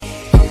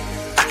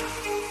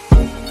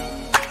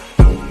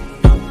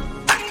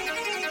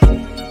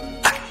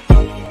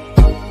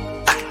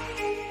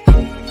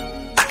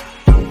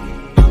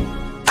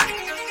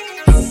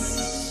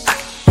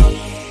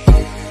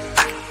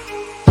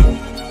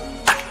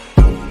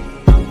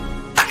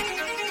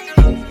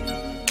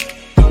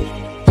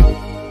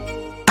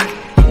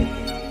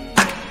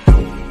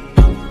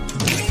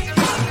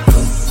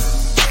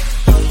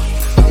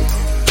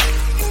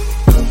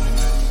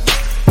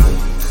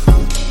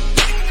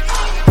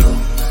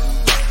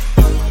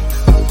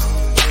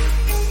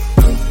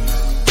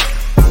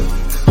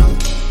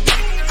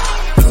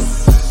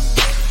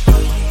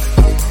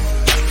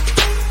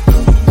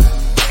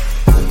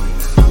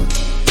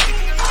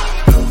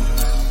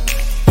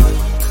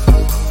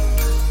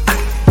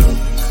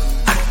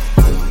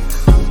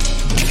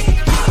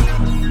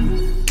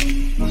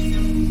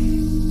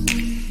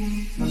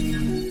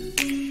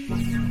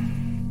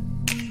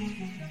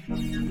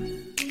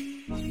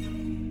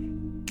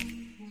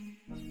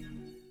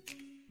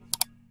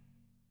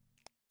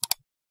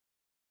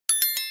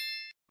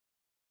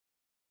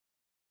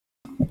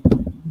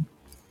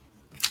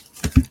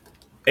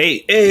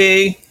Hey,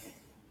 hey.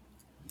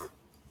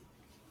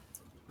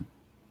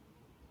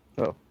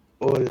 Oh,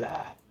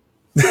 hola.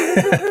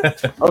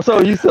 I'm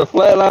so used to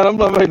flatline. I'm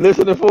like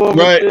listening for him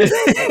and Right. shit.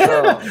 Like,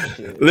 oh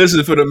shit.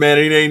 Listen for the man.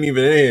 He ain't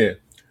even in here.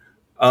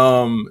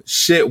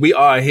 Shit, we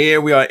are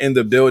here. We are in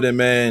the building,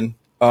 man.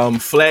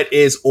 Flat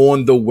is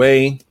on the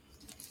way.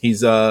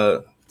 He's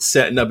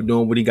setting up and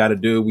doing what he got to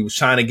do. We was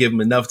trying to give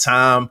him enough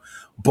time,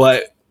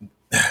 but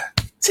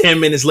 10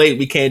 minutes late,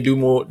 we can't do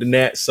more than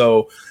that.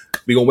 So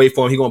we gonna wait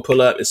for him. He gonna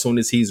pull up as soon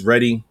as he's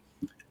ready.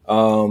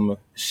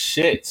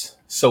 Shit.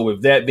 So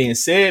with that being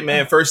said,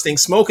 man, first thing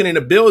smoking in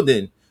the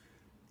building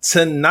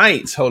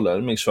tonight. Hold on,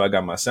 let me make sure I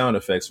got my sound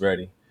effects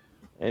ready.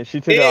 And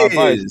she took our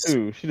advice Is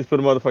too. She just put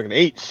a motherfucking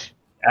H.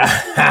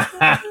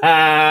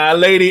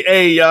 Lady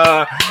A,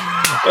 y'all.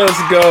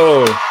 Let's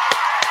go.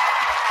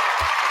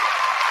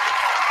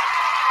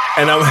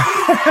 And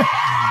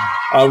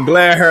I'm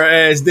glad her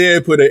ass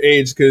did put an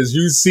H because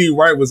you see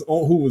White was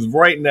on who was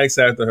right next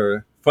after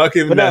her.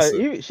 Fucking But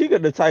Vanessa. she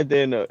could have typed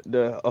in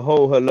the a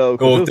whole hello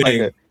because it Whole was like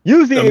a thing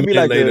usually a it'd be minute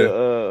like later.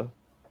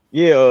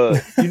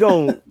 yeah you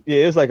don't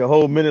it's like a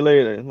whole minute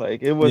later.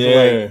 Like it wasn't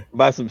like Yeah.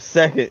 by some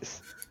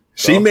seconds.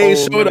 She A made whole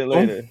sure minute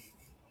though. later.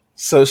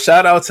 So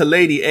shout out to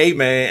Lady A,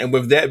 man. And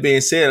with that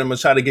being said, I'm gonna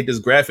try to get this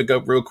graphic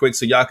up real quick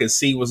so y'all can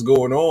see what's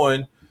going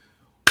on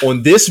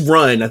this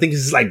run. I think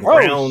this is like Oh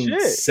round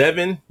shit.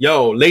 7.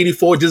 Yo, Lady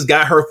 4 just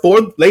got her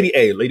fourth. Lady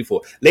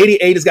 4. Lady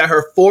A just got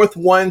her fourth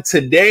one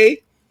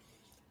today.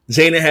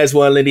 Jana has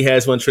one, Lindy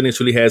has one, Trinity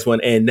Truly has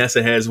one, and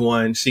Nessa has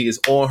one. She is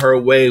on her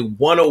way,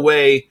 one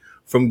away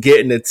from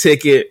getting a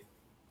ticket.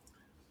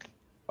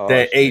 Oh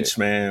That shit. H,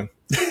 man.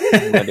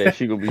 My dad,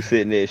 she gonna be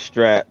sitting there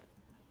strapped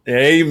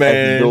Hey,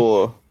 at the man.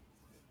 door.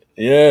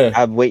 Yeah.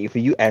 I'm waiting for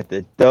you at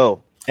the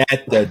door.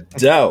 At the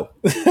dough.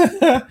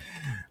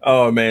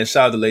 Oh, man.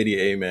 Shout out to Lady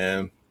A,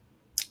 man.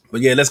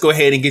 But yeah, let's go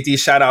ahead and get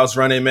these shout outs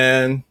running,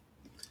 man.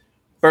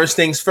 First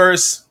things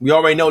first, we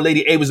already know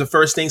Lady A was the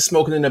first thing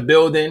smoking in the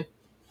building.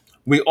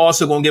 We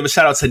also gonna give a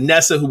shout out to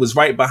Nessa, who was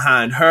right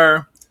behind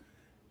her.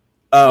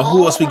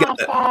 Who else we got?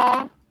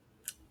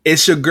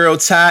 It's your girl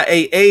Ty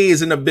AA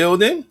is in the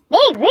building.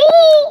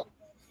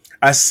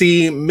 I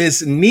see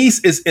Miss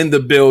Niece is in the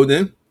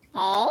building.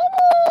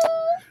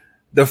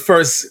 The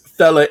first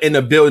fella in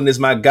the building is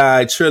my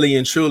guy,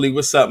 Trillian Truly.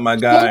 What's up, my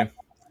guy?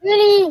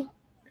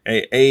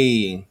 Hey,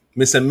 hey.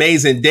 Miss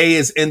Amazing Day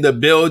is in the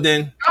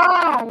building.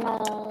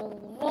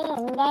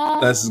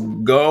 Let's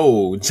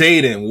go.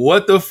 Jaden,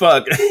 what the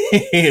fuck?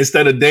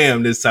 Instead of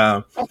damn this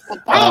time.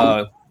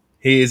 Uh,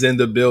 he is in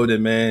the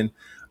building, man.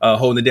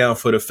 Holding it down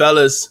for the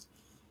fellas.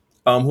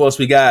 Who else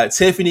we got?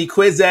 Tiffany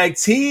Quizak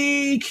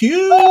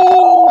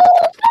TQ.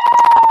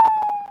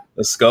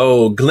 Let's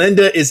go.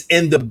 Glenda is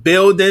in the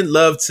building.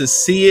 Love to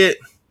see it.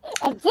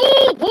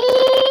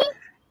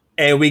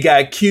 And we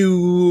got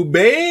Q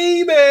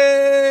Baby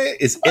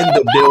is in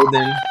the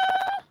building.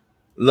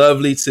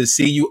 Lovely to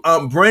see you.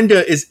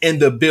 Brenda is in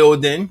the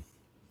building.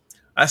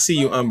 I see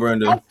you,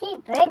 Brenda.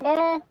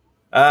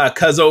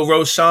 Cuzzo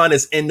Roshan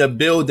is in the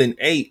building.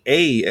 Hey,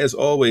 as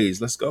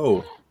always. Let's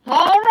go.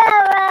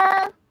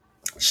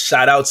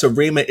 Shout out to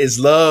Rima is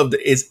loved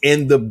is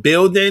in the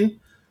building.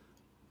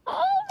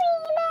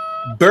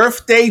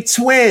 Birthday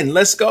twin.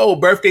 Let's go.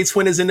 Birthday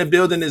twin is in the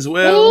building as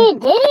well.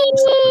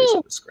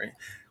 Screen.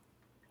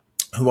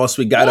 Who else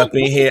we got up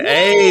in here?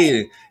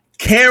 Hey,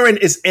 Karen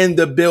is in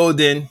the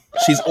building.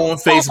 She's on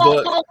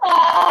Facebook.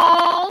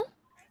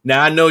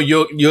 Now I know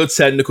your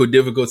technical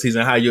difficulties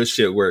and how your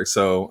shit works,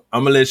 so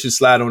I'm gonna let you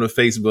slide on the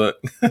Facebook.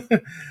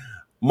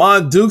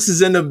 Mon Dukes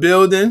is in the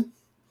building.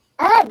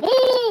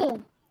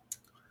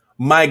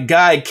 My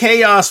guy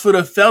Chaos for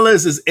the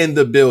fellas is in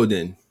the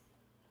building.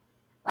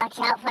 Watch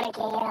out for the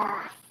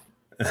chaos.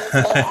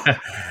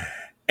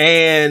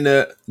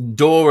 And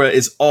Dora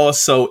is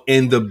also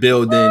in the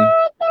building.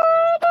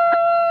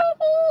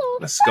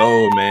 Let's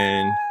go,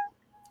 man.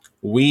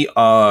 We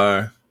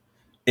are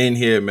in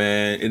here,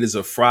 man. It is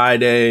a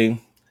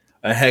Friday,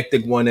 a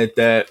hectic one at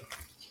that.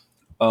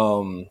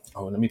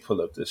 Let me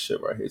pull up this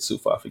shit right here too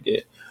before I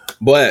forget.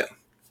 But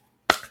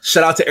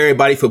shout out to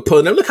everybody for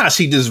pulling up. Look how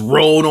she just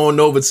rolled on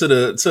over to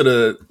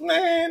the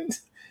man.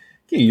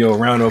 Give you a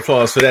round of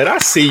applause for that. I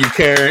see you,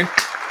 Karen.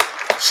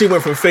 She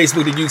went from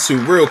Facebook to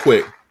YouTube real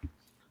quick.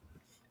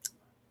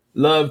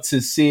 Love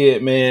to see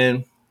it,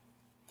 man.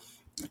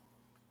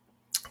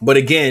 But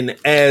again,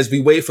 as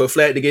we wait for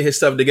Flat to get his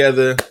stuff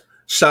together,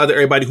 shout out to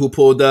everybody who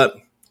pulled up.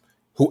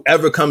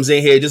 Whoever comes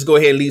in here, just go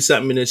ahead and leave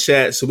something in the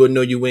chat so we'll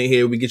know you in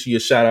here. We get you your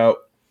shout out.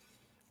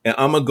 And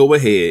I'm going to go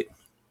ahead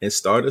and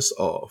start us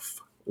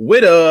off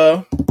with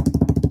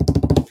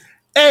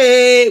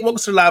hey, welcome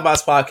to the Live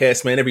Vibes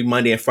Podcast, man. Every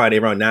Monday and Friday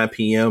around 9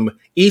 p.m.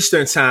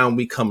 Eastern time,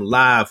 we come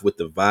live with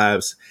the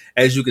vibes.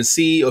 As you can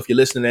see, or if you're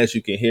listening, as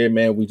you can hear,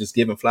 man, we just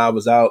giving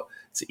flowers out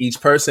to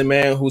each person,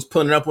 man, who's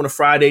pulling up on a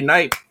Friday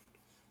night.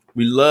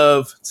 We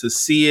love to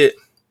see it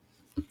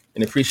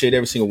and appreciate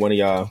every single one of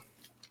y'all.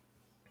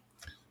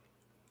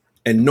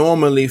 And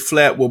normally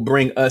Flat will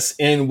bring us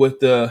in with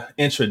the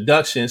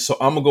introduction. So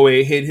I'm going to go ahead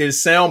and hit his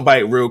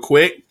soundbite real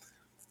quick.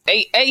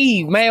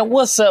 Hey, man,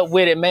 what's up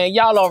with it, man?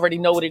 Y'all already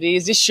know what it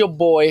is. It's your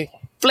boy,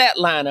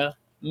 Flatliner,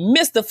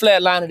 Mr.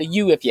 Flatliner to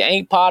you if you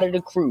ain't part of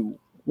the crew.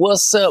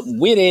 What's up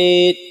with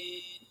it?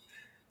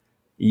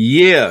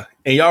 Yeah.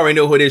 And y'all already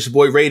know who it is, your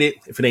boy Rated.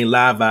 If it ain't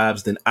Live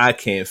Vibes, then I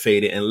can't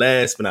fade it. And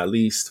last but not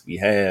least, we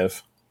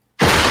have...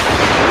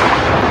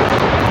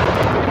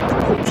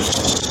 Oh,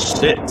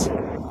 shit.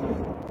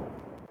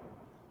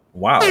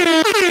 Wow.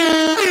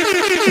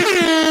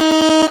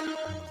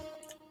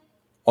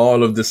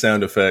 All of the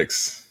sound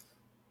effects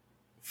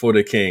for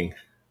the king.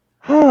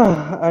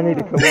 I need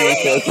to come on.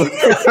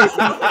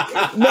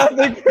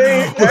 Nothing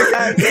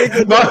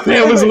came. My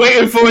man was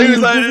waiting for it. He was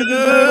like,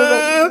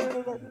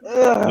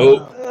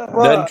 nope.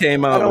 Nothing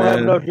came out, I don't have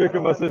man. no drink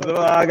in my system.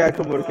 I got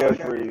to come with a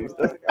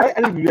catchphrase.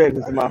 I need to do that.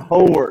 This is my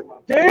homework.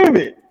 Damn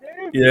it.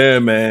 Yeah,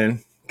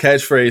 man.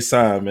 Catchphrase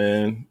time,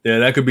 man. Yeah,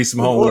 that could be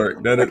some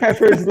homework. That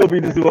catchphrase is going to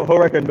be just a whole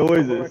record of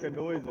noises.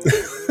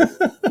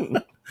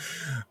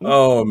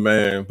 Oh,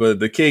 man. But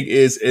the king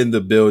is in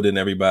the building,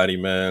 everybody,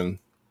 man.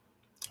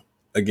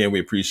 Again, we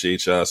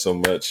appreciate y'all so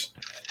much.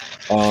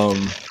 Man,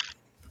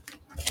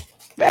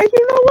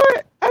 you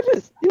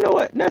know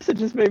what? Nessa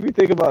just made me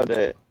think about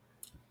that.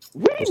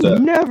 We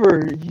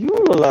never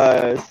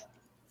utilize.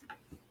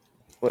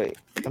 Wait,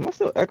 am I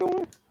still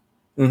echoing?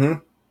 Mm-hmm.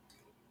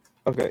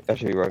 Okay, I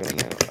should be rocking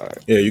it now. All right.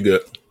 Yeah, you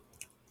good.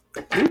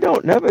 We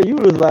don't never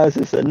utilize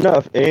this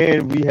enough,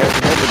 and we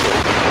have never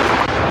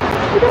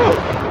done. We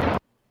don't.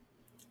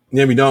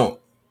 Yeah, we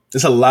don't.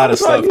 There's a lot of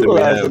stuff that we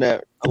have.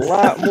 That. A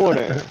lot more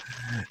than.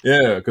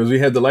 Yeah, because we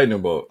had the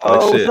lightning bolt.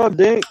 Oh, what's up,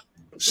 Dink?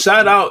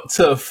 Shout out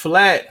to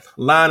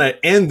Flatliner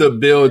in the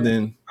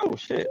building. Oh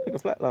shit! Look, a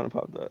Flatliner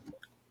popped up.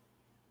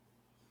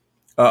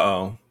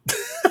 Uh-oh.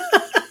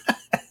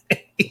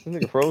 This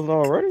nigga frozen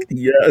already?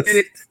 Yes.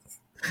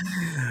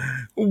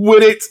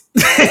 With it.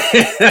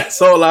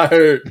 That's all I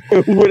heard.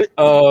 With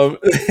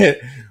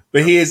it.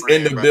 But he is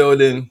in the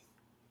building,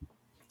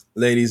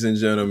 ladies and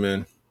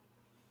gentlemen.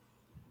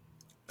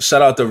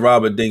 Shout out to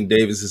Robert Dink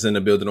Davis is in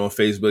the building on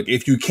Facebook.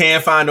 If you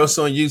can find us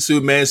on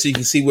YouTube, man, so you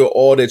can see where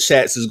all the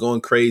chats is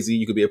going crazy.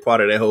 You could be a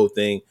part of that whole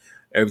thing.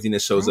 Everything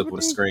that shows up on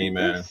the screen,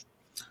 man.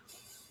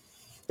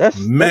 That's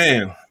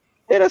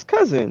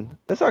cousin.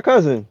 That's our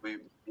cousin.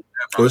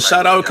 Well,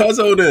 shout out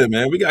Cuzzo then,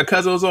 man. We got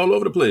Cuzzos all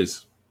over the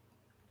place.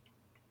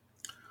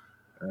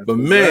 But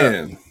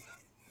man,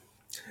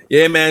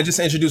 yeah, man, just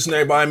introducing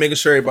everybody, making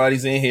sure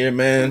everybody's in here,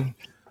 man.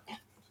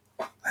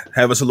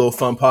 Have us a little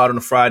fun pod on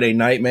a Friday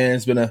night, man.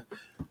 It's been a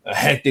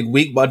hectic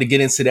week. About to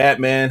get into that,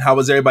 man. How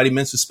was everybody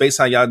mental space?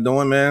 How y'all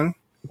doing, man?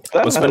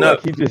 What's been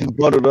up? He just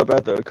bundled up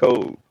after a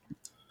cold.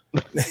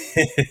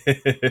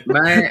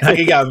 Man,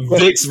 He got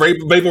Vicks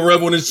vapor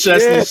rub on his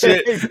chest and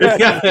shit.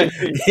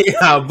 Exactly. He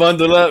got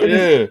bundled up,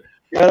 yeah.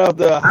 Got out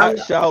the hot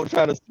shower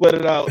trying to sweat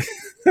it out.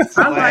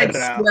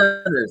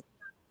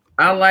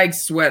 I like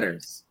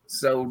sweaters.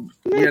 So,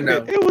 you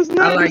know. It was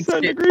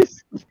 97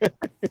 degrees.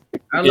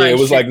 It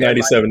was like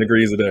 97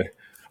 degrees a day.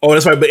 Oh,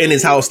 that's right. But in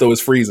his house, though,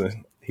 it's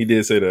freezing. He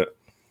did say that.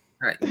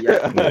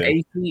 Yeah.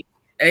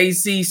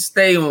 AC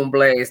stay on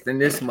blast in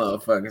this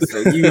motherfucker. So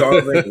you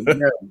already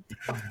know.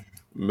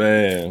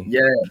 Man.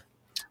 Yeah.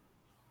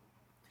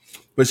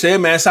 But yeah,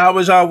 man, so how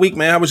was y'all week,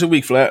 man? How was your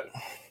week, Flat?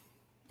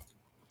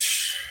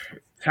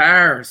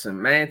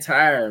 Tiresome, man.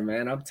 Tired,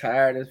 man. I'm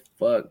tired as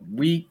fuck.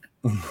 Week.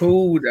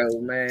 Cool though,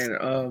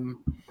 man.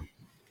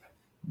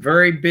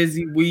 Very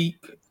busy week.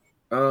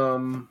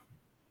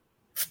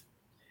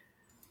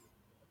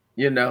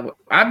 You know,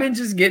 I've been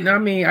just getting,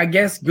 I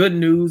guess good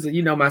news.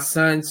 You know, my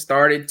son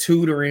started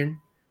tutoring.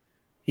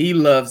 He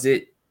loves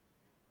it.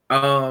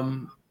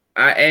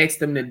 I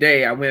asked him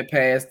today, I went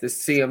past to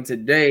see him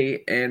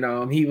today,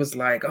 and he was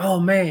like, oh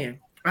man.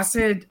 I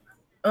said,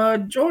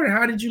 Jordan,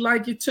 how did you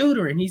like your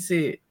tutoring? He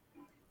said,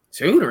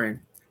 tutoring?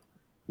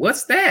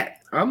 What's that?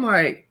 I'm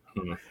like,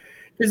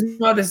 his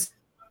mother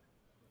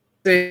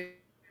said,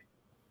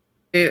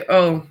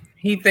 oh,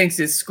 he thinks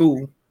it's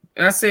school.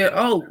 And I said,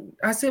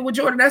 well,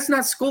 Jordan, that's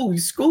not school.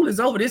 School is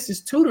over. This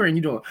is tutoring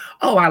you're doing.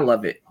 Oh, I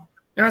love it.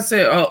 And I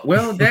said, oh,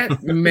 well,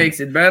 that makes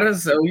it better.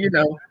 So, you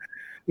know.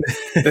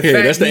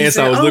 That's the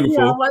answer I was looking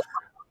for.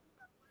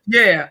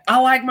 I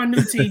like my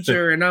new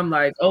teacher. And I'm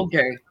like,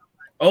 okay.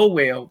 Oh,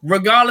 well,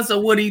 regardless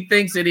of what he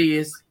thinks it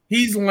is,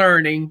 he's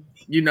learning.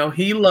 You know,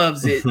 he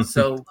loves it.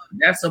 So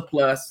that's a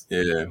plus.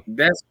 Yeah.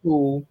 That's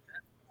cool.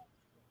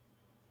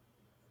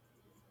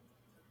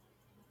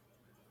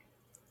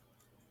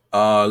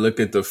 Look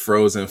at the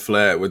frozen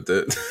flat with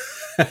the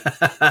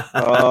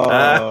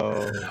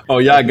Oh,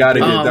 y'all gotta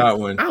get that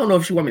one. I don't know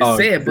if you want me to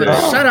say it, but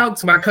shout out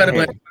to my cutter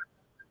buddy.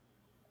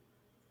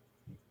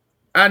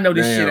 I know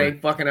this shit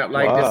ain't fucking up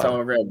like this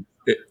already.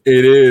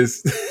 It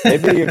is.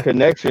 Maybe your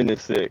connection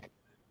is sick.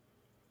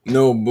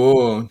 No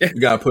bull. You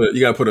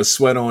gotta put a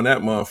sweat on that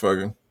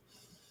motherfucker.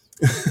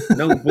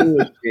 No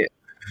bullshit.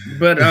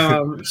 But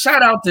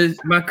shout out to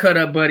my cut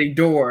up buddy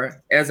Dora,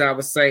 as I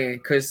was saying,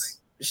 because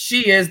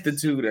she is the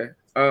tutor.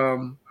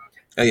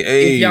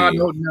 Hey. If y'all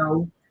don't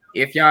know,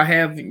 if y'all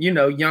have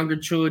younger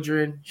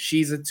children,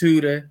 she's a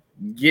tutor.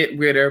 Get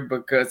with her,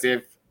 because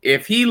if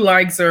if he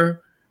likes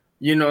her,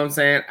 you know what I'm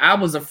saying? I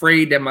was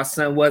afraid that my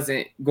son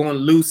wasn't going to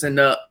loosen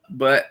up,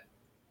 but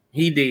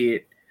he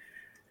did.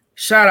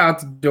 Shout out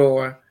to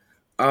Dora.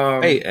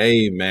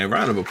 Hey, man,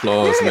 round of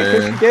applause, Yeah,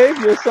 man. you gave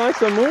your son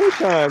some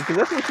moonshine because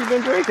that's what she's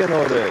been drinking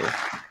all day.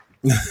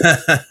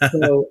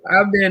 So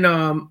I've been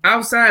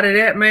outside of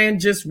that, man,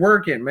 just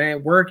working,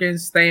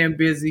 staying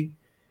busy.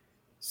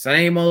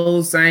 Same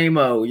old.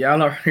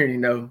 Y'all already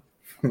know.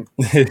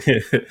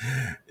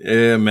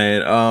 Yeah,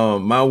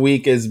 man. My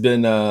week has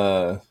been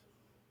No,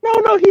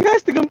 he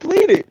has to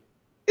complete it.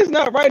 It's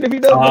not right if he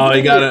doesn't. Oh,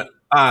 you complete gotta. it.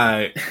 All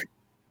right.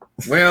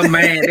 Well,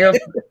 man,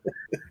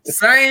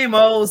 same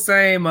old,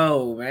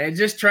 man.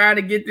 Just trying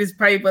to get this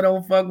paper.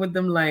 Don't fuck with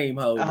them lame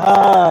hoes.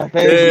 Thank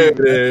There you. it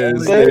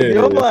is. Thank There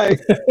you. I'm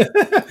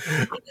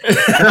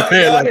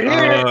it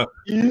like,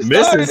 you missing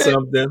started it.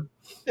 something.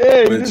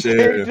 Yeah, you But just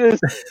yeah. can't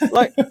just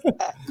like.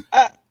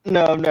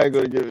 No, I'm not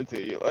gonna give it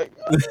to you. Like,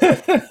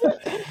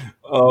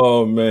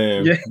 Oh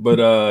man. Yeah.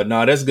 But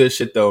nah, that's good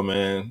shit though,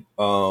 man.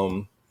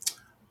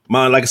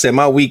 Like I said,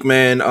 my week,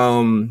 man.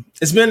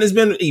 It's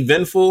been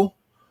eventful,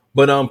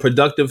 but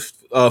productive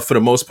for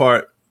the most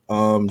part.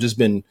 Just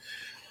been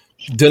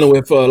dealing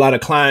with a lot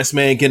of clients,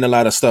 man, getting a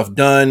lot of stuff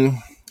done.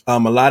 A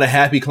lot of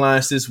happy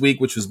clients this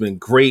week, which has been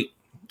great.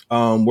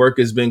 Work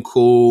has been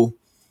cool.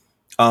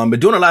 But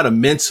doing a lot of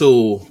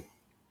mental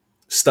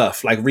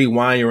stuff like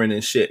rewiring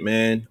and shit,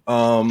 man.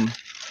 I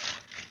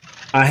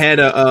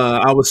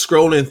was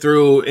scrolling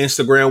through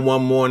Instagram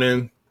one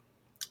morning,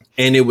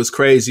 and it was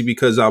crazy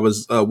because I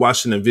was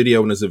watching a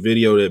video, and there's a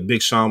video that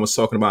Big Sean was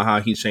talking about how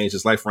he changed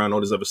his life around,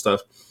 all this other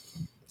stuff.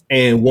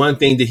 And one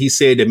thing that he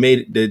said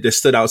that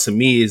stood out to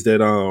me is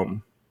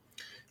that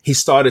he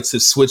started to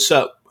switch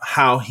up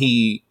how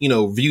he,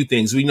 view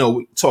things. We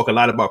talk a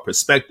lot about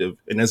perspective,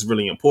 and that's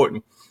really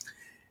important.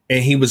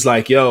 And he was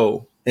like,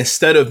 yo,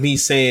 instead of me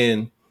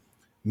saying,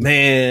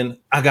 man,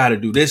 I got to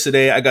do this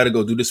today, I got to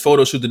go do this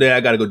photo shoot today, I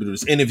got to go do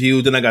this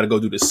interview, then I got to go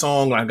do this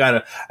song, I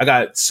got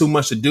so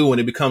much to do and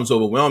it becomes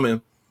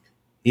overwhelming.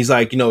 He's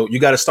like, you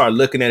got to start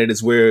looking at it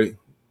as where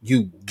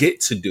you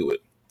get to do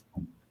it.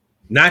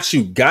 Not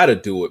you got to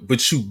do it,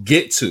 but you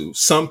get to.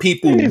 Some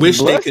people wish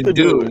they could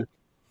do it.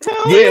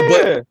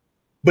 Yeah,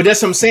 but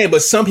that's what I'm saying.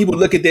 But some people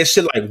look at that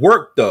shit like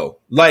work, though.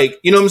 Like,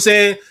 you know what I'm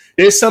saying?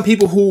 There's some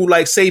people who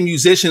like say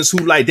musicians who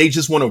like they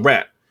just want to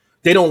rap.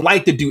 They don't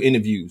like to do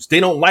interviews. They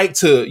don't like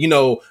to,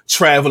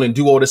 travel and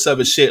do all this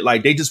other shit.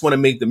 Like they just want to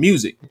make the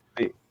music.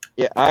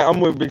 Yeah, I'm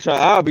with Big Sean.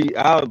 I'll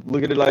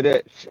look at it like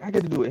that. Shit, I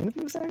got to do an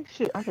interview.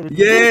 Shit, I got to do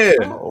Yeah.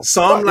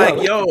 So I'm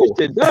like, yo.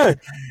 Shit done.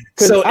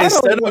 So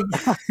instead of,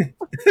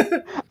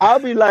 I'll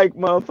be like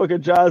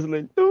motherfucking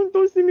Jocelyn.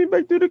 Don't see me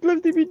back to the club,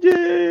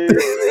 TBJ.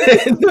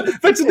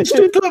 back to the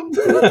strip club.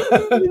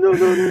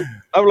 No.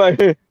 I'm like,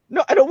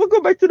 no, I don't want to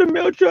go back to the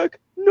mail truck.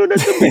 No,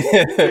 that's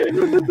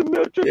the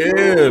mail truck.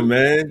 Yeah,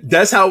 man.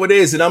 That's how it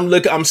is. And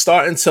I'm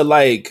starting to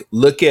like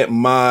look at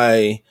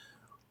my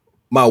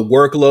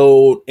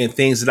workload and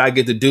things that I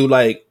get to do.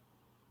 Like,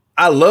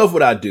 I love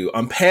what I do.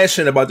 I'm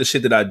passionate about the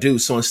shit that I do.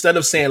 So instead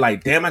of saying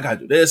like, damn, I gotta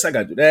do this, I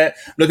gotta do that,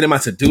 looking at my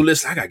to-do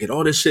list, I gotta get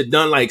all this shit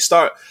done. Like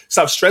stop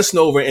stressing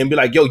over it and be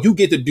like, yo, you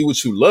get to do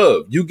what you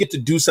love. You get to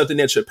do something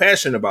that you're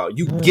passionate about.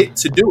 You get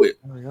to do it.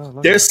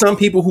 There's some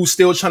people who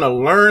still trying to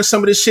learn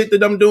some of the shit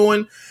that I'm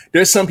doing.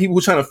 There's some people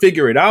who trying to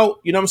figure it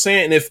out. You know what I'm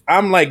saying? And if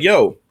I'm like,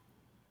 yo,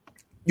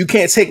 you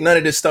can't take none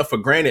of this stuff for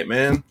granted,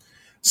 man.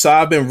 So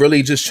I've been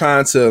really just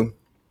trying to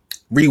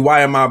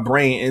rewire my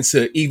brain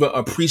into even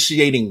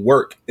appreciating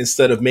work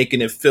instead of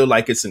making it feel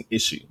like it's an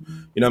issue.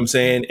 You know what I'm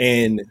saying?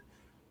 And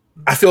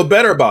I feel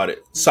better about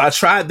it. So I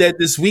tried that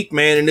this week,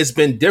 man, and it's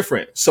been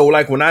different. So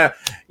like when I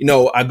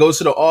go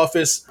to the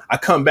office, I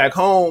come back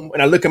home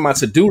and I look at my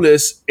to-do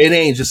list, it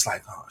ain't just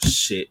like, oh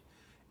shit.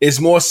 It's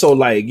more so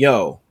like,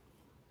 yo,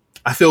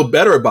 I feel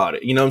better about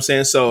it. You know what I'm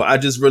saying? So I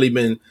just really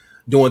been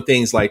doing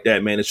things like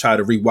that, man, to try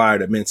to rewire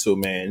the mental,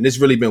 man. And it's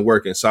really been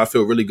working. So I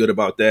feel really good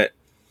about that.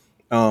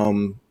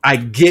 I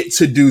get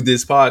to do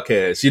this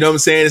podcast. You know what I'm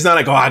saying? It's not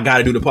like, oh, I got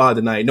to do the pod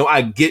tonight. No,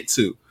 I get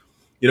to. You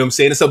know what I'm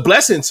saying? It's a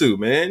blessing too,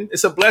 man.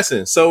 It's a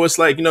blessing. So it's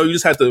like, you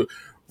just have to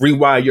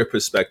rewire your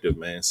perspective,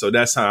 man. So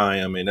that's how I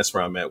am, and that's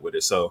where I'm at with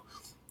it. So,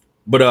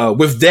 but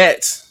with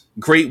that,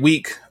 great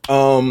week.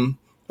 Like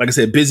I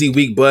said, busy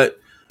week, but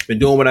been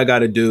doing what I got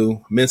to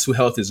do. Mental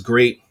health is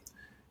great.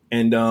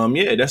 And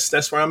yeah,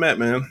 that's where I'm at,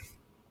 man.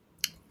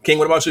 King,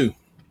 what about you?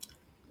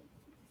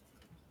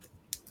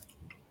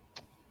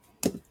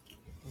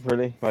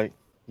 Really? Like,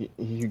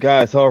 you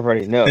guys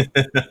already know. Did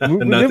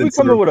we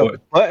come up with a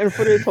button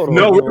for this? Hold on.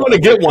 No, we're going to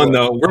get one,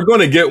 though. We're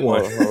going to get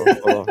one.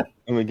 Hold on.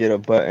 Let me get a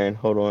button.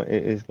 Hold on.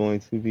 It is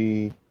going to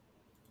be...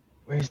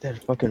 Where's that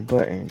fucking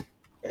button?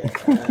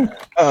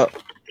 Oh,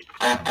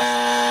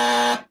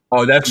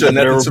 that's your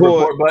nothing to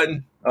report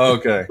button?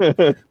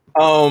 Okay.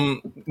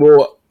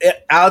 Well,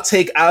 I'll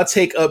take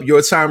up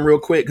your time real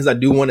quick because I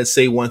do want to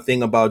say one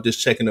thing about this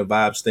checking the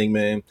vibes thing,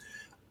 man.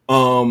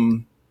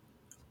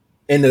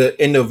 In the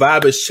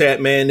Vibers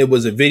chat, man, there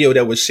was a video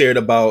that was shared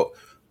about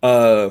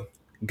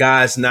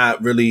guys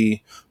not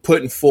really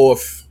putting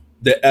forth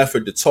the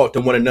effort to talk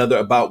to one another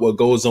about what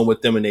goes on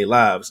with them in their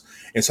lives,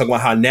 and talk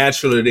about how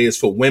natural it is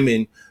for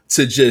women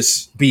to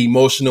just be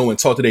emotional and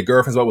talk to their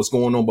girlfriends about what's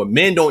going on. But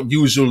men don't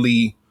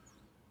usually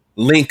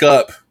link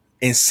up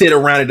and sit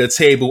around at a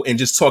table and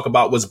just talk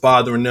about what's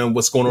bothering them,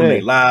 what's going on in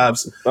their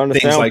lives, It's starting to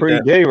things sound like pretty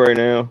that. gay right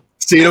now.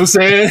 See what I'm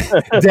saying?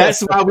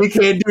 That's why we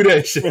can't do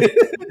that shit.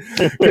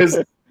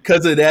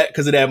 Because of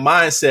that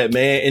mindset,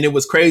 man. And it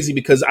was crazy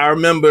because I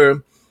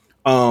remember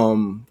a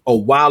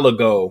while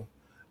ago,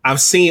 I've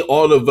seen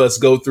all of us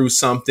go through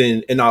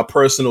something in our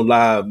personal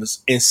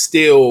lives and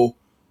still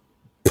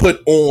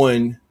put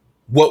on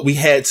what we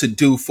had to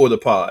do for the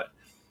pod.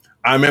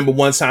 I remember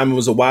one time, it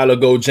was a while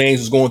ago, James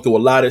was going through a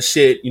lot of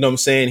shit. You know what I'm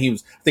saying? I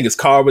think his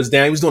car was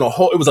down. He was doing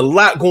it was a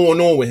lot going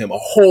on with him, a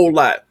whole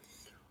lot.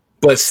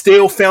 But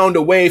still found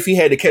a way. If he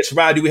had to catch a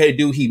ride, do what he had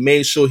to do, he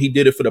made sure he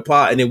did it for the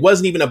pod. And it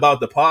wasn't even about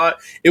the pod.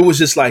 It was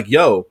just like,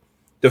 yo,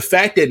 the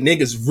fact that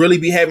niggas really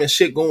be having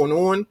shit going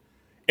on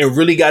and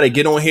really got to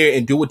get on here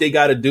and do what they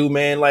got to do,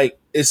 man. Like,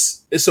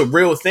 it's a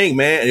real thing,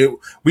 man.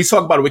 We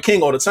talk about it with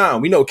King all the time.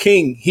 We know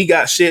King, he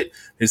got shit,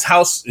 his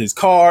house, his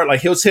car.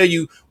 Like, he'll tell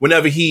you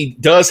whenever he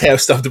does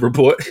have stuff to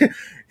report,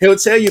 he'll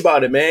tell you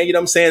about it, man. You know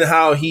what I'm saying?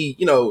 How he,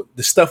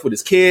 the stuff with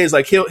his kids,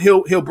 like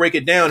he'll break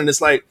it down. And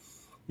it's like,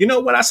 you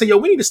know what? I say, yo,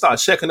 we need to start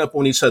checking up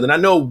on each other. And I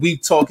know we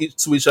talk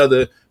to each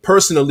other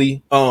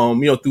personally, through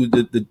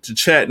the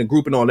chat and the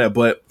group and all that.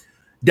 But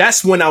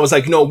that's when I was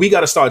like, we got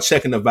to start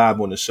checking the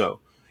vibe on the show.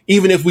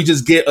 Even if we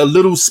just get a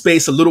little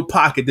space, a little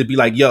pocket to be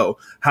like, yo,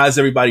 how's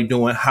everybody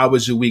doing? How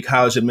was your week?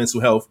 How's your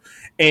mental health?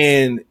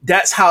 And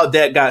that's how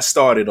that got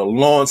started a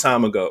long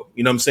time ago.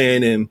 You know what I'm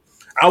saying? And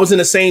I was in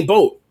the same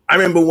boat. I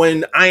remember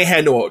when I ain't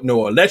had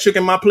no electric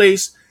in my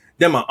place.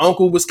 Then my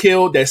uncle was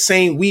killed that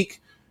same week.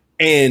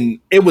 And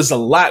it was a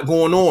lot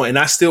going on, and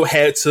I still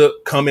had to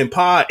come and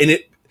pod. And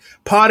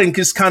podding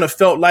just kind of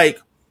felt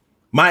like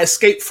my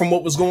escape from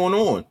what was going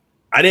on.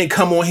 I didn't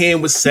come on here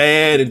and was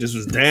sad and just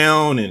was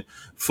down and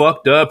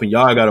fucked up, and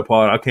y'all got a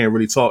pod. I can't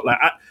really talk.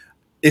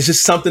 It's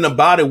just something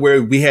about it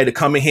where we had to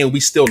come in here and we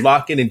still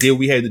lock in and did what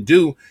we had to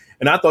do.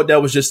 And I thought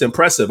that was just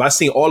impressive. I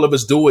seen all of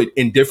us do it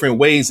in different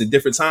ways at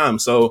different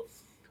times. So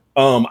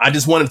I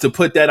just wanted to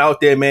put that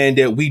out there, man,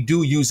 that we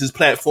do use this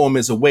platform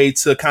as a way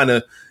to kind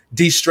of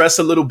de-stress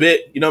a little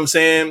bit, you know what I'm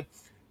saying?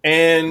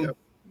 And,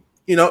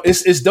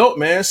 it's dope,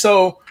 man.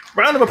 So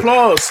round of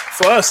applause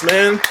for us,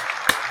 man.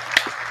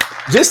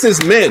 Just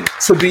as men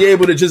to be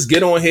able to just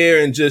get on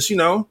here and just,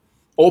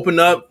 open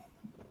up,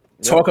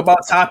 talk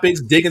about topics,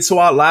 dig into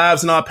our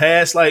lives and our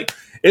past. Like,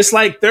 it's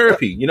like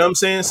therapy, you know what I'm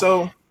saying?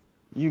 So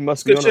you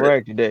must be on the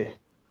rag today.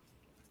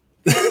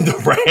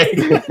 The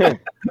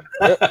rag.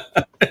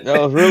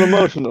 That was real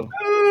emotional.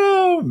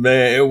 Oh,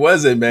 man, it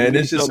wasn't, man.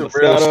 It's just some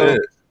real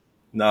shit.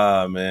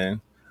 Nah, man.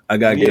 I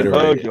gotta get it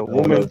right.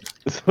 Woman.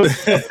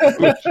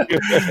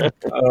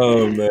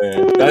 Oh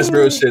man, that's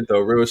real shit though.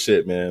 Real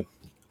shit, man.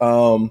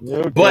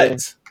 Okay.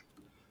 But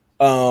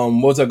what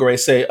was I going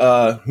to say?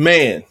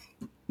 Man,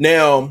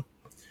 now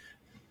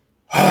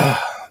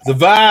the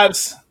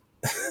vibes,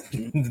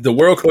 the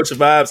world culture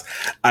vibes.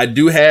 I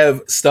do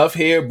have stuff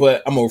here,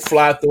 but I'm gonna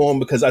fly through them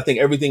because I think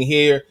everything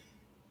here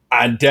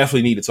I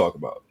definitely need to talk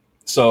about.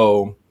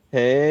 So.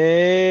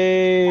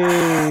 Hey,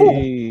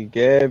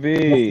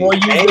 Gabby. Before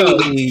you go,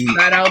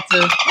 shout out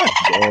to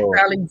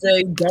Sally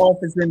J. Dolph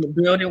is in the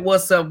building.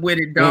 What's up with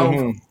it, Dolph?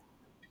 Mm-hmm.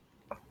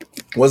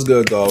 What's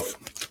good, Dolph?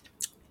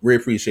 We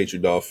appreciate you,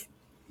 Dolph.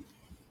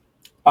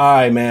 All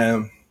right,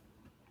 man.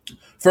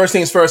 First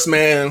things first,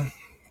 man.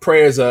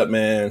 Prayers up,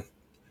 man.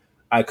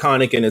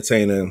 Iconic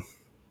entertainer,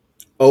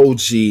 OG,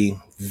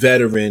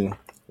 veteran,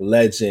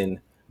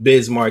 legend,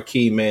 Biz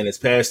Markie, man, has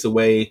passed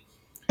away.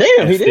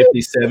 Damn, he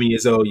 57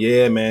 years old.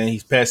 Yeah, man.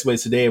 He's passed away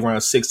today around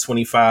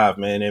 6:25,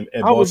 man, at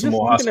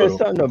Baltimore Hospital. I was just looking at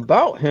something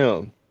about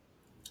him.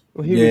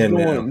 Well, he was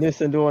doing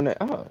this and doing that.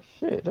 Oh,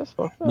 shit. That's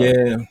fucked up.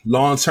 Yeah.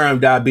 Long-term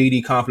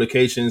diabetes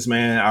complications,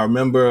 man. I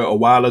remember a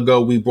while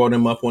ago we brought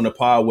him up on the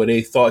pod where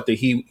they thought that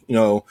he,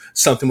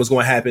 something was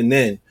going to happen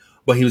then.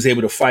 But he was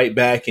able to fight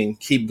back and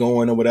keep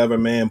going or whatever,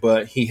 man.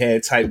 But he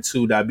had type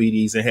 2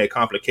 diabetes and had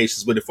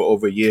complications with it for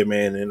over a year,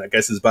 man. And I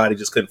guess his body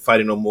just couldn't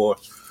fight it no more.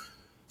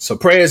 So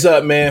prayers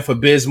up, man, for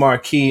Biz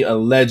Markie, a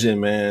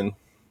legend, man.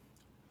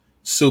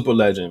 Super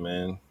legend,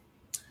 man.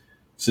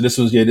 So this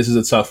is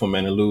a tough one,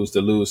 man, to lose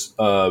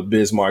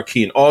Biz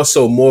Markie. And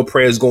also more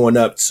prayers going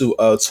up to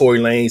Tory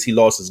Lanez. He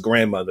lost his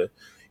grandmother.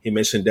 He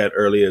mentioned that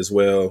earlier as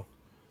well.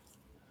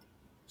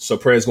 So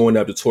prayers going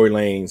up to Tory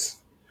Lanez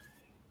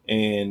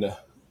and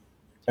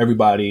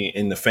everybody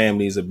in the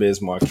families of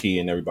Biz Markie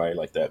and everybody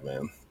like that,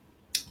 man.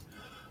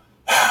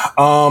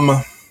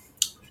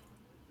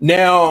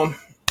 Now,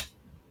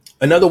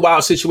 another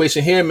wild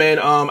situation here, man.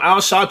 Al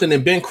Sharpton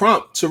and Ben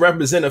Crump to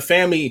represent a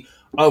family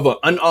of an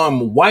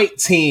unarmed white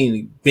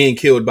teen being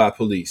killed by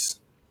police.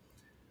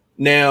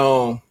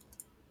 Now,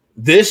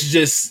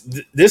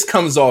 this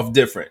comes off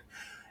different.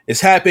 It's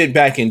happened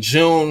back in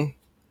June.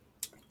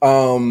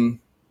 And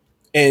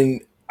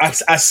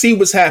I see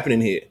what's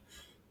happening here.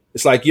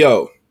 It's like,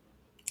 yo,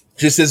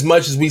 just as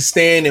much as we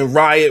stand and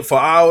riot for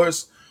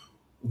hours,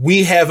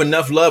 we have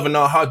enough love in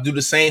our heart to do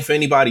the same for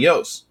anybody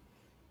else.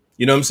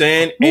 You know what I'm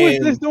saying? Who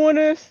is this doing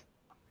this?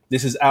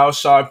 This is Al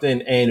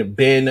Sharpton and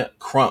Ben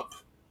Crump.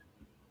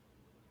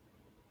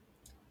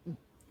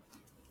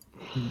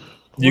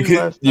 You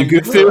can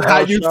feel how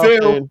you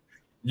feel.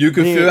 You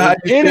can feel how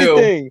you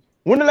feel.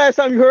 When the last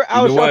time you heard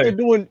Al Sharpton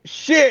doing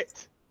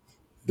shit?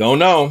 Don't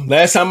know.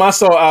 Last time I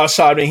saw Al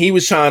Sharpton, he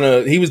was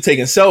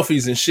taking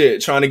selfies and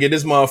shit, trying to get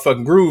this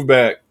motherfucking groove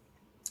back.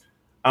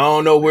 I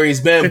don't know where he's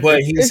been, but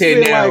he's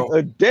here now. Like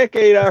a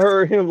decade, I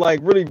heard him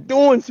like really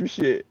doing some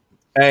shit.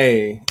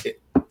 Hey,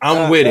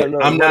 I'm with it.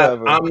 I'm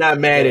not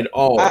mad at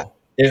all.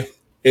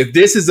 If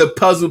this is a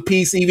puzzle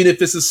piece, even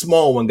if it's a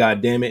small one,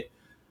 goddamn it,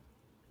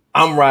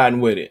 I'm riding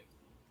with it.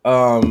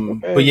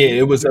 But yeah,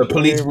 it was a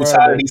police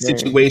brutality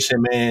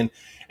situation, man.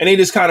 And they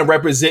just kind of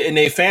representing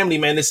their family,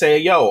 man, to say,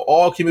 yo,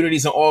 all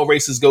communities and all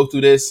races go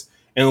through this,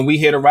 and we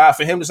here to ride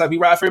for him just like we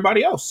ride for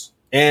everybody else.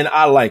 And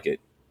I like it.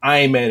 I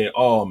ain't mad at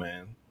all,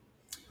 man.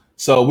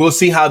 So we'll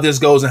see how this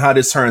goes and how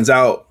this turns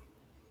out.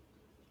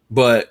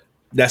 But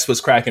that's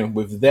what's cracking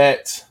with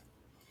that.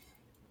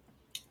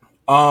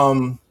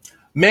 Man,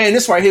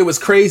 this right here was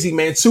crazy,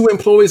 man. 2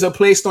 employees are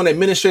placed on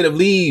administrative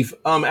leave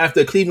after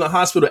a Cleveland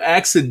hospital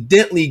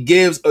accidentally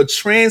gives a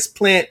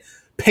transplant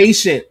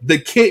patient the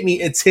kidney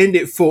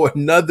intended for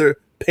another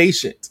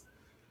patient.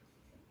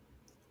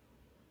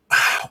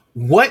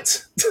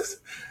 What?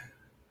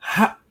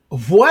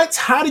 What?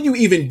 How do you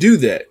even do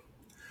that?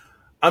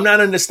 I'm not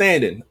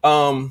understanding.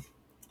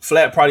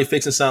 Flat probably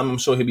fixing something. I'm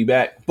sure he'll be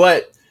back.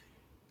 But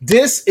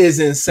this is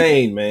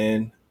insane,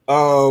 man.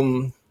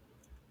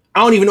 I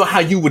don't even know how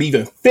you would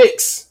even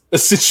fix a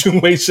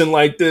situation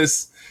like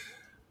this.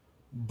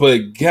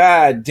 But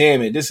god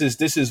damn it, this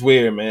is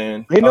weird,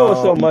 man. You know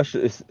what's so much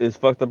is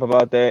fucked up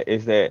about that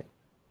is that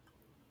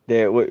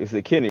what is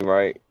the kidney,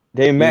 right?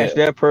 They match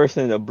that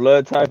person, the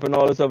blood type and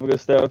all this other good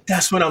stuff.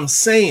 That's what I'm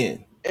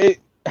saying.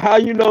 How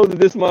you know that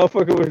this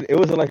motherfucker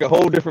wasn't like a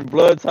whole different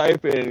blood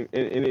type and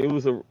it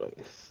was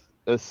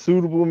a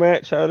suitable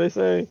match, how they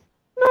say?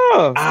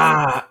 No.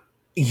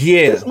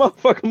 Yeah. This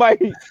motherfucker might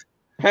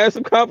have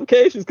some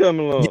complications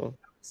coming along.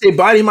 Their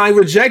body might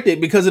reject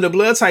it because of the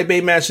blood type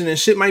they matching and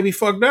shit might be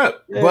fucked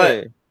up. Yeah.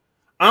 But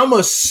I'm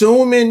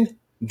assuming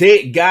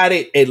they got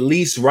it at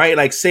least right.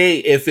 Like, say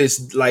if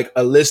it's like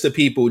a list of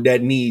people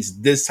that needs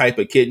this type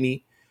of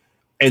kidney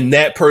and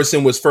that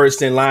person was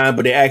first in line,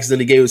 but they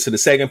accidentally gave it to the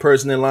second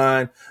person in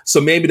line.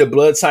 So maybe the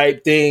blood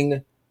type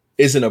thing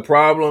isn't a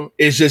problem.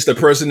 It's just the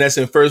person that's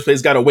in first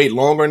place got to wait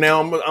longer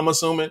now, I'm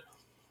assuming.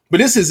 But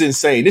this is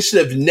insane. This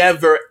should have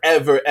never,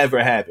 ever,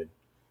 ever happened.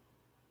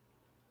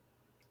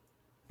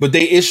 But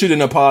they issued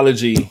an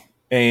apology,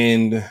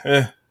 and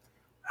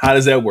how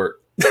does that work?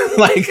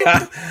 Like,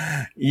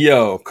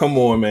 yo, come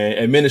on, man.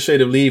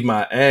 Administrative leave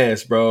my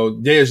ass, bro.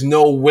 There's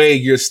no way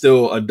you're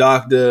still a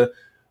doctor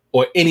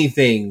or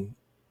anything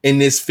in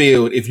this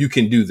field if you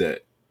can do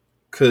that.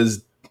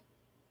 Because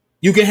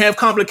you can have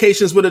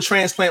complications with a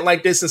transplant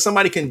like this and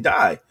somebody can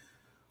die.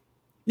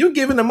 You're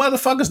giving the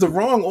motherfuckers the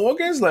wrong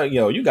organs? Like,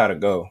 yo, you gotta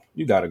go.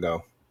 You gotta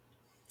go.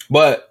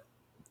 But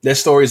that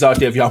story's out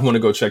there if y'all want to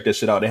go check that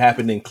shit out. It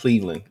happened in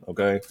Cleveland,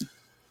 okay?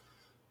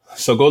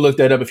 So go look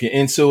that up if you're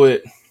into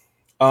it.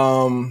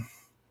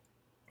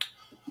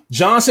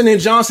 Johnson &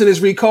 Johnson is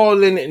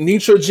recalling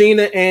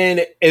Neutrogena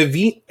and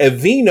Aveeno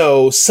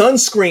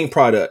sunscreen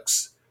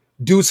products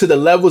due to the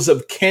levels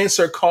of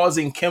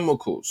cancer-causing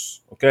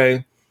chemicals,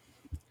 okay?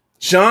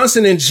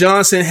 Johnson &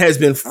 Johnson has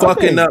been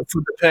fucking up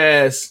for the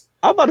past...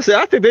 I'm about to say,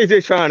 I think they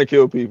just trying to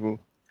kill people.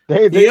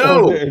 They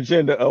on the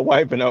agenda of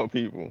wiping out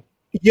people.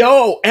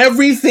 Yo,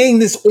 everything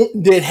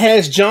that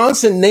has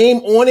Johnson name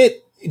on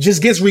it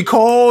just gets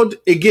recalled.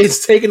 It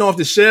gets taken off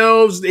the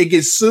shelves. It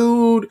gets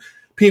sued.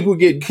 People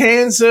get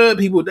cancer.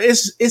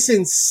 It's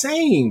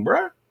insane,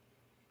 bro.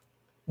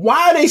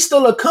 Why are they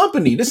still a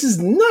company? This is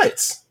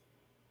nuts.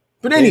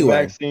 But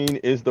anyway, vaccine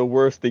is the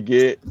worst to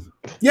get.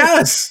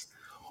 Yes.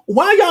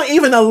 Why y'all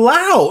even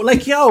allow?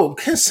 Like, yo,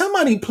 can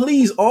somebody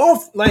please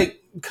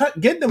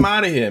get them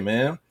out of here,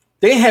 man?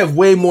 They have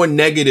way more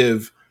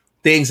negative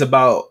things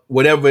about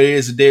whatever it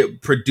is they're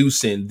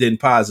producing than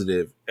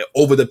positive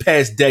over the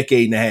past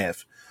decade and a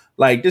half.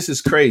 Like, this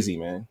is crazy,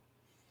 man.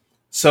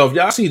 So if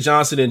y'all see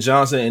Johnson &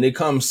 Johnson and it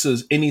comes to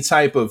any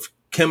type of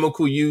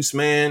chemical use,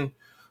 man,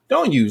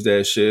 don't use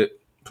that shit.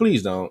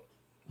 Please don't.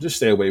 Just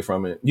stay away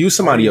from it. Use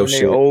somebody else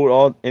shit.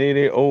 Any of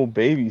their old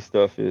baby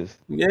stuff is.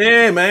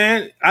 Yeah,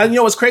 man. You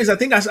know what's crazy? I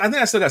think I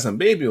still got some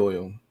baby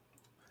oil.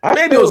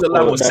 Baby oil is a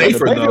lot more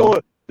safer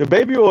though. The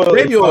baby oil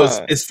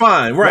is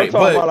fine, right? I'm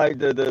talking about like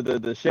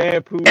the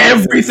shampoo,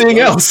 everything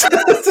else,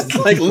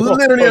 like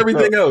literally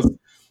everything else.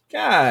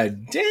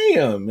 God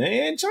damn,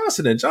 man!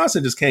 Johnson &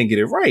 Johnson just can't get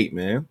it right,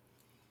 man.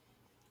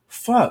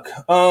 Fuck.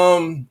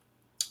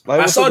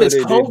 I saw this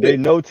COVID. They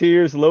no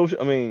tears lotion.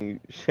 I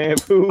mean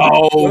shampoo.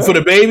 Oh, for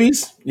the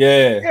babies?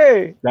 Yeah.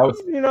 Hey, that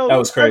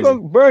was crazy. Not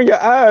gonna burn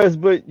your eyes,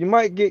 but you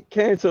might get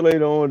cancer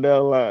later on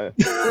down the line.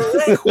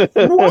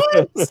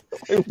 What?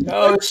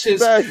 Oh,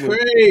 shit's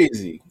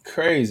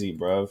crazy,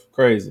 bro,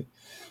 crazy.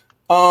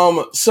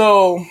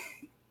 So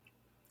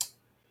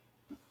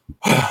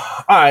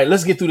All right,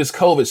 let's get through this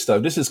COVID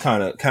stuff. This is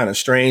kind of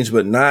strange,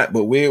 but not,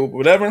 but weird,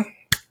 whatever.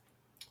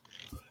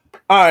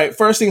 All right,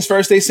 first things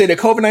first. They say that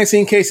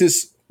COVID-19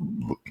 cases,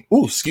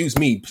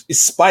 it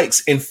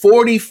spikes in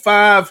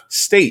 45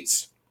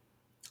 states,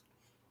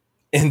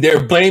 and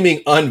they're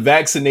blaming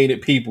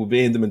unvaccinated people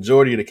being the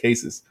majority of the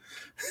cases.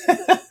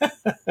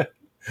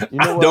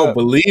 I don't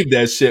believe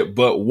that shit,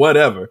 but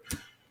whatever.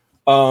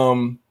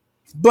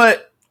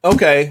 But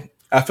okay,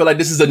 I feel like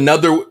this is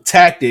another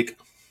tactic.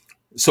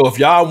 So if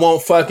y'all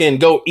won't fucking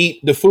go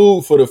eat the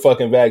food for the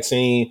fucking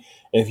vaccine,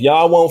 if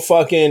y'all won't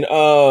fucking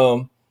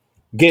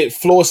get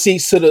floor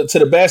seats to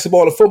the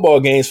basketball and football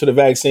games for the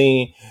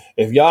vaccine,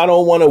 if y'all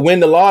don't want to win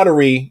the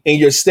lottery in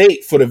your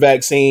state for the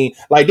vaccine,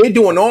 like they're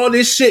doing all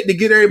this shit to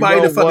get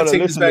everybody to fucking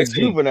take this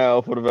vaccine.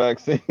 Juvenile for the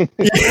vaccine.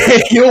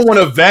 You don't want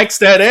to vax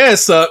that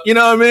ass up, you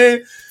know what I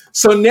mean?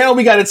 So now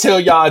we got to tell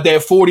y'all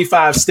that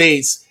 45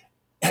 states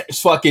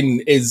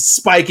fucking is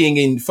spiking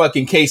in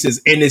fucking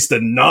cases, and it's the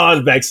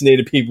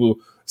non-vaccinated people's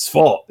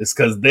fault. It's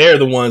because they're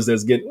the ones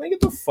that's getting. Like, get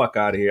the fuck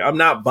out of here. I'm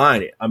not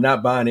buying it. I'm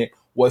not buying it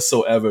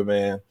whatsoever,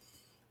 man.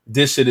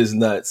 This shit is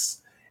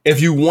nuts. If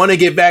you want to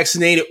get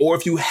vaccinated, or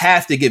if you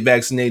have to get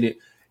vaccinated,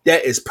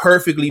 that is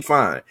perfectly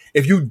fine.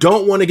 If you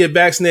don't want to get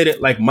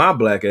vaccinated, like my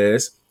black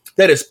ass,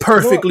 that is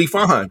perfectly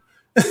fine.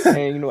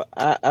 And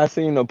I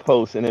seen a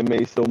post, and it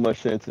made so much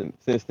sense to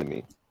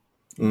me.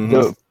 Mm-hmm.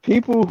 The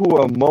people who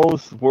are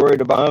most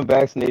worried about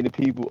unvaccinated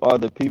people are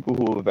the people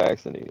who are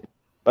vaccinated.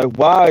 Like,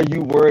 why are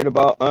you worried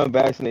about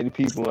unvaccinated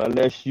people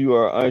unless you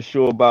are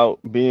unsure about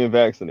being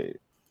vaccinated?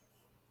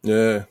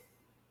 Yeah.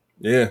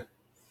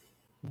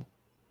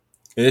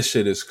 This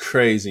shit is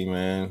crazy,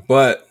 man.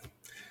 But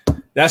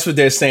that's what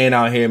they're saying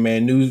out here,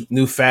 man.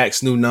 New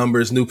facts, new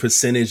numbers, new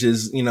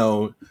percentages,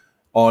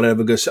 all that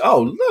other good shit.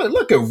 Oh,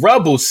 look at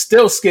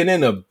Rumpelstiltskin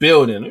in the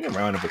building. Give me a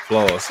round of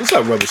applause. What's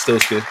up,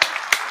 Rumpelstiltskin?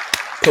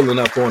 Pulling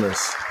up on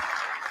us.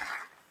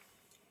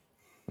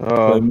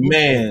 Oh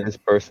man, this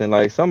person,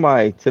 like,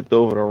 somebody tipped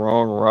over the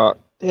wrong rock.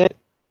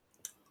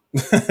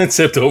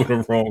 Tipped over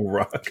the wrong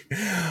rock.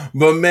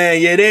 But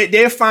man, yeah,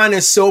 they're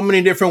finding so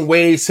many different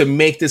ways to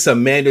make this a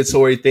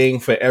mandatory thing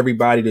for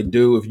everybody to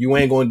do. If you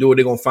ain't gonna do it,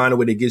 they're gonna find a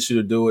way to get you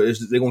to do it.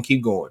 They're gonna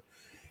keep going.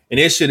 And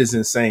this shit is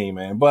insane,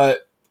 man.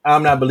 But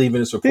I'm not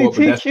believing this report.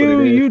 But that's what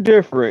it is. You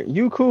different.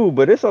 You cool,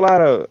 but it's a lot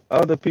of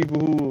other people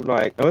who,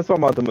 like, I'm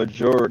talking about the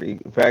majority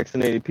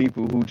vaccinated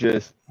people who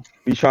just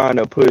be trying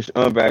to push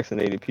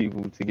unvaccinated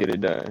people to get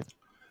it done.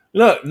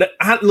 Look,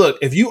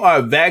 if you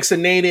are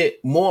vaccinated,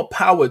 more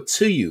power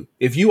to you.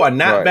 If you are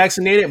not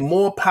vaccinated,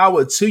 more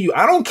power to you.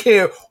 I don't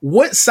care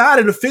what side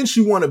of the fence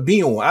you want to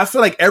be on. I feel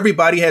like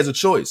everybody has a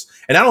choice,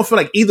 and I don't feel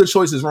like either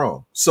choice is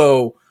wrong.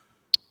 So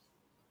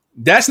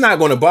that's not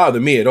going to bother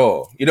me at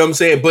all. You know what I'm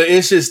saying? But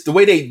it's just the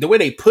way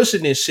they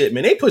pushing this shit,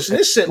 man. They pushing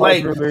this shit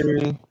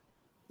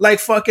like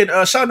fucking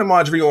shout out to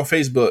Marjorie on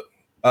Facebook,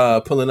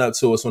 pulling up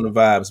to us on the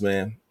vibes,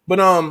 man. But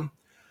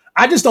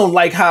I just don't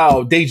like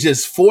how they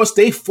force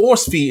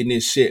feeding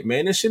this shit,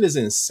 man. This shit is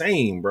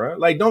insane, bro.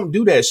 Like, don't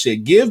do that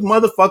shit. Give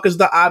motherfuckers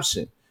the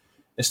option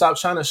and stop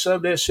trying to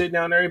shove that shit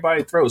down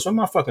everybody's throats. Where's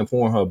my fucking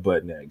Pornhub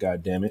button at?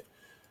 God damn it.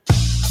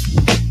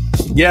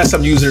 Yes,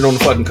 I'm using it on the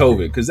fucking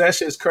COVID because that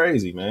shit's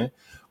crazy, man.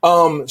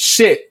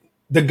 Shit.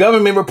 The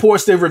government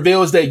reports that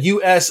reveals that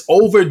U.S.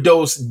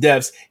 overdose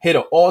deaths hit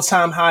an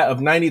all-time high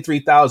of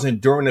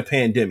 93,000 during the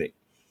pandemic.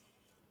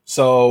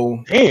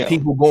 So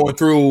people going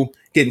through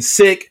getting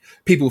sick,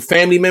 people,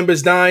 family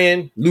members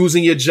dying,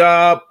 losing your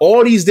job,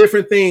 all these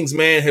different things,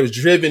 man, has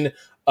driven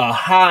a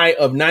high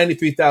of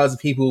 93,000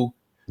 people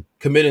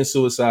committing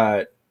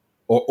suicide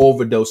or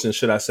overdosing,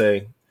 should I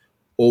say,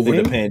 over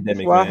the pandemic.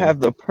 That's why I have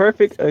the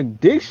perfect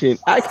addiction.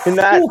 I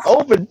cannot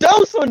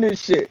overdose on this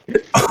shit.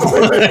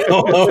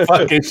 On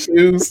fucking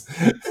shoes.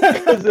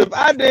 Because if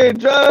I did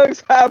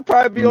drugs, I'd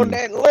probably be on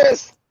that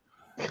list.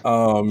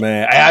 Oh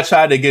man, I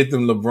tried to get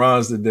them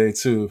LeBrons today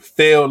too.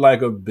 Failed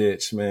like a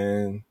bitch,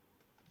 man.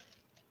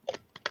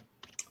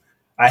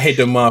 I hit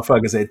the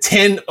motherfuckers at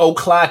 10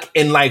 o'clock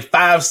in like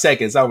 5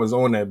 seconds. I was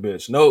on that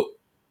bitch. Nope,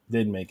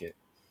 didn't make it.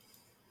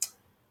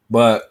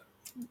 But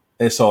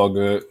it's all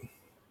good.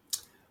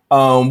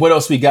 What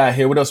else we got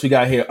here?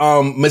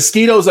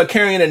 Mosquitoes are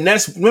carrying the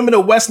next. Remember the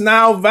West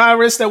Nile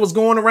virus that was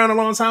going around a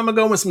long time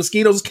ago when some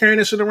mosquitoes was carrying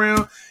that shit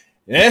around?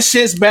 That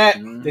shit's back.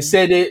 Mm-hmm. They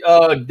said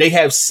that they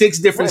have 6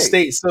 different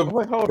states of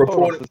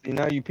reporting.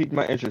 Now you piqued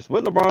my interest.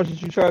 What LeBron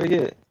did you try to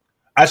get?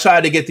 I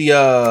tried to get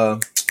the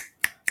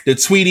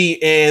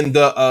Tweety and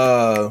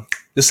the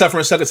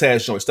Suffering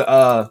Succotash joints.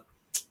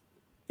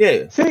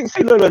 Yeah.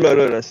 See,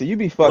 look. See, you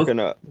be fucking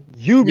up.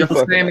 You be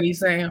fucking up.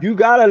 Sam. You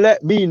gotta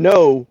let me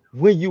know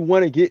when you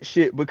want to get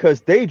shit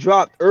because they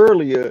dropped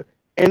earlier,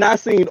 and I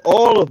seen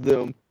all of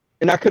them,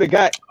 and I could have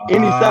got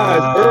any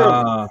size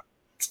early.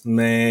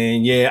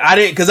 Man, yeah, I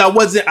didn't because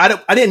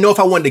I didn't know if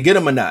I wanted to get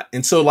them or not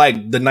until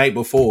like the night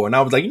before, and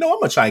I was like, I'm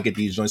gonna try and get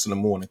these joints in the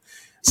morning.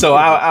 So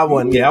I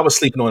wasn't. Yeah, I was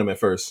sleeping on them at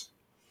first,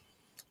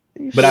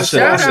 but I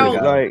should have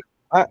got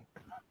like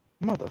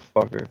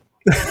motherfucker.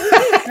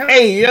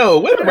 Hey, yo,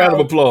 what a round of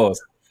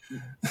applause.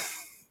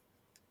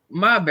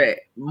 My bad.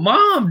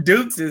 Mom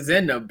Dukes is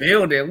in the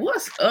building.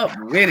 What's up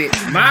with it?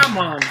 My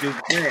Mom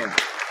Dukes. Yeah.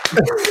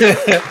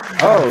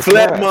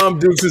 Flat Mom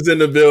Dukes is in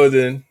the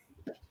building.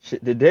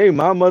 Shit, the day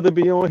my mother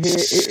be on here,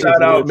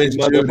 shout out Miss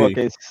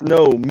motherfucking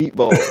Snow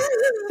meatball.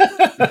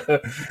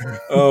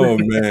 Oh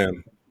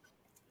man.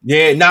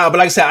 Yeah, but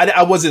like I said,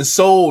 I wasn't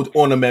sold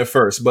on them at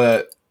first,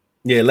 but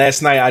yeah,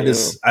 last night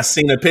I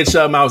seen a picture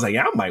of them. I was like,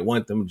 yeah, I might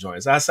want them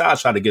joints. I said I'll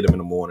try to get them in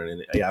the morning,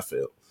 and yeah, I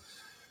failed.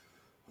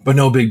 But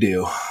no big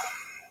deal.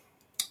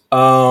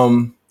 Yeah,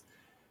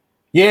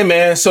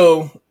 man.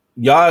 So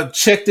y'all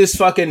check this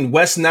fucking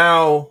West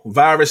Nile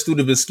virus through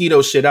the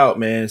mosquito shit out,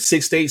 man.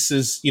 6 states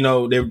is, they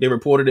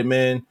reported it,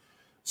 man.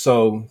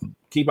 So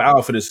keep an eye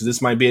out for this, because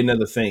this might be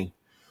another thing.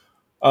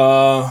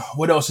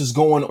 What else is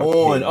going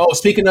on? Oh,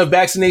 speaking of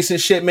vaccination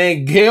shit,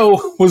 man, Gail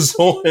was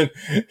on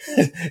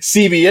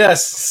CBS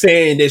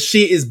saying that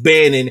she is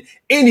banning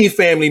any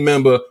family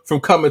member from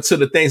coming to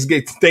the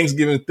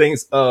Thanksgiving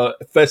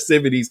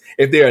festivities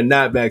if they are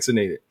not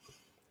vaccinated.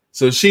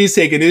 So she's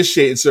taking this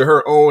shit into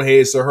her own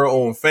head, to her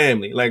own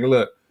family. Like,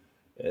 look,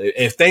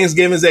 if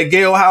Thanksgiving's at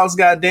Gail house,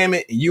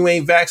 goddammit, and you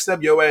ain't vaxxed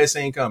up, your ass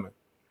ain't coming.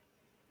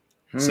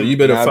 So you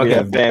better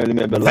fucking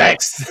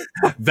vax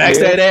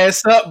that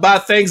ass up by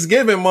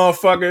Thanksgiving,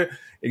 motherfucker.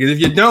 Because if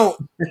you don't,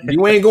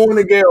 you ain't going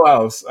to Gail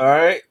house. All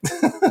right.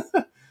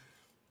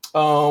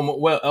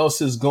 What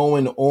else is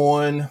going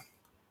on?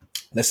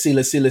 Let's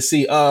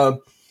see.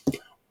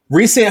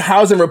 Recent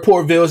housing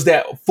report reveals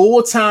that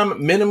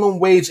full-time minimum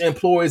wage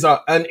employees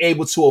are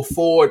unable to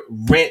afford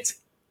rent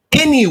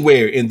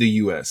anywhere in the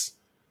U.S.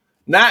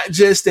 Not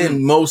just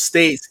in most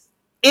states,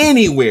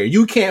 anywhere.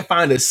 You can't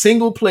find a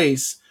single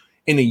place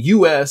in the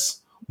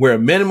U.S. where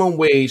minimum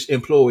wage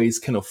employees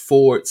can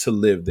afford to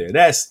live there.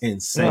 That's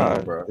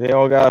insane, bro. They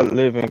all gotta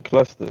live in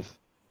clusters.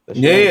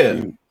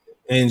 Yeah,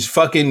 and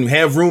fucking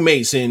have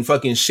roommates and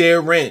fucking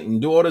share rent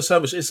and do all this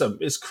other shit.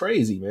 It's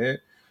crazy, man.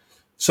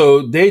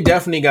 So they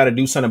definitely got to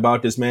do something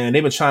about this, man.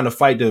 They've been trying to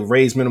fight to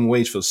raise minimum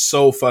wage for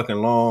so fucking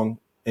long,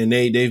 and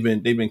they've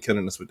been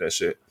killing us with that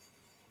shit.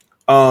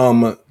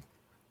 Shout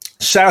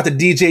out to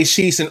DJ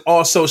Sheets, and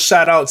also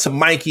shout out to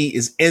Mikey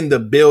is in the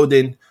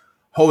building,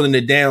 holding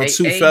it down.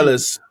 Two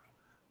fellas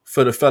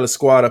for the fella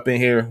squad up in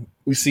here.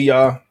 We see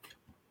y'all.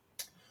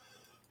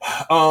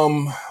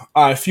 All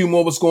right, a few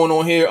more. What's going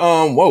on here?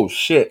 Whoa,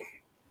 shit.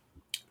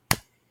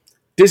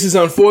 This is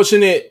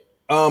unfortunate.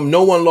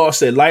 No one lost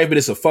their life, but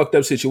it's a fucked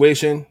up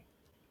situation.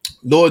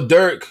 Lord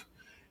Durk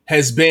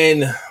has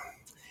been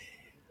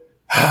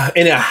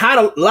in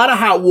a lot of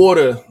hot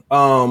water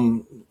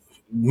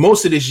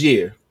most of this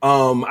year.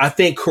 I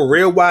think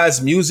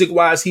career-wise,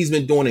 music-wise, he's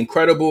been doing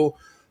incredible.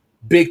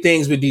 Big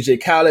things with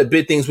DJ Khaled,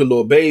 big things with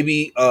Lil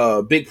Baby,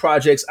 big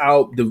projects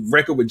out, the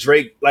record with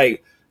Drake.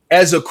 Like,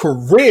 as a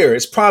career,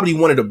 it's probably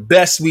one of the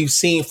best we've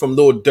seen from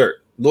Lord Durk.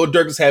 Lord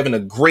Durk is having a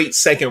great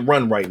second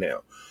run right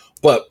now.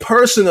 But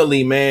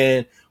personally,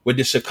 man, with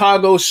the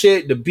Chicago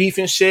shit, the beef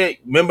and shit,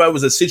 remember it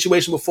was a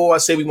situation before I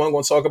said we weren't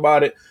going to talk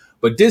about it.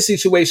 But this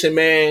situation,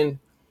 man,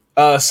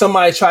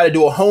 somebody tried to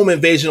do a home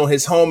invasion on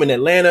his home in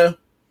Atlanta.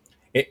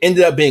 It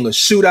ended up being a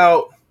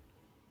shootout.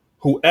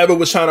 Whoever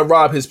was trying to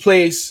rob his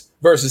place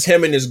versus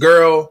him and his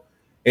girl.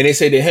 And they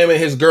say that him and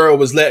his girl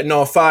was letting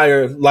off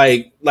fire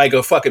like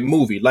a fucking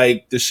movie.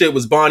 Like the shit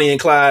was Bonnie and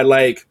Clyde,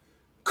 like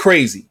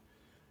crazy.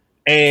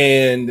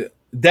 And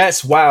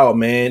that's wild,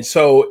 man.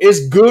 So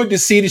it's good to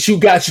see that you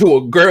got you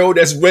a girl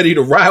that's ready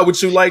to ride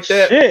with you like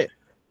that. Shit.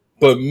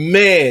 But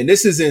man,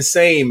 this is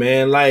insane,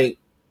 man. Like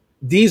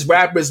these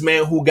rappers,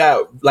 man, who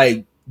got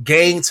like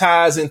gang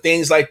ties and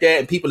things like that,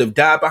 and people have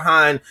died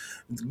behind,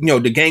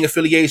 the gang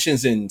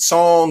affiliations and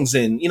songs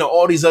and,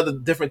 all these other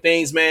different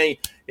things, man.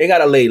 They got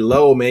to lay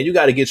low, man. You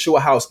got to get your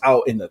house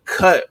out in the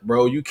cut,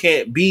 bro. You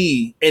can't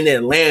be in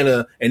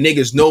Atlanta and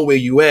niggas know where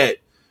you at.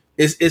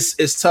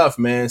 It's tough,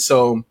 man.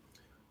 So,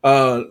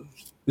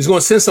 he's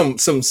going to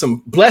send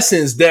some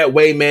blessings that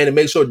way, man, to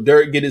make sure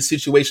Durk get his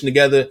situation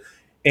together,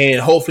 and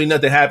hopefully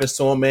nothing happens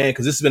to him, man,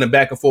 because this has been a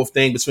back and forth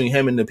thing between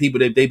him and the people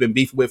that they've been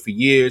beefing with for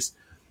years.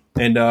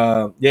 And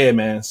yeah,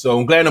 man. So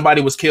I'm glad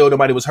nobody was killed,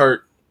 nobody was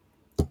hurt,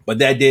 but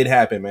that did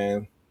happen,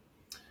 man.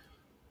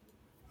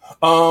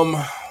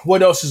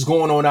 What else is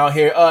going on out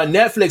here?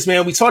 Netflix,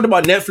 man. We talked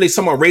about Netflix,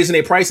 someone raising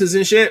their prices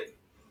and shit,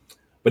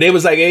 but they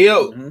was like, "Hey,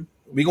 yo,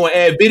 we gonna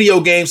add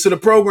video games to the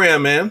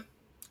program, man."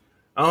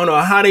 I don't know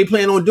how they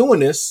plan on doing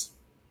this,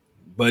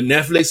 but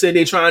Netflix said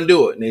they try and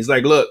do it. And it's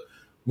like, look,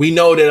 we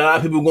know that a lot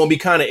of people are going to be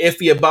kind of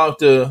iffy about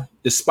the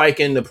spike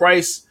in the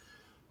price,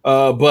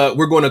 but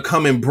we're going to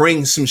come and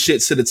bring some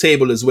shit to the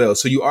table as well.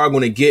 So you are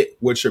going to get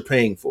what you're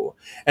paying for.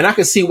 And I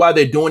can see why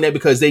they're doing that,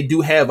 because they do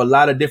have a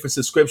lot of different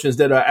subscriptions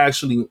that are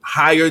actually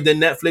higher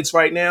than Netflix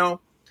right now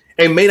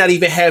and may not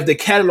even have the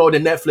catalog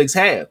that Netflix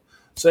have.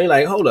 So they're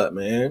like, hold up,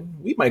 man,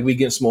 we might be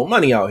getting some more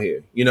money out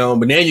here,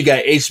 but then you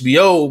got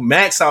HBO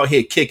Max out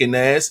here kicking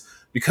ass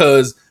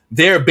because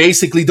they're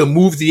basically the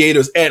movie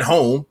theaters at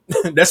home.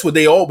 That's what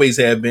they always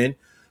have been.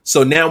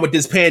 So now with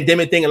this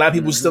pandemic thing, a lot of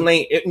people still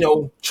ain't,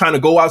 trying to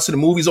go out to the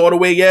movies all the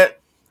way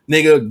yet.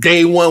 nigga,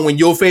 day one when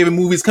your favorite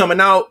movie's coming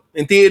out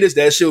in theaters,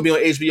 that shit will be on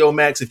HBO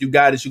Max. If you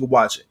got it, you can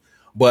watch it.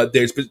 But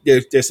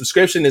their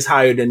subscription is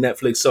higher than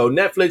Netflix. So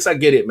Netflix, I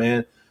get it,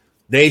 man.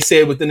 They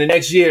said within the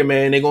next year,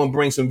 man, they're gonna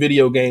bring some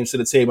video games to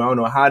the table. I don't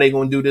know how they're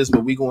gonna do this,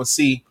 but we gonna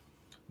see.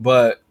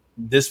 But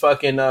this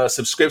fucking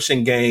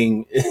subscription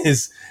game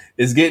is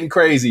getting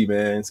crazy,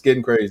 man. It's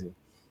getting crazy.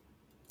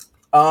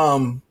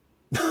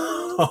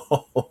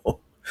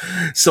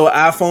 So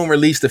iPhone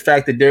released the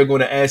fact that they're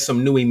going to add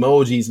some new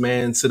emojis,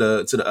 man, to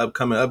the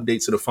upcoming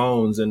update to the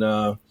phones. And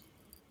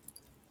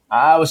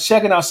I was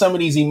checking out some of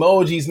these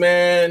emojis,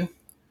 man.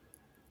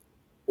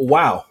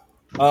 Wow.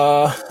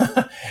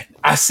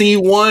 I see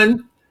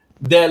one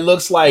that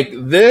looks like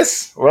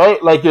this,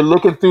 right? Like you're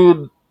looking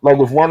through, like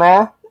with one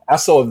eye. I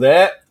saw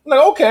that. I'm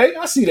like, okay,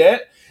 I see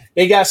that.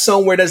 They got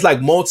somewhere that's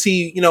like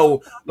multi,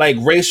 like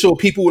racial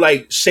people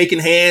like shaking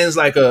hands,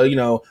 like a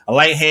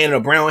light hand and a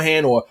brown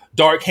hand, or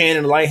dark hand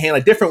and a light hand,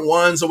 like different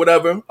ones or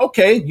whatever.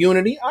 Okay,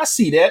 unity. I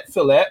see that.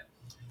 Feel that.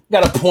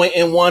 Got a point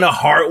in one, a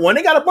heart one.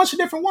 They got a bunch of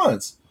different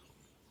ones.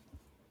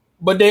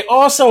 But they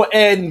also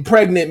adding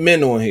pregnant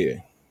men on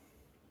here.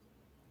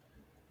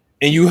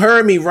 And you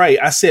heard me right.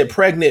 I said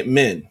pregnant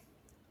men.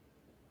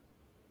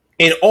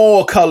 In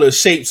all colors,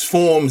 shapes,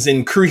 forms,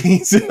 and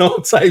creeds and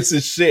all types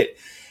of shit.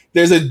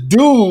 There's a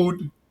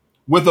dude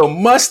with a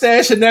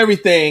mustache and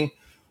everything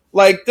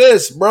like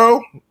this,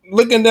 bro.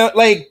 Looking down,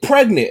 like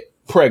pregnant.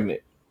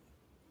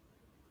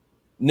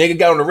 Nigga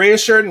got on the red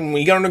shirt and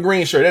we got on the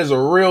green shirt. That's a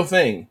real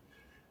thing.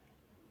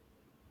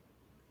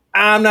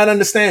 I'm not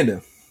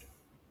understanding.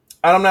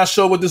 I'm not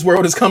sure what this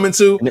world is coming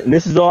to. And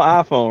this is all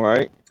iPhone,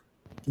 right?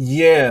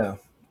 Yeah.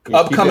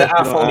 Upcoming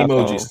iPhone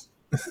emojis.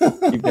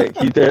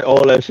 keep that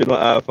all that shit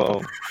on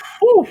iPhone.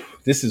 Whew.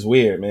 This is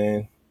weird,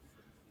 man.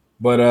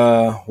 But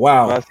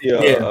wow. I see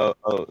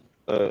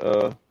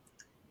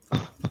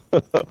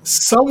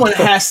someone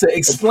has to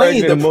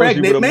explain the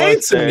pregnant man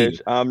to me.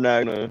 I'm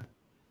not gonna.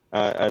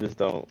 I just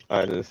don't.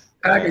 I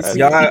can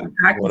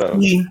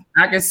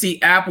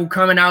see Apple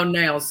coming out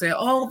now saying,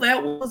 "Oh,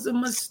 that was a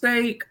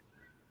mistake."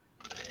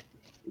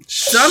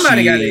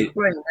 Somebody got to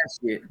explain that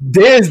shit.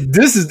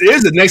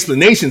 There's an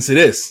explanation to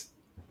this.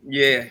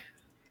 Yeah.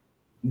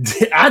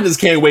 I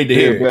just can't wait to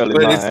hear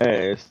it.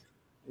 Ass.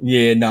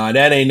 Yeah, nah,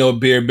 that ain't no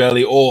beer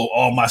belly.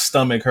 Oh, my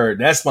stomach hurt.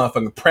 That's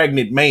motherfucking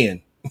pregnant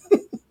man.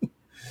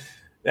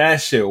 That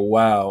shit,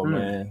 wow,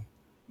 man.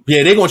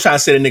 Yeah, they gonna try to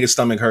say the nigga's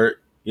stomach hurt.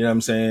 You know what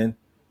I'm saying?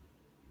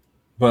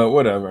 But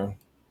whatever.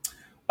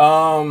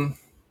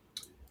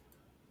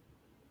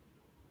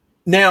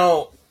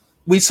 Now,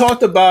 we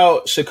talked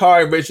about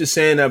Sha'Carri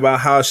Richardson,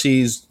 about how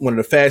she's one of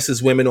the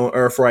fastest women on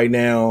earth right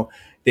now.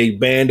 They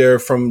banned her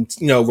from,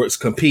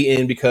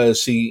 competing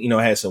because she,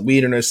 had some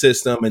weed in her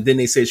system. And then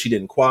they said she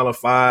didn't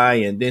qualify.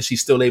 And then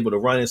she's still able to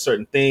run in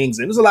certain things.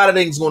 And there's a lot of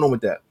things going on with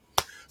that.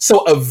 So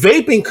a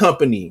vaping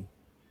company,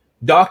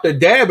 Dr.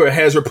 Dabber,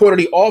 has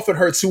reportedly offered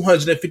her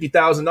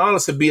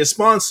 $250,000 to be a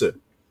sponsor.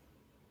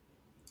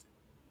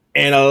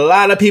 And a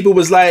lot of people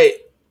was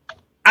like,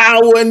 I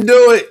wouldn't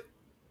do it.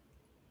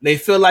 They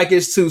feel like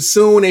it's too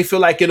soon. They feel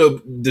like it'll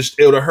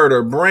hurt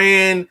her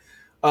brand.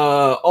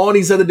 All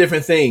these other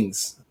different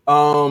things.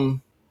 How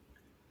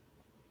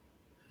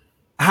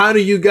do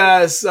you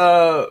guys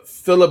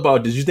feel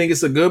about this? You think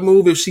it's a good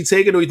move if she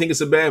take it, or you think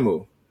it's a bad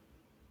move?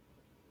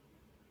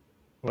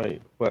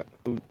 Wait, what?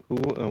 Who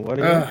and what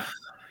again?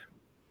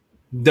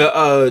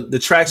 The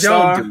track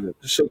star.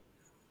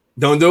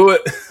 Don't do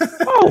it.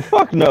 Oh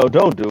fuck no!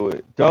 Don't do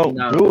it. Don't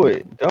do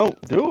it.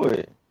 Don't do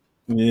it.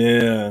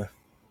 Yeah.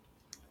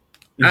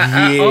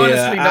 I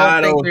honestly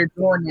don't think they're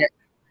doing that.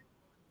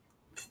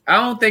 I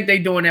don't think they're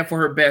doing that for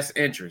her best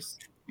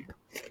interest.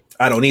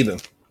 I don't either.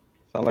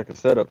 Sound like a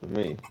setup to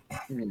me.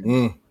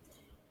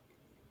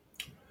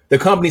 The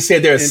company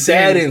said they're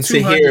saddened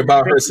to hear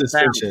about her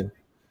suspension.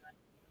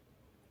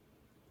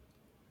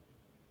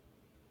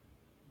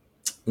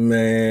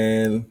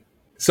 Man.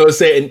 So it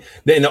said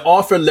in the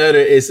offer letter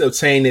is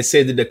obtained, it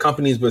said that the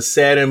companies were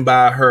saddened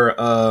by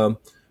her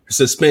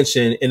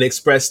suspension and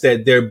expressed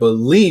that their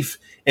belief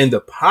in the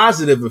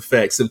positive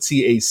effects of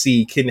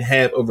THC can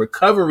have a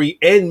recovery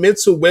and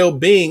mental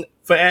well-being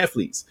for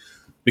athletes.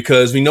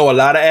 Because we know a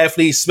lot of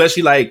athletes,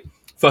 especially like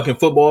fucking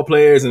football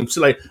players and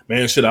shit, like,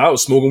 man, shit, I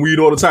was smoking weed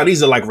all the time.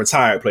 These are like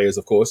retired players,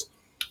 of course.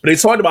 But they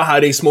talked about how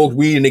they smoked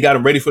weed and they got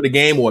them ready for the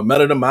game, or it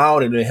mellowed them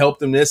out and it helped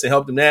them this and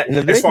helped them that. And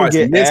if as far as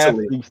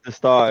mentally, athletes to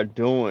start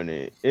doing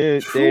it,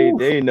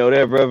 they know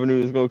that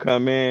revenue is gonna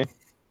come in.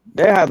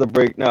 They have to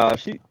break.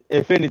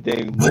 If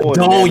anything, more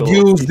don't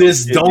use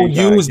this. Don't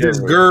use this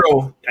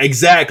girl.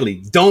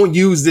 Exactly. Don't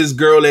use this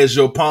girl as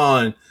your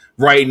pawn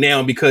right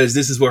now, because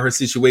this is what her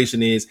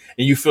situation is,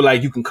 and you feel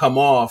like you can come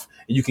off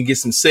and you can get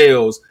some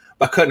sales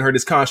by cutting her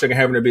this contract and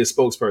having her be a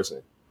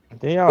spokesperson.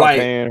 They are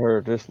paying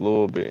her just a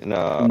little bit.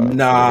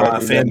 Nah,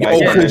 fam.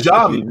 Because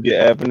y'all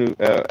get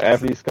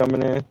athletes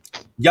coming in.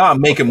 Y'all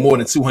making more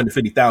than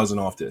 $250,000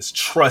 off this.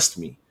 Trust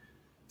me.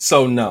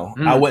 So no,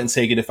 I wouldn't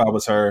take it if I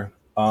was her.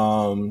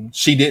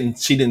 She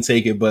didn't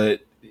take it,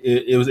 but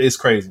it's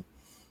crazy.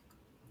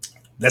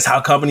 That's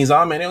how companies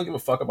are, man. They don't give a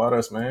fuck about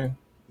us, man.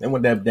 They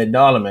want that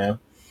dollar, man.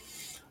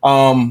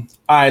 All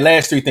right,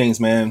 last three things,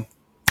 man.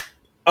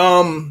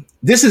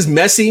 This is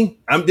messy.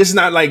 This is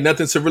not like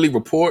nothing to really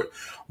report,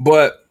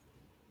 but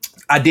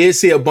I did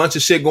see a bunch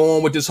of shit going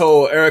on with this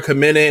whole Erica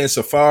Mena and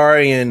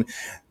Safaree and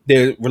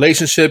their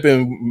relationship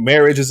and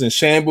marriage is in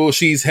shambles.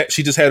 She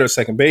just had her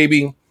second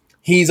baby.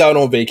 He's out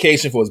on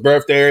vacation for his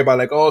birthday. Everybody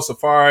like, oh,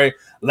 Safaree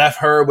left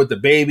her with the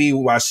baby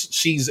while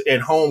she's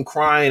at home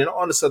crying and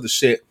all this other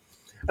shit.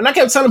 And I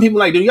kept telling people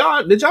like, did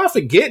y'all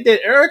forget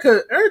that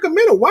Erica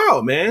Mena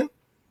wild, man?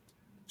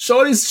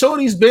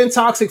 Shorty's been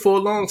toxic for a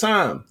long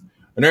time.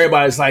 And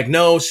everybody's like,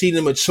 no, she's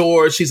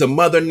mature. She's a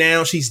mother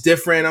now. She's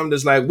different. I'm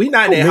just like, we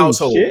not in that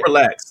household. Shit.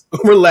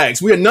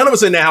 Relax. We are none of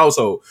us in that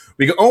household.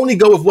 We can only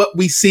go with what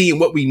we see and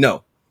what we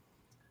know.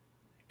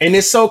 And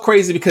it's so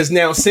crazy because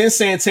now since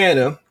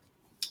Santana,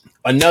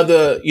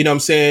 another, you know what I'm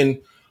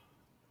saying,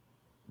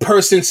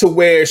 person to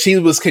where she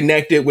was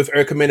connected with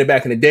Erica Mena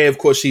back in the day. Of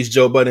course, she's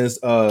Joe Budden's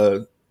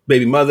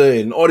baby mother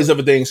and all these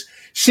other things.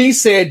 She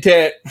said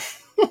that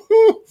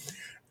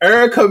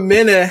Erica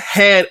Mena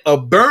had a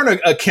burner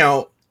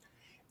account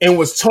and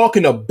was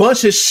talking a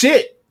bunch of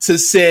shit to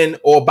Sin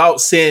or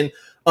about Sin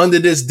under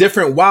this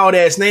different wild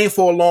ass name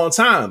for a long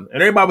time.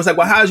 And everybody was like,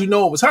 well, how did you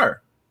know it was her?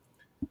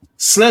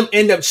 Slim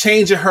ended up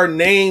changing her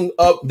name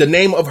up, the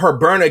name of her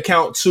burner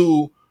account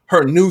to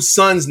her new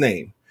son's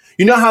name.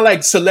 You know how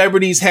like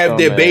celebrities have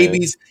their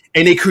babies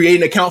and they create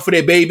an account for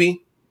their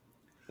baby?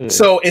 Yeah.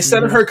 So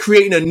instead of her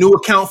creating a new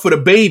account for the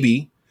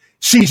baby,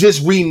 she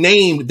just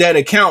renamed that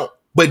account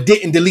but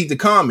didn't delete the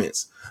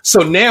comments.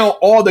 So now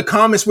all the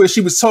comments where she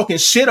was talking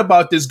shit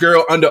about this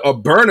girl under a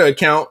burner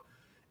account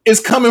is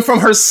coming from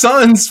her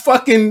son's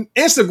fucking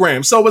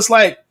Instagram. So it's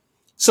like,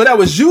 so that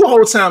was you the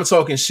whole time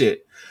talking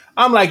shit.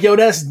 I'm like, yo,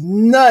 that's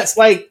nuts.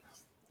 Like,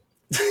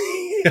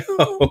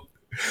 yo,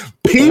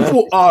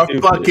 people are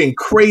fucking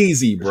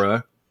crazy,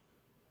 bruh.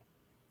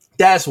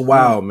 That's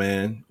wild,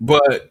 man.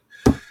 But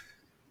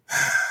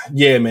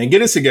yeah, man,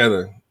 get it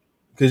together.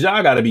 Cause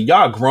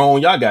y'all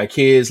grown, y'all got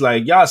kids,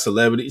 like y'all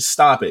celebrities.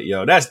 Stop it,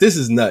 yo. This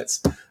is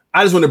nuts.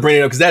 I just want to bring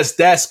it up because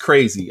that's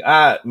crazy.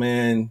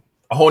 Man,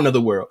 a whole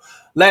nother world.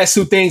 Last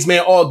two things,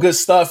 man, all good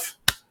stuff.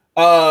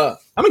 I'm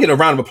gonna get a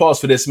round of applause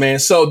for this, man.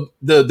 So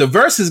the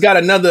Versus got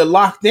another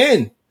locked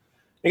in.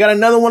 They got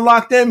another one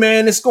locked in,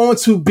 man. It's going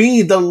to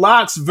be the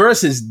Lox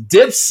versus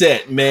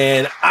Dipset,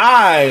 man.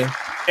 I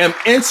am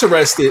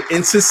interested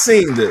into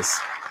seeing this.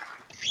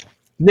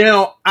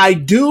 Now, I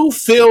do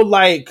feel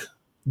like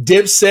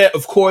Dipset,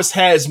 of course,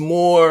 has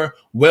more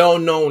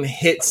well-known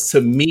hits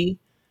to me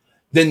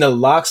than the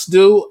Lox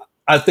do.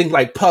 I think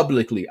like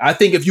publicly. I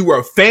think if you were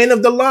a fan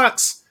of the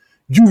Lox,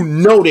 you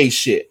know they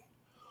shit.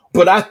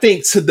 But I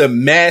think to the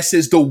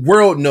masses, the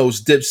world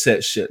knows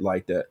Dipset shit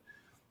like that.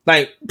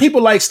 Like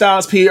people like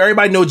Styles P,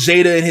 everybody know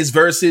Jada and his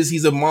verses.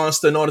 He's a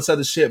monster and all this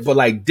other shit. But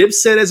like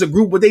Dipset as a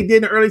group, what they did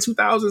in the early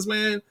 2000s,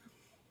 man,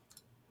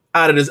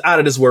 out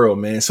of this world,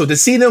 man. So to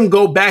see them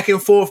go back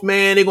and forth,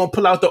 man, they're gonna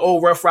pull out the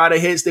old Rough Rider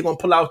hits. They're gonna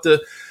pull out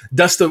the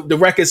dust the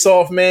records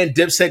off, man.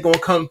 Dipset gonna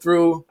come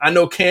through. I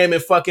know Cam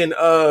and fucking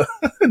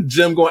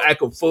Jim gonna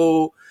act a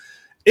fool.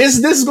 This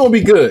is gonna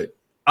be good.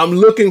 I'm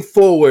looking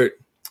forward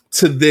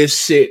to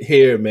this shit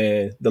here,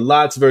 man. The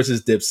Lox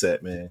versus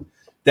Dipset, man.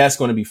 That's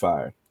gonna be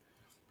fire.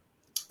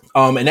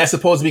 And that's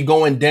supposed to be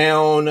going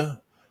down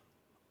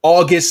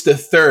August the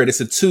 3rd. It's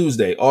a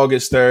Tuesday,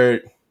 August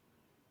 3rd.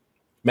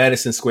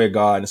 Madison Square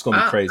Garden. It's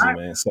gonna be crazy,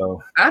 man.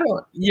 So I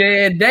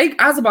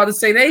was about to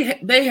say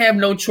they have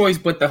no choice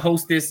but to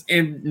host this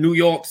in New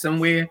York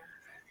somewhere.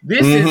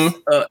 This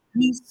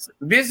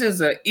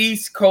is a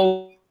East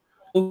Coast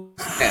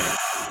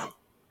battle.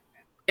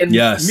 And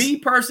yes, me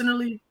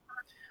personally,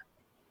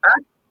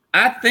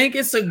 I think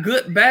it's a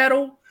good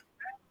battle,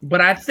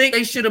 but I think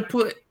they should have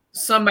put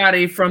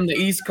somebody from the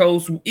East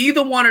Coast,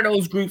 either one of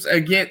those groups,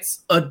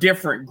 against a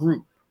different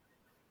group.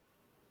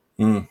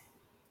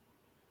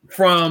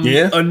 From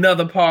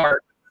another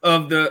part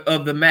of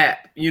the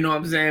map, you know what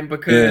I'm saying?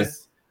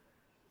 Because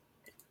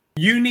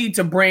you need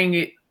to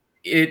bring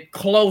it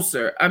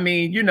closer. I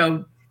mean, you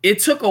know, it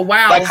took a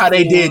while. Like how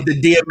they did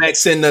the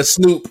DMX and the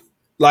Snoop,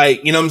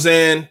 like, you know what I'm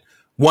saying?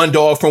 One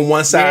dog from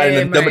one side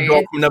and another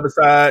dog from another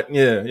side.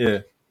 Yeah.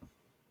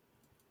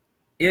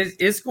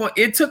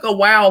 It took a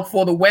while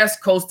for the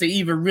West Coast to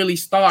even really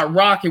start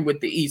rocking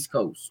with the East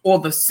Coast, or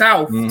the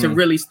South to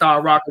really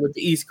start rocking with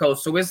the East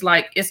Coast. So it's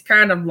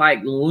kind of like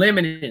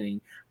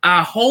limiting.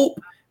 I hope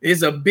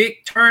there's a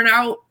big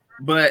turnout,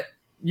 but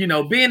you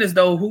know, being as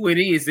though who it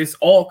is, it's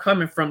all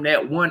coming from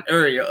that one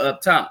area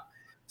up top.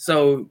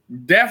 So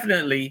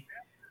definitely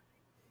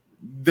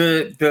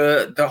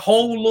the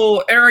whole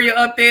little area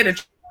up there,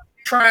 the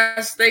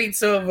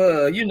tri-states of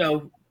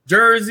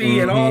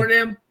Jersey and all of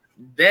them,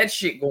 that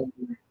shit gonna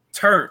be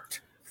turned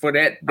for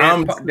that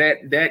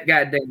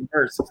goddamn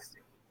Versus.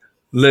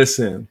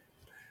 Listen,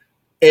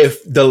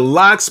 if the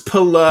Lox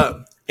pull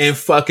up in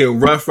fucking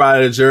Rough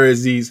Rider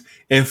jerseys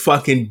and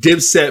fucking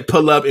Dipset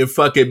pull up in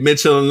fucking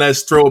Mitchell and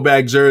Les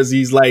throwback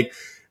jerseys, like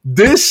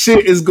This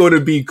shit is going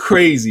to be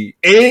crazy.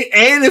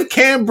 And if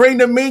Cam bring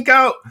the mink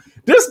out,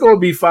 this going to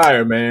be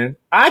fire, man.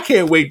 I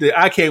can't wait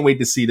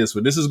to see this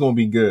one. This is going to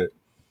be good.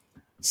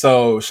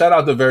 So shout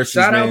out to Versus,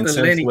 Shout man. out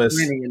to Lenny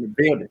in the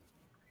building.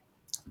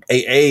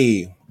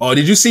 Hey. Oh,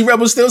 did you see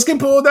Rebel Stillskin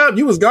pulled up?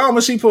 You was gone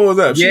when she pulled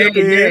up. Yeah. I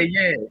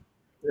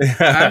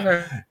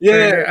Man.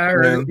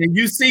 heard. And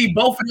you see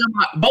both of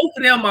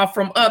them are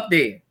from up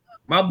there.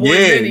 My boy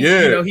Lenny,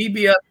 he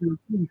be up there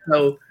too,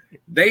 so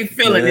they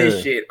feeling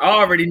this shit. I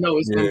already know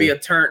it's gonna be a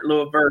turnt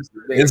little verse.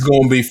 It's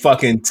gonna be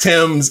fucking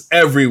Timbs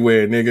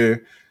everywhere,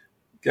 nigga.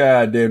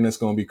 God damn, that's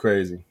gonna be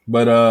crazy.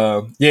 But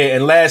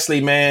and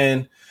lastly,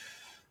 man,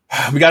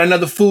 we got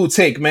another food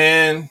take,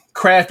 man.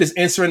 Kraft is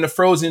entering the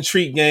frozen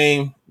treat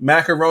game.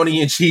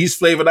 Macaroni and cheese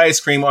flavored ice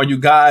cream. Are you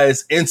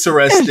guys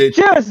interested? It's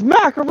just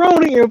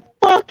macaroni and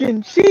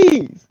fucking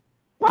cheese.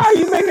 Why are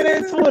you making it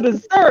into a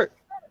dessert?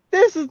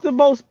 This is the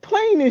most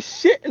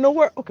plainest shit in the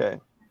world. Okay,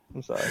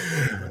 I'm sorry.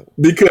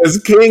 Because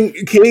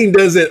King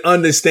doesn't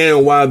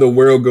understand why the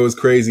world goes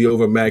crazy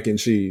over mac and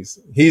cheese.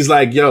 He's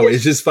like, yo,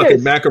 it's just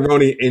fucking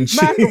macaroni and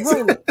cheese.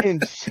 Macaroni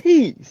and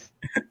cheese.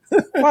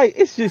 Like,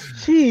 it's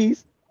just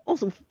cheese on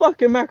some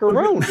fucking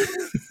macaroni.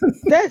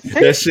 That's it.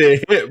 That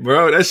shit hit,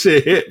 bro. That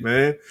shit hit,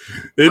 man.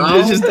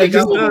 It's just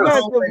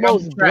the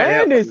most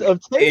blandest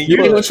of taste. You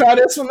gonna try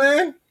this one,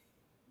 man?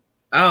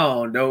 I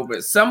don't know,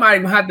 but somebody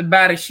gonna have to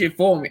buy this shit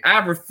for me. I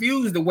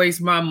refuse to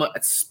waste my money,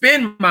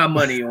 spend my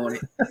money on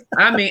it.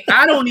 I mean,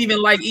 I don't even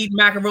like eating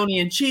macaroni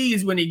and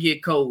cheese when it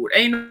get cold.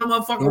 Ain't no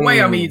motherfucking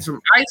way I'm eating some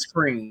ice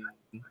cream.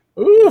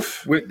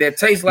 Oof. That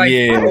tastes like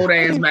cold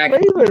ass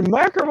macaroni.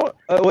 Macaroni.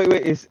 Wait,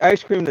 is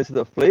ice cream that's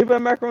the flavor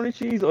of macaroni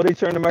cheese, or they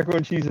turn the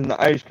macaroni cheese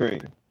into ice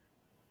cream?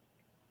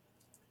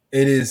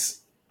 It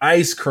is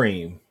ice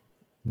cream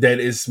that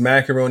is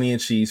macaroni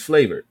and cheese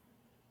flavored.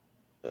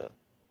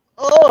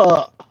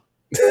 Ugh.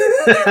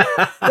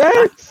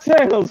 That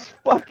sounds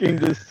fucking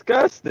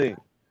disgusting.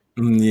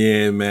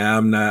 Yeah,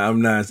 man,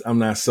 I'm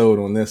not sold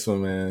on this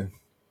one, man.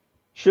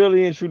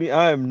 Surely and truly,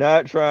 I am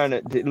not trying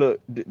to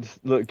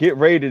look. Get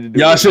ready to do.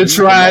 Y'all should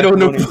try it on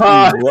the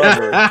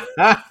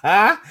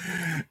pod.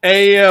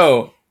 Hey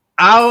yo,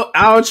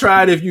 I'll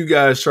try it if you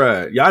guys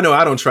try it. Y'all know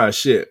I don't try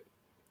shit.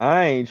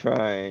 I ain't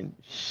trying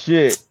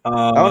shit.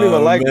 I don't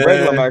even like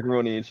regular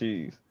macaroni and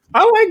cheese.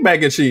 I like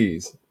mac and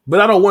cheese, but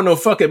I don't want no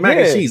fucking mac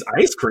and cheese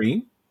ice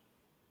cream.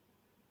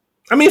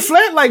 I mean,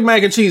 Flat like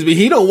mac and cheese, but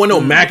he don't want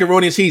no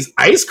macaroni and cheese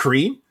ice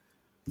cream.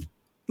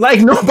 Like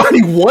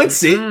nobody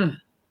wants it.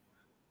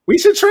 We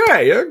should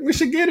try it. We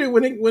should get it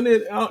when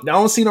it. I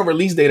don't see no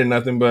release date or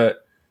nothing,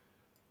 but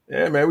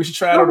yeah, man, we should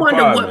try it. I on the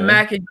wonder pod, what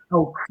man.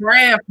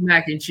 Kraft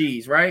mac and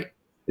cheese, right?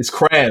 It's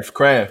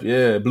Kraft,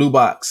 yeah, blue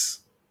box.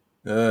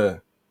 Yeah,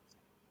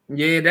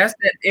 that's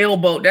that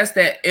elbow. That's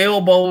that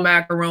elbow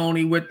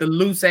macaroni with the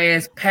loose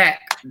ass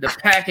the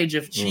package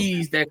of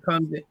cheese that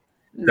comes in.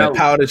 No. That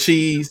powder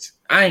cheese.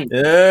 I ain't.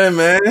 Yeah,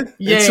 man.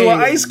 Yeah. Into an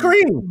ice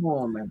cream. Come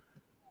on, man.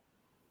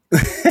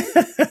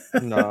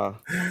 Nah.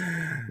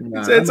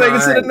 Take it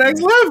to the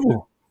next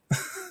level.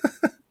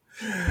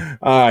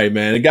 All right,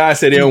 man. The guy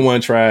said they don't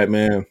want to try it,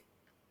 man.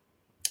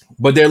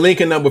 But they're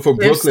linking up with a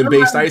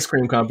Brooklyn-based ice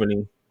cream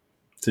company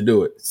to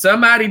do it.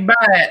 Somebody buy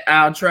it,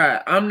 I'll try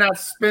it. I'm not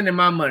spending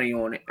my money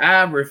on it.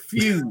 I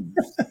refuse.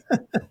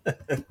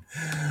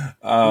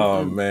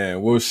 Oh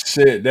man, well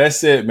shit,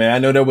 that's it, man. I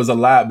know there was a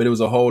lot, but it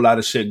was a whole lot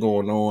of shit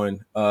going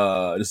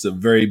on. This is a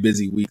very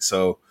busy week,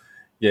 so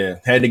yeah,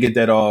 had to get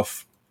that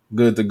off.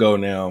 Good to go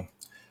now.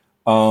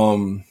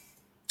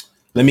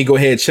 Let me go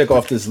ahead and check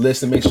off this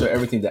list and make sure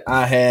everything that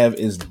I have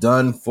is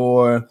done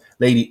for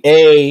Lady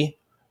A.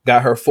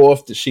 Got her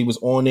fourth that she was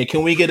on there.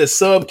 Can we get a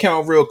sub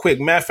count real quick?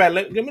 Matter of fact,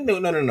 let me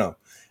no.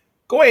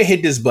 Go ahead and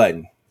hit this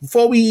button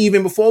before we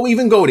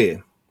even go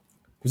there.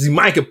 Because we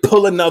might could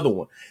pull another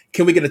one.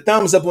 Can we get a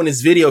thumbs up on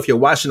this video if you're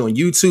watching on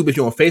YouTube? If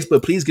you're on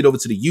Facebook, please get over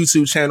to the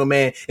YouTube channel,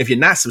 man. If you're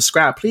not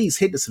subscribed, please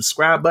hit the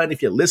subscribe button.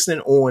 If you're listening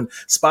on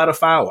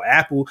Spotify or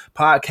Apple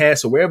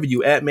Podcasts or wherever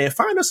you at, man,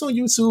 find us on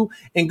YouTube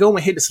and go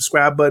and hit the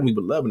subscribe button. We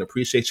would love and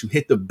appreciate you.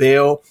 Hit the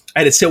bell.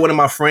 I had to tell one of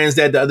my friends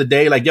that the other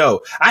day, like, yo,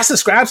 I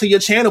subscribe to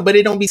your channel, but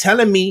it don't be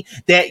telling me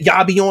that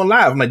y'all be on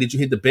live. I'm like, did you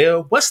hit the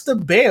bell? What's the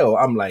bell?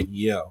 I'm like,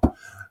 yo.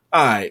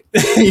 All right.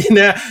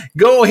 Now,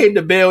 go hit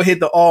the bell, hit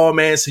the all,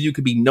 man, so you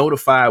can be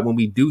notified when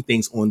we do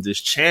things on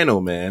this channel,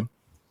 man.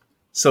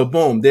 So,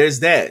 boom, there's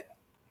that.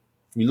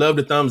 We love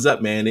the thumbs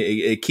up, man.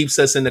 It keeps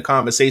us in the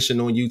conversation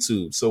on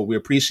YouTube. So we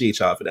appreciate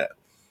y'all for that.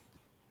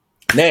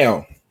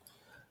 Now,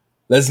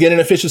 let's get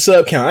an official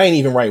sub count. I ain't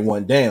even write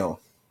one down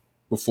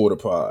before the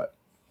pod.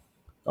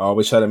 I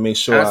always try to make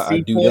sure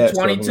I do that.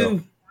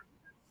 422.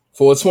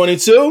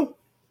 422?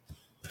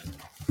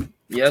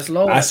 Yes,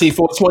 Lord. I see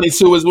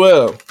 422 as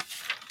well.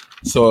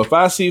 So if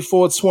I see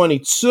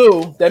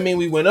 422, that means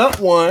we went up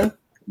one.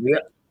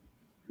 Yep.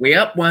 We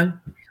up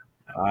one.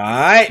 All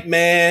right,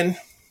 man.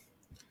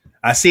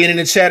 I see it in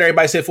the chat.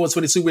 Everybody said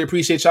 422. We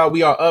appreciate y'all.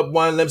 We are up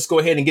one. Let's go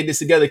ahead and get this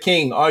together.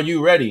 King, are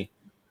you ready?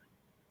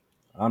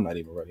 I'm not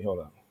even ready. Hold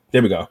on.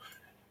 There we go.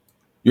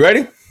 You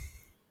ready?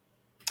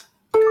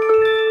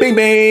 Bing,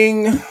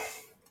 bing.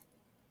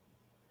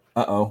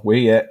 Uh-oh, where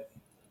he at?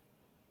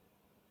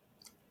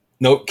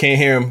 Nope, can't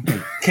hear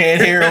him.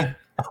 Can't hear him.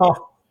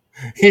 Oh,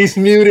 he's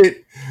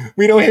muted.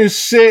 We don't hear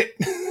shit.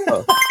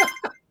 Oh.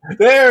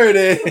 There it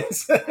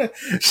is.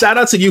 Shout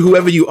out to you,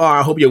 whoever you are.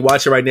 I hope you're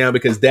watching right now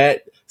because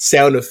that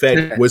sound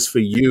effect was for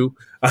you.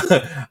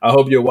 I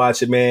hope you're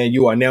watching, man.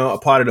 You are now a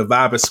part of the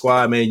Viber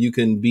Squad, man. You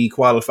can be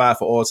qualified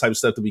for all types of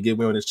stuff that we give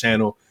away on this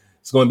channel.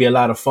 It's going to be a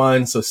lot of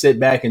fun. So sit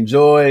back,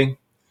 enjoy,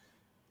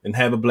 and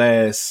have a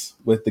blast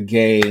with the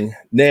gang.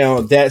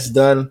 Now that's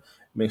done.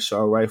 Make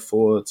sure I write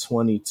for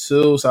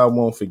 22 so I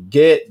won't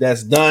forget.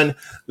 That's done.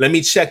 Let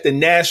me check the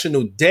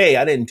national day.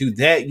 I didn't do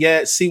that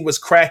yet. See what's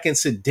cracking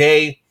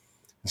today,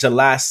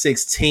 July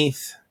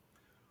 16th.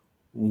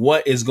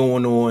 What is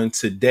going on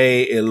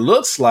today? It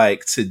looks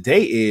like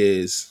today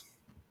is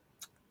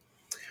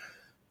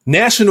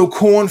National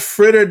Corn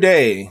Fritter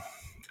Day.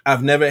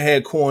 I've never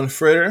had corn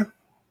fritter.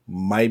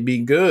 Might be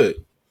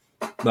good.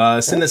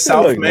 It's in the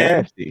South,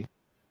 man. Nasty.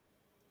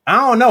 I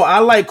don't know. I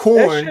like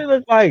corn. That shit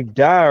look like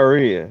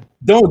diarrhea.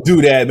 Don't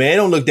do that, man. It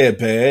don't look that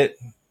bad.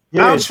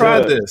 Yeah, I'll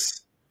try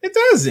this. It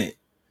doesn't.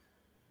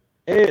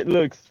 It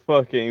looks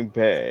fucking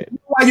bad.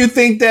 Why you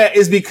think that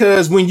is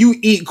because when you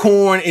eat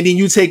corn and then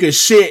you take a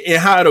shit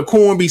and how the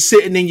corn be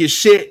sitting in your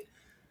shit,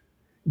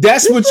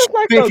 that's this what you're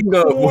like thinking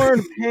of.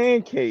 Corn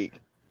pancake.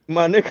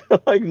 My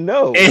nigga, like,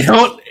 no. And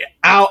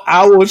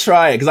I will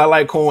try it because I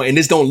like corn and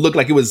this don't look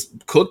like it was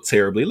cooked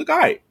terribly. Look, all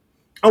right.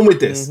 I'm with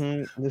this.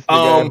 Mm-hmm. This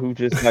guy who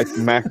just likes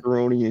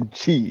macaroni and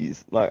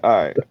cheese. Like, all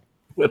right.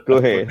 Go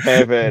ahead,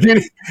 have at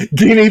it.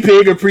 Guinea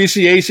pig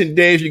appreciation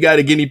day. If you got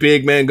a guinea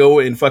pig, man, go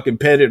and fucking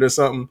pet it or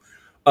something.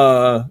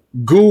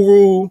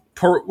 Guru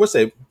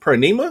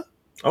Purnima?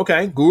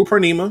 Okay, Guru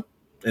Purnima.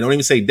 They don't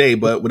even say day,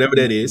 but whatever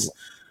that is.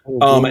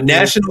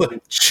 National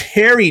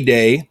Cherry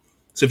Day.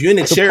 So if you're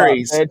into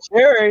cherries, pop that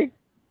cherry.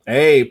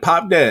 Hey,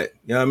 pop that.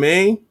 You know what I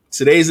mean?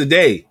 Today's the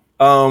day.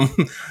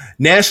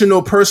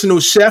 National Personal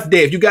Chef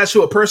Day. If you got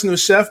you a personal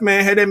chef,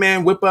 man, have that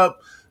man whip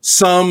up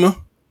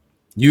some.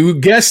 You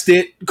guessed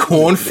it,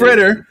 corn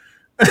fritter.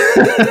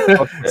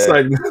 It's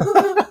like,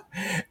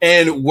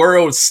 and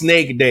World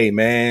Snake Day,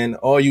 man.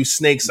 All you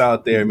snakes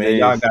out there, man,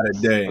 y'all got a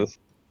day.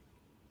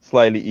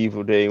 Slightly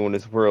evil day when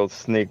it's World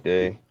Snake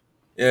Day.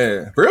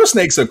 Yeah, real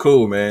snakes are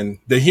cool, man.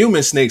 The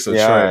human snakes are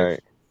trash. Right.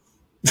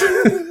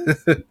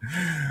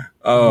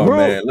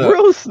 Man, look.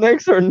 Real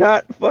snakes are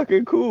not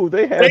fucking cool.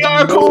 They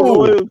are no cool.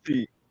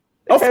 Loyalty.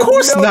 Of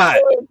course not.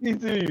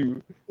 To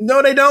you.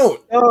 No, they don't.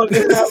 No,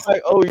 they're not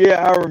like, oh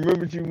yeah, I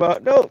remembered you.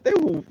 No, they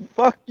will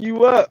fuck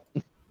you up.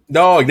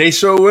 Dog, they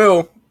sure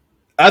will.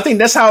 I think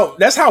that's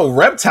how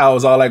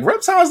reptiles are. Like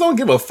reptiles don't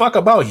give a fuck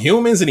about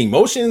humans and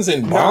emotions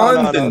and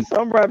bonds. No.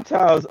 Some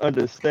reptiles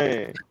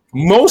understand.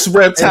 Most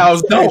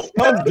reptiles don't.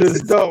 Some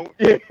just don't.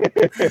 Yeah.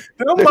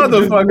 Them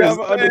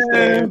motherfuckers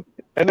understand,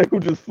 and they will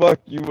just fuck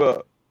you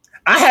up.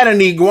 I had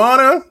an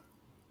iguana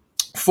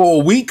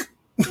for a week.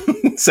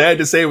 Sad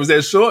to say it was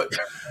that short.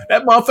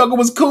 That motherfucker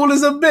was cool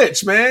as a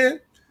bitch,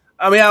 man.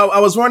 I mean, I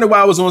was wondering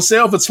why it was on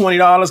sale for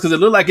 $20 because it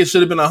looked like it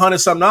should have been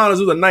 $100-something. It was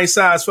a nice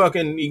size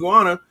fucking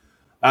iguana.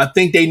 I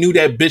think they knew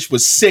that bitch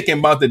was sick and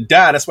about to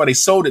die. That's why they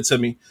sold it to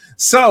me.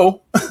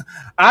 So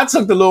I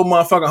took the little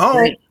motherfucker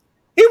home.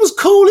 He was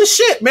cool as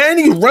shit, man.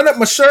 He would run up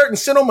my shirt and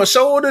sit on my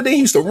shoulder. Then he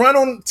used to run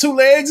on two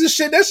legs and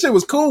shit. That shit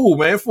was cool,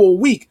 man, for a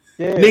week.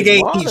 Yeah, nigga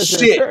ain't eat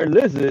shit. Certain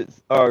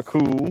lizards are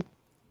cool.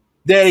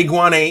 That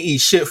iguana ain't eat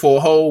shit for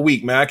a whole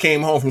week, man. I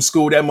came home from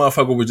school. That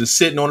motherfucker was just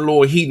sitting on a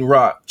little heating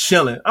rock,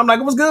 chilling. I'm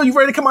like, what's good? You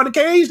ready to come out of the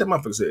cage? That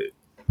motherfucker said.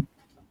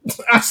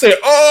 I said,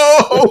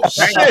 oh,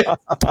 shit.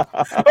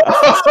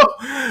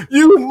 Oh,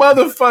 you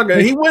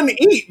motherfucker. He wouldn't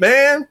eat,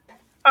 man.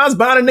 I was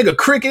buying a nigga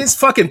crickets,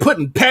 fucking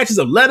putting patches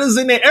of lettuce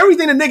in there.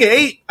 Everything the nigga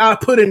ate, I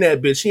put in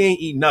that bitch. He ain't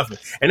eat nothing.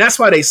 And that's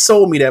why they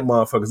sold me that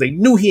motherfucker. They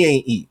knew he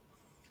ain't eat.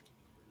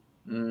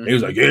 Mm-hmm. He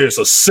was like, yeah, it's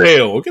a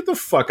sale. Get the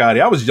fuck out of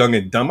here. I was young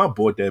and dumb. I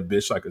bought that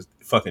bitch like a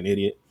fucking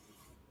idiot.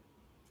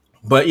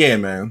 But yeah,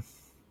 man.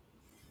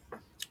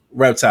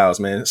 Reptiles,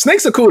 man.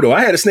 Snakes are cool, though.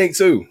 I had a snake,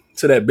 too.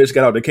 Till that bitch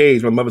got out the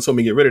cage. My mother told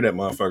me to get rid of that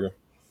motherfucker.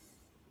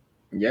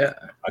 Yeah.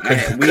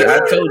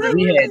 I told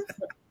you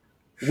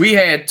we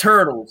had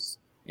turtles.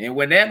 And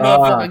when that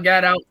motherfucker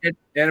got out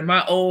at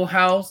my old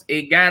house,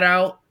 it got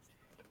out.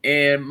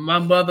 And my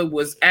mother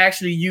was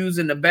actually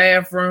using the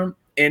bathroom.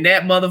 And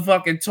that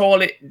motherfucking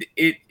toilet,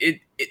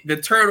 the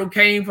turtle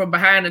came from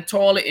behind the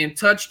toilet and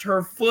touched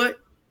her foot.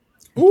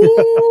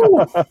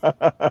 Ooh.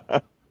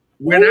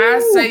 When I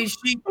say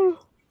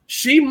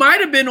she might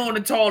have been on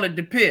the toilet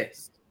to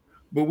piss.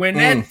 But when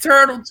that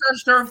turtle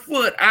touched her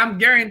foot, I'm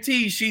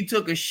guaranteed she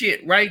took a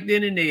shit right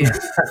then and there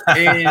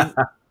and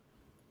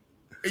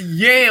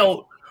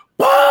yelled,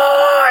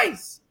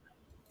 boys!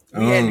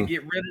 We had to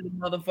get rid of the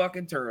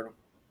motherfucking turtle.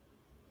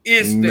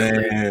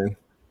 Instantly. Man.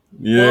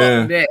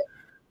 Yeah. That.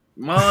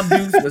 Mom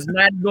Deuce was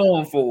not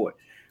going for it.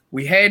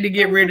 We had to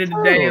get rid of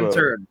the damn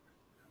turtle.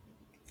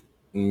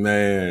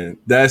 Man,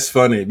 that's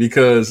funny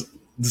because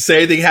the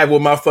same thing happened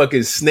with my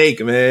fucking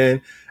snake,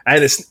 man. I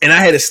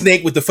had a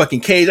snake with the fucking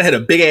cage. I had a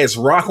big ass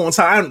rock on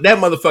top. That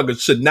motherfucker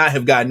should not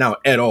have gotten out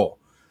at all.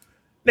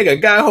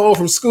 Nigga got home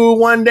from school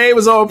one day,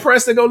 was all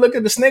pressed to go look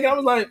at the snake. I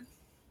was like,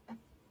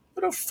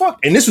 where the fuck?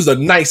 And this was a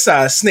nice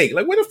size snake.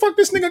 Like, where the fuck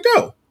this nigga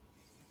go?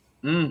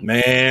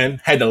 Man,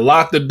 had to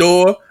lock the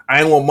door. I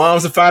didn't want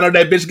moms to find out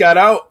that bitch got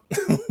out.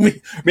 Me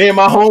and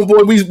my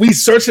homeboy, we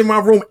searching my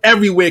room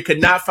everywhere,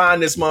 could not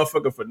find this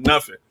motherfucker for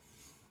nothing.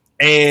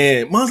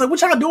 And mom's like,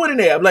 what y'all doing in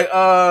there? I'm like,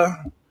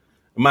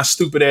 my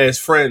stupid ass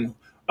friend,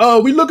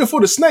 we looking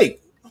for the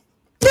snake.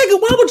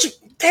 Nigga, why would you?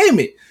 Damn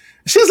it.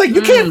 She was like,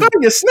 you can't find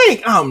your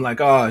snake. I'm like,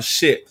 oh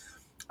shit.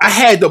 I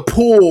had to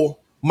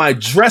pull my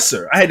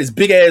dresser. I had this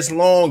big ass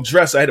long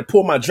dresser. I had to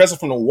pull my dresser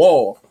from the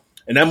wall.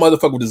 And that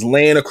motherfucker was just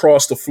laying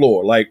across the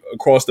floor, like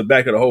across the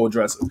back of the whole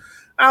dresser.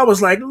 I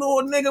was like,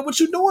 Lord nigga, what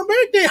you doing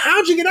back there?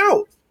 How'd you get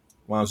out?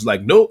 Well, I was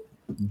like, nope,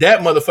 that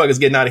motherfucker's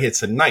getting out of here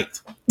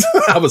tonight.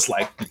 I was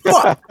like,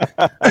 fuck.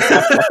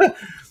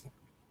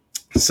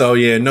 So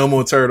yeah, no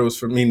more turtles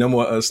for me. No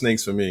more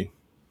snakes for me.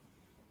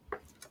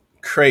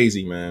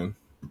 Crazy, man.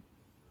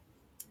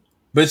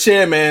 But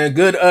yeah, man,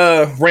 good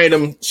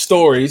random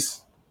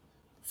stories.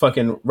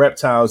 Fucking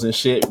reptiles and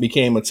shit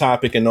became a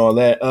topic and all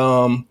that.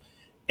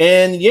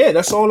 And yeah,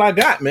 that's all I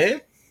got,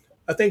 man.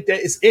 I think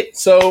that is it.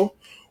 So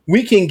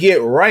we can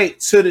get right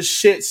to the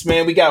shits,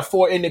 man. We got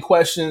 4 ending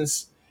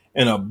questions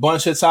and a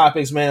bunch of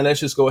topics, man. Let's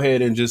just go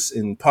ahead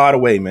and pot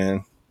away,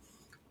 man.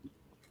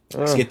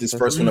 Let's get this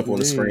first one up on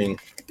the screen.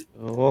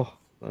 Oh,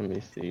 let me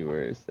see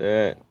where it's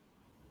at.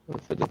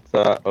 What's at the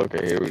top?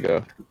 Okay, here we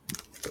go.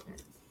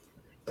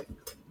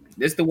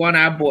 This is the one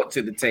I brought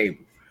to the table.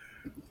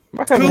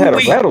 My cousin had a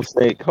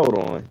rattlesnake. Hold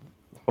on.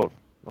 Oh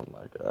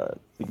my God.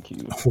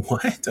 TQ.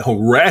 What? A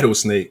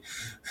rattlesnake?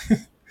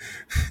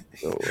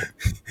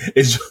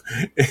 It's,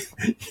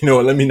 you know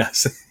what? Let me not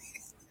say.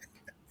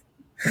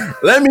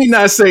 Let me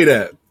not say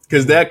that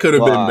because that could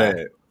have been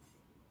bad.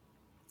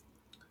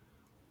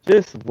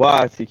 Just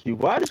why, TQ?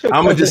 Why did your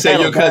I'm gonna just say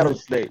your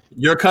cousin?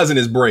 Your cousin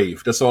is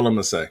brave. That's all I'm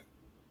gonna say.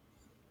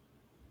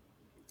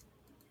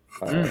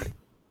 All right.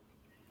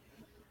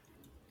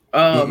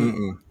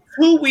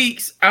 2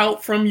 weeks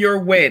out from your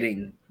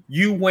wedding,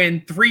 you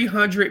win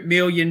 $300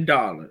 million.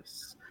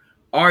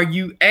 Are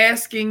you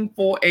asking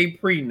for a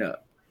prenup?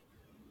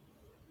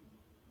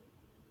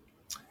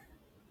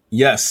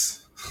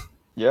 Yes.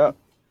 Yeah.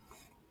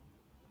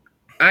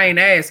 I ain't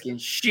asking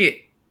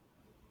shit.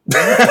 But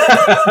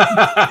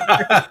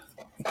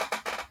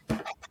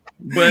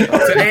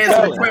to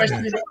answer the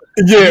question,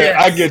 yes.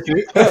 I get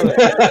you.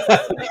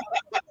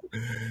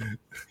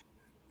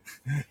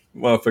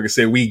 Motherfucker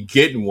said we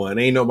getting one.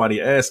 Ain't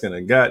nobody asking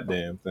a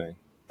goddamn thing.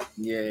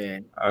 Yeah,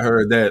 I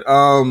heard that.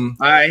 All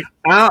right,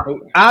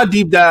 I'll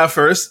deep dive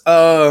first.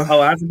 I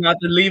was about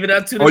to leave it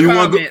up to the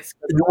comments.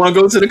 You want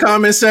to go to the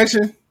comment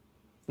section?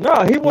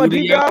 No, he want to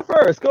deep dive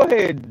first. Go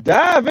ahead,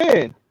 dive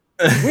in.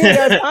 We ain't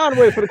got time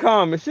to wait for the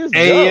comments. Just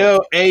hey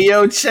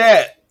yo,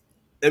 chat.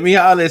 Let me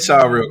holler at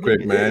y'all real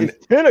quick, man.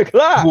 It's 10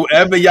 o'clock.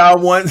 Whoever y'all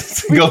want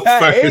to go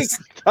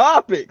first. 8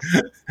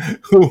 topics.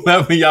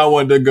 Whoever y'all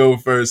want to go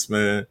first,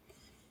 man.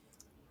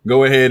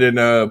 Go ahead and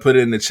put it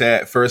in the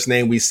chat. First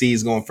name we see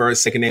is going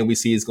first. Second name we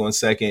see is going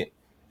second.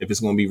 If it's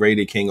going to be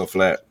rated king or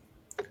flat.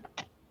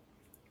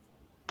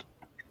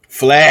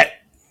 Flat.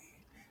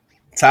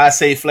 Ty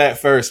say flat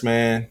first,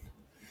 man.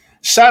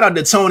 Shout out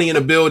to Tony in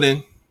the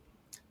building.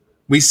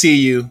 We see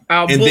you.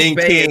 And then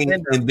king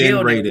and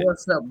then rated.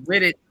 What's up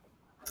with it?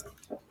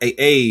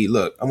 Hey,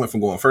 look. I went from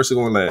going first to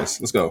going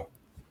last. Let's go.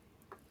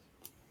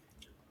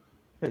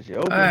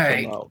 All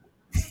right.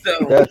 So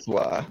that's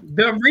why.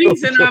 The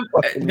reason go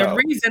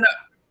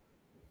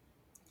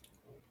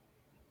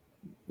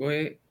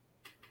ahead.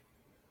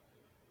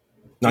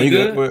 No, you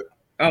good?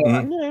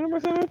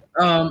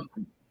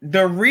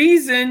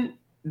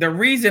 The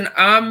reason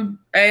I'm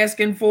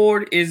asking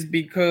for it is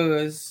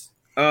because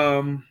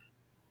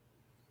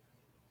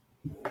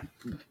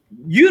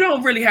you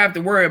don't really have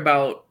to worry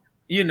about,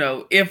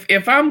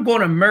 if I'm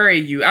going to marry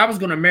you, I was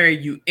going to marry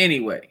you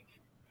anyway.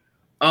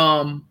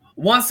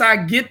 Once I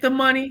get the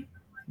money,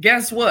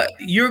 guess what?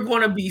 You're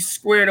going to be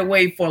squared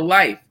away for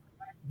life.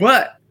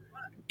 But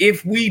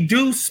if we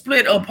do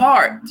split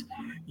apart,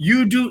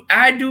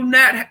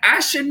 I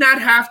should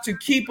not have to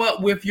keep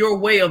up with your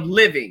way of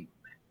living.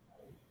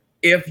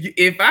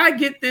 If I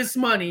get this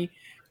money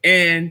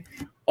and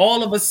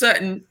all of a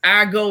sudden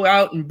I go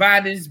out and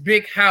buy this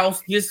big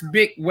house, this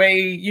big way,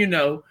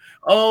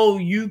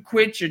 you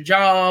quit your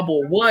job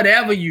or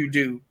whatever you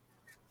do.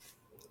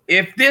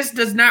 If this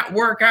does not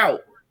work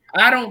out,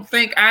 I don't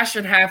think I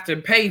should have to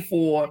pay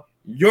for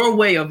your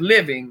way of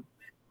living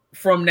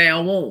from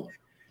now on.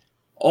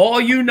 All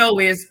you know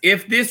is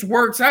if this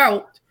works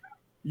out,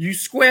 you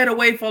squared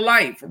away for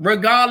life,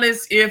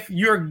 regardless if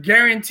you're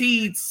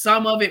guaranteed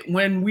some of it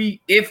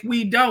if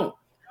we don't.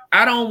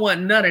 I don't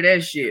want none of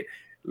that shit.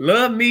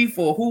 Love me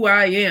for who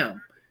I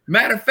am.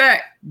 Matter of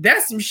fact,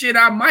 that's some shit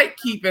I might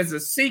keep as a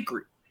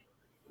secret.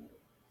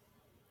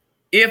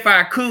 If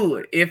I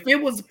could. If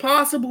it was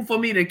possible for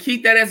me to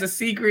keep that as a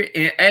secret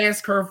and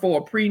ask her for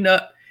a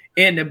prenup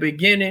in the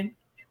beginning,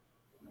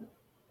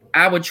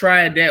 I would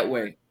try it that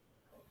way.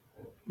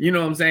 You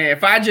know what I'm saying?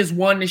 If I just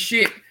won the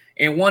shit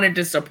and wanted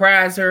to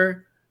surprise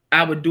her,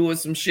 I would do it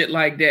some shit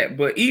like that.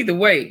 But either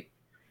way,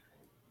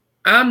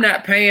 I'm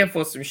not paying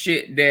for some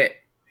shit that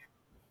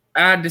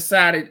I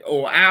decided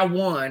or I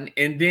won,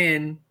 and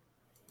then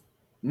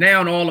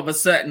now all of a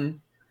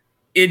sudden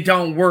it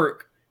don't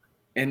work,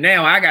 and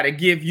now I got to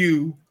give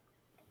you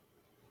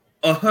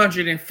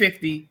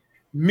 $150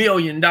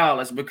 million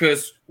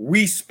because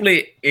we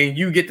split and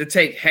you get to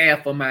take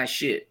half of my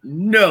shit.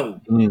 No,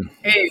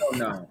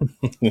 hell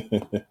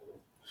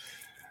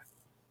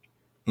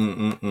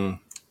no.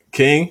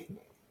 King,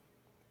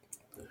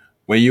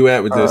 where you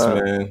at with this,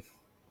 man?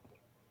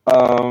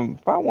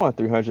 If I want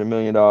 $300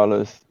 million,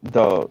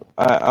 dog,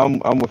 I'm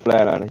with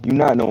Flatliner. You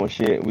not knowing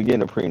shit. We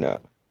getting a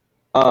prenup.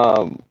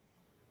 I'm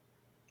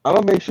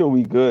gonna make sure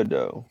we good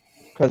though,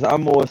 cause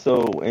I'm more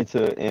so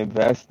into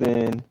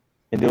investing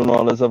and doing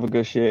all this other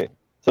good shit.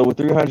 So with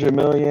 300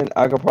 million,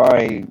 I could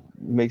probably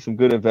make some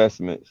good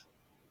investments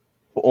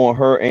on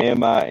her and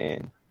my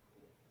end.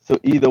 So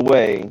either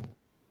way,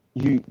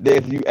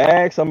 if you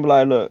ask, I'm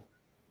like, look,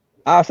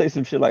 I'll say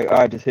some shit like,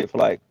 I just hit for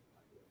like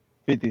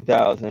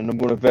 50,000, and I'm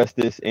going to invest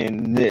this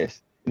in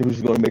this, and which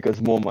is going to make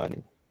us more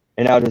money,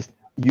 and I'll just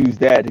use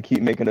that to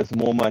keep making us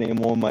more money,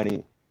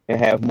 and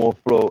have more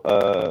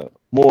flow,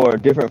 more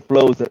different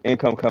flows of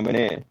income coming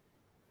in.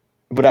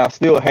 But I'll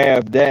still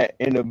have that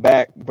in the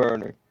back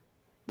burner.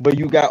 But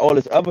you got all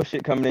this other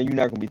shit coming in, you're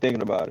not gonna be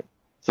thinking about it.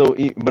 So,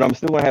 but I'm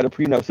still gonna have a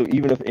prenup. So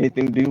even if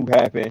anything do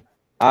happen,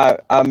 I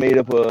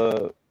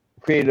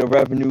created a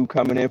revenue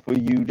coming in for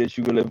you that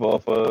you can live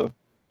off of,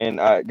 and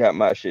I got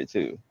my shit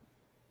too.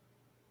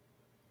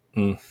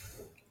 But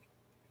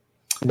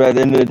at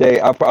the end of the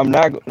day, I'm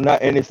not,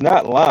 and it's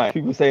not lying.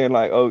 People saying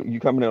like, "Oh, you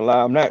coming in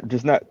lie." I'm not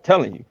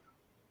telling you,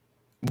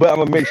 but I'm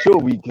gonna make sure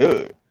we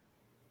good.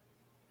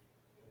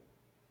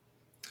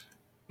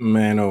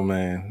 Man, oh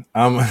man,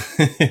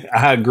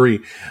 I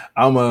agree.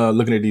 I'm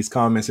looking at these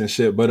comments and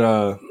shit, but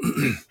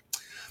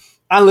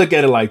I look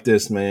at it like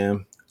this,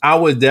 man. I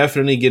would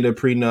definitely get a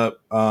prenup,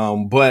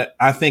 but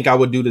I think I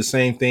would do the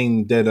same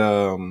thing that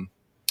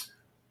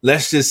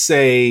let's just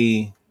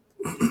say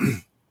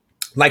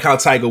like how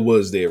Tiger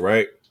Woods did,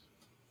 right?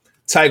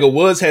 Tiger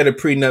Woods had a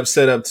prenup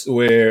set up to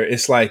where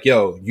it's like,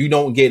 yo, you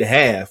don't get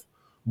half,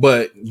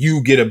 but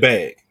you get a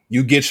bag.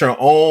 You get your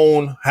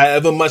own,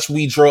 however much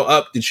we draw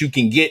up that you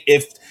can get.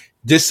 If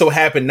this so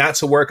happen not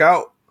to work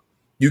out,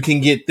 you can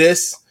get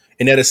this,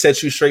 and that'll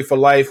set you straight for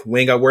life.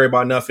 We ain't got to worry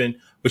about nothing,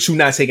 but you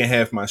not taking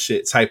half my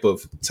shit type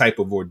of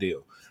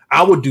ordeal.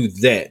 I would do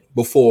that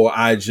before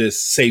I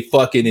just say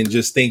fuck it and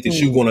just think that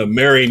you're going to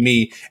marry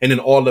me, and then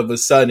all of a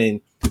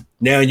sudden,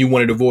 now you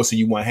want a divorce and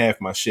you want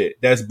half my shit.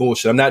 That's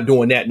bullshit. I'm not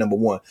doing that, number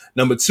one.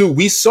 Number two,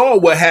 we saw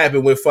what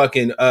happened with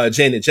fucking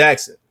Janet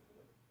Jackson.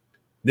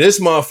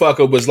 This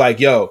motherfucker was like,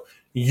 yo,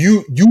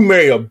 you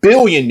marry a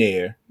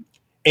billionaire,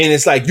 and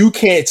it's like you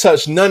can't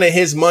touch none of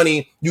his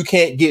money. You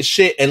can't get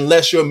shit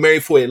unless you're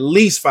married for at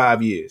least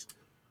 5 years.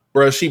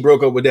 Bro, she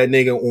broke up with that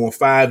nigga on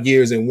 5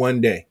 years in one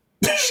day.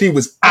 She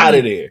was out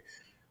of there.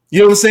 You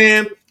know what I'm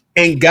saying?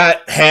 And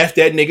got half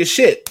that nigga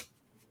shit.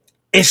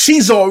 And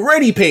she's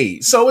already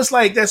paid. So it's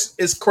like,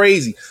 it's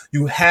crazy.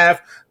 You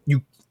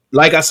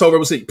like I saw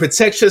Rebel say,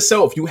 protect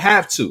yourself. You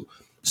have to.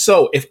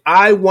 So if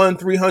I won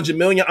 300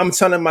 million, I'm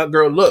telling my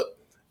girl, look,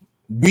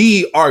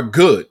 we are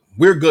good.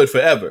 We're good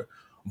forever.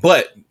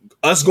 But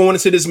us going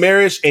into this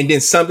marriage and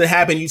then something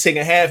happened, you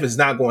taking half, is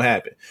not going to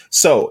happen.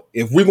 So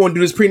if we're going to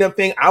do this prenup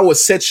thing, I will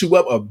set you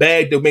up a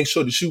bag to make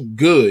sure that you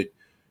good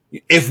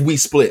if we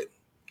split.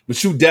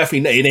 But you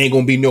definitely, it ain't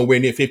going to be nowhere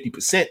near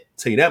 50%.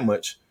 Tell you that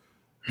much.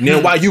 Now,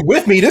 while you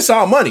with me, this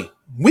our money.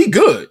 We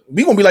good.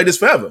 We going to be like this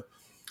forever.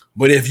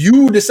 But if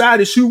you decide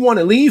that you want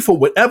to leave for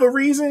whatever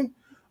reason,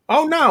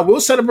 oh no, we'll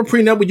set up a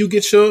prenup where you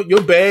get your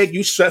bag,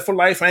 you set for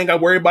life. I ain't got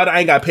to worry about it. I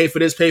ain't got to pay for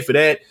this, pay for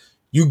that.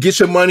 You get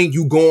your money,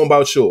 you go on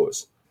about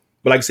yours.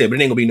 But like I said, but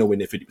it ain't gonna be nowhere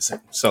near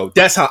 50%. So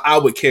that's how I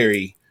would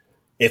carry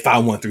if I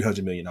won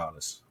 $300 million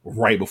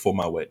right before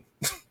my wedding.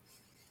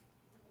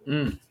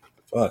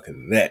 Fuck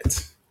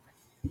that.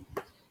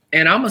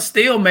 And I'ma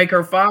still make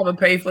her father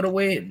pay for the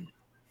wedding.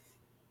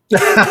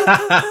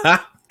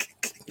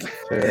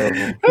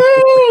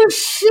 Oh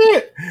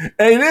shit!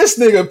 Hey, this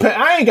nigga,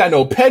 I ain't got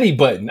no petty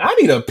button. I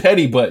need a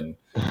petty button.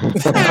 I'm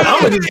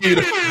gonna just give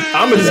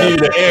you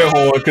the air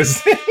horn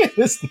because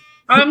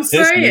I'm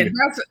saying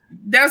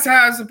that's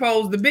how it's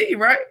supposed to be,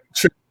 right?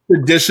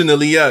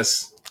 Traditionally,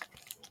 yes.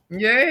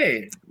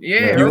 Yeah.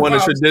 You want a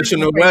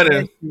traditional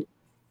wedding?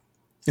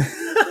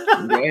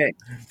 Yeah.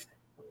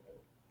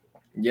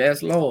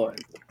 Yes,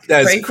 Lord.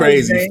 That's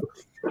crazy.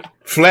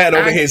 Flat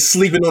over here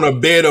sleeping on a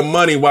bed of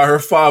money while her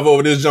father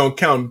over this joint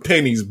counting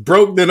pennies.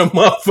 Broke than a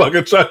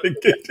motherfucker trying to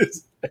get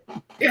this.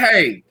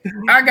 Hey,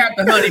 I got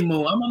the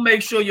honeymoon. I'm gonna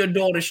make sure your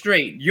daughter's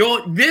straight.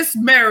 This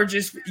marriage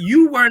is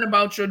you worrying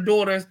about your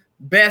daughter's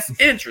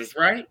best interest,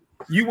 right?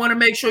 You want to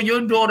make sure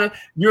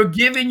you're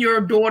giving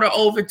your daughter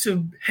over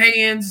to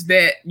hands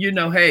that,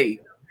 hey,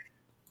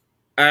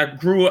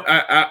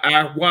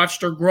 I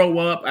watched her grow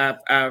up.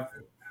 I've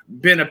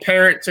been a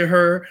parent to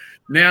her.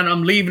 Now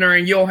I'm leaving her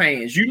in your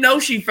hands. You know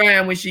she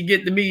fine when she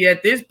get to me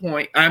at this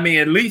point. I mean,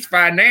 at least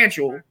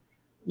financial,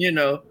 you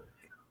know.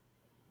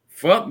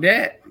 Fuck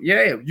that.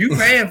 Yeah, you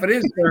paying for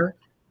this, sir.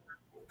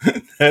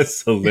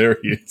 That's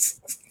hilarious.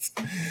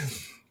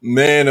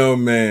 Man, oh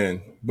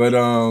man. But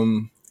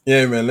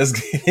yeah, man, let's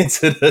get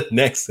into the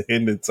next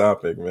ending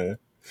topic, man.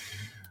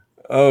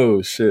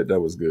 Oh shit, that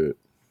was good.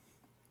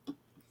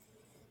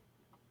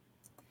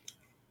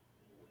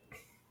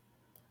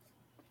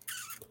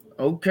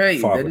 Okay,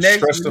 Father, the next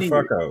stress the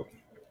fuck out.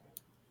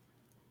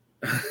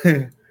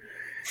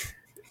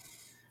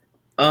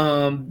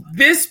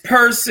 This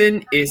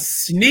person is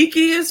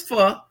sneaky as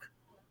fuck,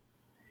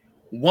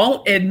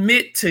 won't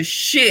admit to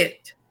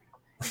shit,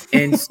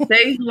 and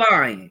stay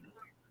lying.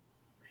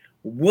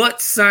 What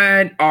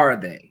sign are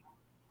they?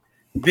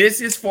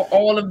 This is for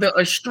all of the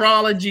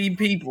astrology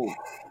people.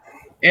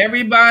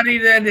 Everybody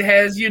that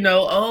has, you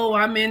know, oh,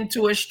 I'm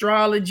into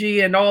astrology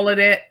and all of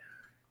that.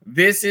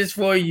 This is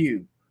for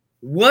you.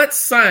 What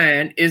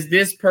sign is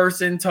this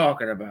person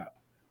talking about?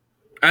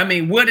 I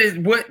mean, what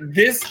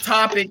this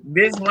topic,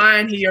 this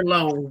line here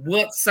alone,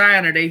 what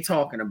sign are they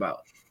talking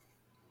about?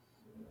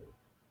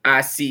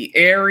 I see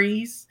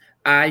Aries.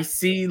 I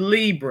see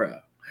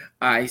Libra.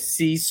 I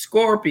see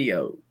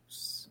Scorpios.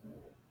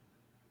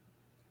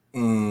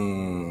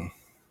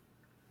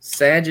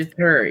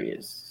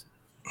 Sagittarius.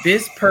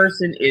 This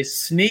person is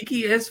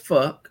sneaky as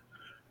fuck,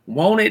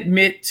 won't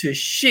admit to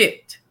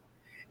shit,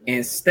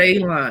 and stay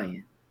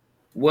lying.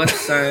 What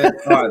sign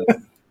are they?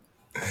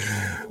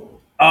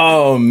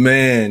 Oh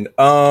man.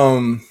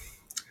 I'm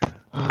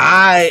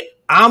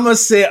gonna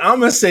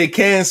say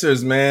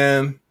cancers,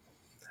 man.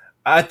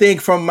 I think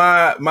from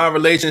my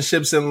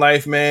relationships in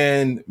life,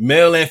 man,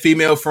 male and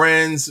female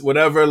friends,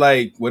 whatever,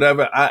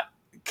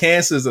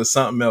 cancers are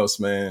something else,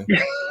 man.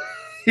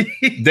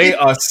 They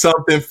are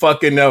something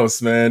fucking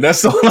else, man.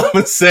 That's all I'm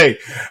gonna say.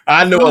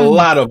 I know a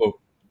lot of them,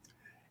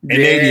 and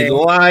they be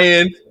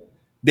lying,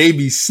 they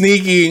be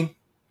sneaky,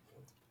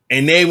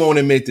 and they won't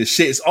admit the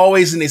shit. It's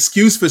always an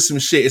excuse for some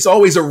shit. It's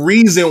always a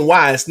reason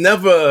why. It's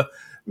never,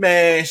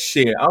 man,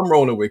 shit. I'm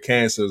rolling with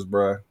cancers,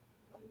 bro.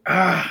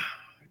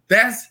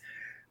 That's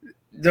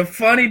the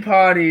funny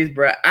part is,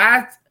 bro.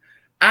 I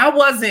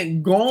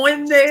wasn't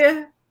going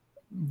there,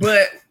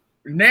 but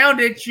now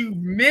that you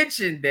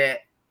mentioned that,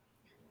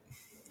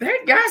 they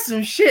got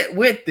some shit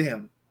with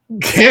them.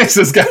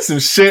 Cancers got some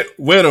shit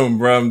with them,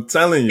 bro. I'm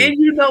telling you. And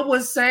you know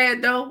what's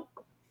sad though?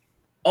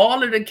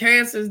 All of the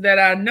cancers that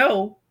I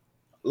know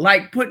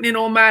like putting it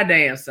on my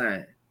damn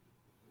sign.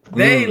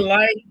 They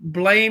like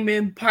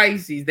blaming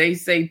Pisces. They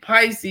say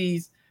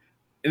Pisces.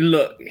 And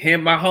look,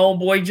 my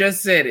homeboy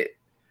just said it.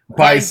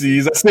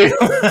 Pisces. I say.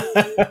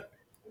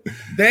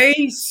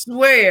 They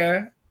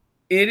swear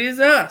it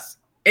is us.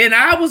 And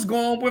I was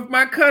going with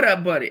my cut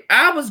up buddy.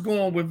 I was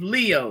going with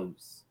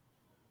Leos.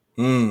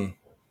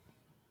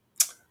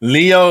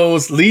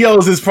 Leos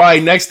is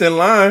probably next in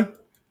line.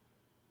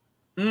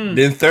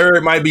 Then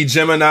third might be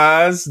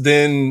Gemini's.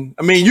 Then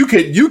I mean, you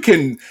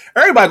can.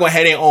 Everybody gonna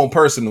have their own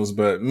personals,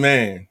 but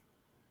man.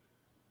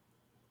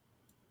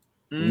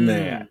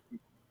 Okay,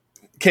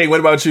 what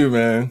about you,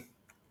 man?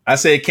 I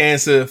say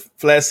Cancer.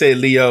 Flat said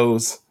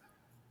Leos.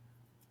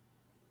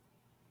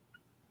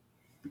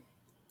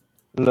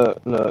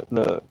 Look.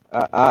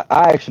 I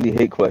actually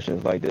hate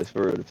questions like this,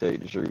 for real, to tell you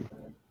the truth.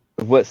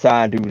 What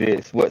sign do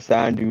this? What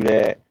sign do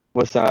that?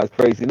 What sign's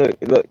crazy?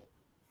 Look.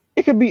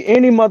 It could be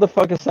any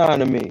motherfucking sign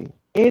to me.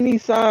 Any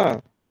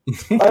sign.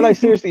 like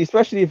seriously,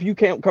 especially if you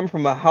can't come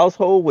from a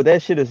household where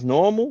that shit is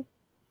normal.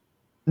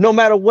 No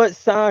matter what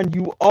sign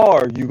you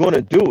are, you're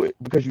gonna do it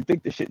because you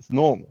think the shit's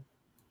normal.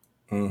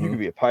 You could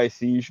be a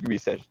Pisces, you could be a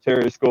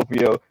Sagittarius,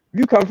 Scorpio. If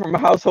you come from a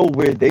household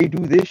where they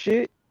do this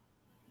shit,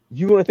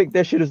 you're gonna think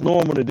that shit is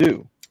normal to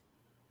do.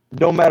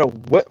 No matter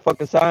what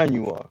fucking sign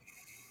you are.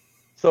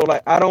 So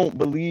like I don't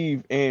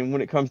believe in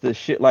when it comes to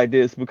shit like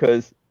this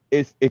because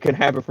it can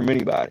happen from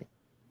anybody.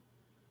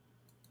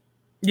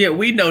 Yeah,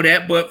 we know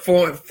that, but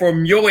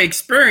from your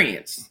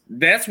experience,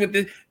 that's what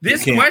this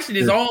question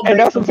is all. And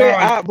that's what I'm saying.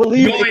 I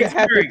believe it can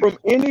happen from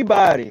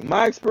anybody.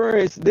 My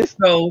experience,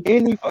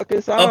 any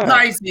fucking sign. A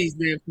Pisces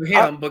then for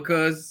him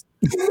because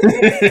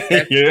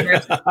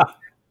it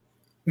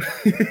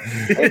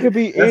could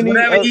be any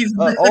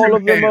all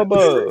of them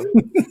above.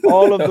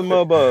 All of them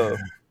above.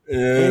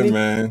 Yeah,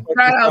 man.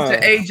 Shout out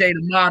to AJ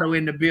the model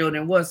in the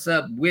building. What's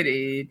up with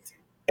it?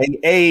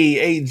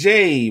 Hey,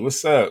 AJ,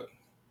 what's up?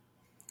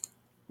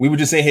 We were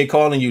just in here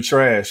calling you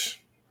trash.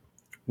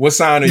 What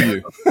sign are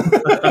you?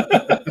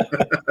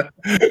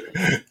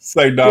 It's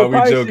like, no, we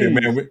joking,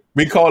 man.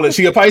 We call it.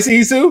 She a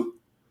Pisces too?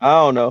 I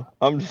don't know.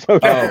 I'm just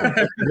joking. I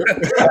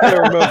can't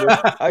remember.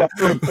 I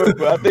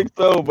think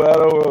so, but I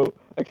don't know.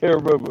 I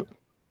can't remember.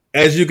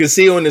 As you can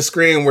see on the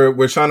screen,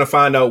 we're trying to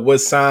find out what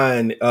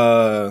sign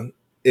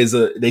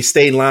they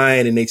stay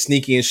lying and they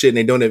sneaky and shit and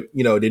they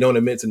don't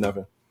admit to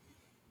nothing.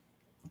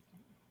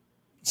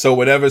 So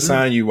whatever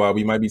sign you are,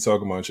 we might be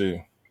talking about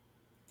you.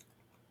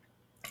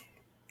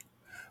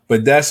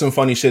 But that's some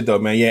funny shit though,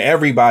 man. Yeah,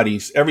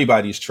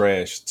 everybody's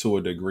trash to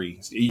a degree.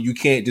 You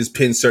can't just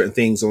pin certain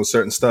things on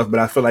certain stuff, but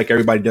I feel like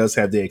everybody does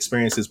have their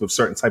experiences with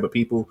certain type of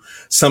people.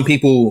 Some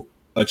people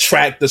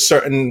attract a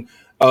certain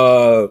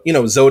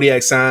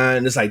zodiac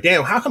sign. It's like,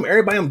 damn, how come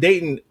everybody I'm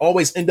dating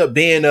always end up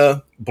being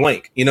a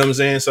blank? You know what I'm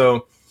saying?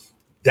 So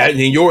that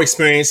in your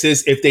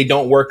experiences, if they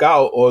don't work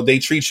out or they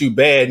treat you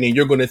bad, then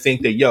you're going to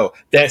think that, yo,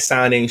 that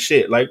sign ain't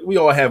shit. Like we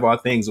all have our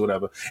things or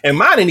whatever. And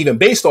mine ain't even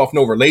based off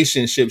no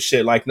relationship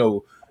shit. Like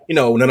no,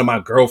 none of my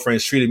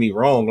girlfriends treated me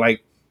wrong.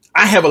 Like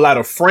I have a lot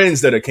of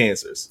friends that are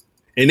cancers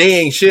and they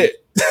ain't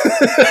shit.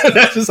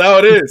 That's just how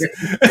it is.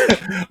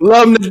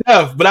 Love them to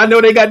death, but I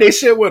know they got their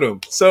shit with them.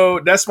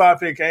 So that's why I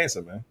pick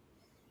Cancer, man.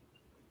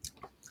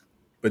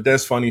 But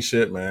that's funny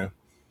shit, man.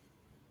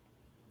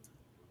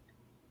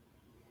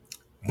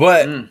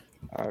 But All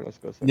right, let's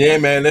go. Yeah,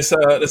 man. Let's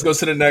go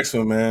to the next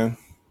one, man.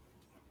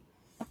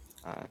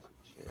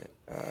 Shit.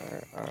 All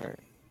right.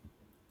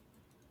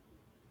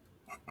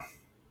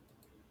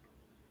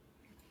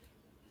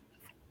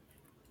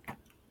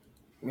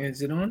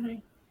 Is it on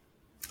there?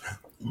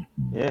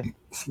 Yeah.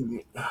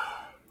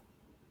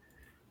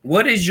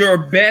 What is your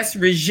best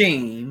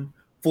regime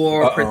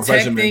for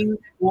protecting?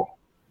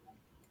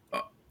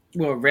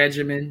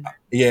 Regimen.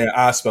 Yeah,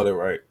 I spelled it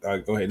right.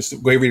 Go ahead.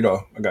 Just go ahead, read it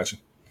all. I got you.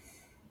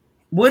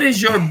 What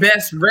is your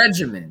best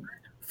regimen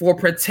for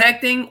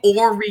protecting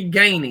or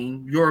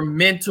regaining your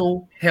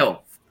mental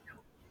health?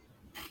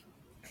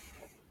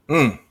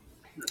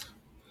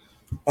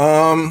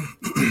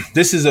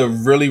 This is a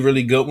really,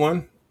 really good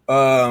one.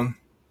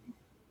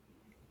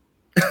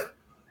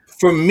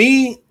 For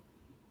me,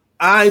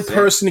 I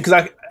personally,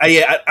 because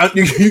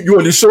you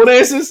want the short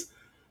answers?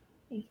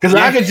 Because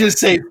I could just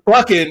say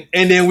fucking,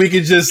 and then we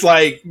could just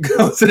like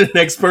go to the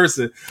next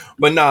person.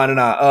 But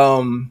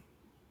no.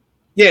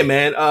 Yeah,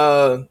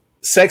 man.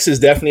 Sex is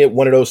definitely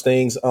one of those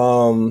things.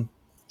 Going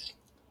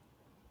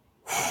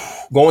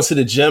to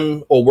the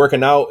gym or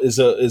working out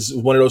is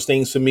one of those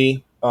things for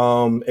me.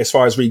 As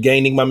far as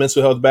regaining my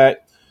mental health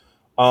back.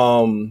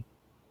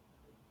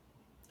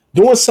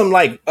 Doing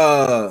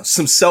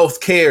some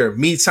self-care,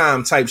 me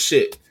time type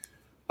shit.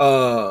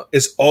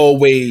 Is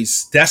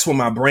always, that's when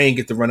my brain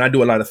get to run. I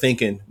do a lot of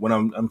thinking when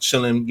I'm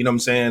chilling, you know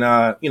what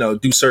I'm saying?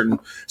 Do certain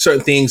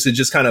things to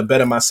just kind of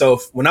better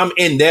myself. When I'm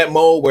in that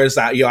mode where it's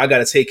like, I got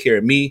to take care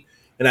of me,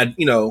 and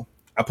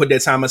I put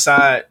that time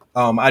aside.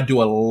 I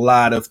do a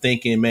lot of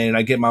thinking, man, and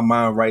I get my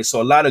mind right.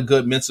 So a lot of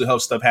good mental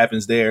health stuff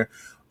happens there.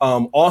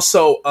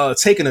 Also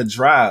taking a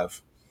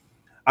drive.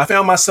 I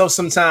found myself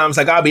sometimes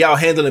like I'll be out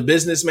handling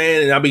business,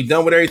 man, and I'll be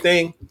done with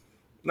everything.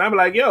 And I'll be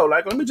like, yo,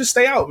 like, let me just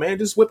stay out, man.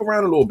 Just whip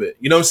around a little bit.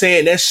 You know what I'm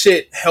saying? That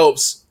shit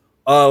helps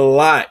a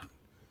lot.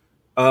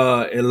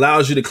 It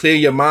allows you to clear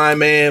your mind,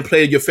 man,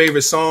 play your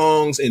favorite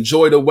songs,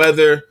 enjoy the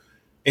weather,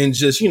 and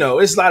just,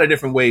 it's a lot of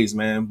different ways,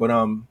 man. But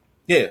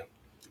yeah,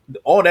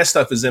 all that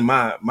stuff is in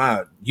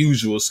my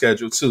usual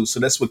schedule too. So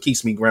that's what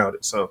keeps me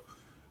grounded. So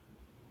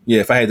yeah,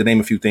 if I had to name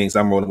a few things,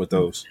 I'm rolling with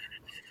those.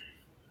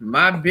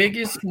 My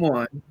biggest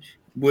one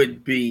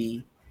would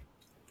be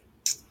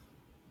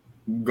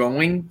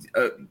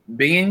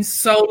being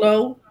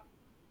solo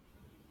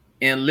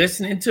and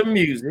listening to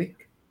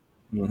music,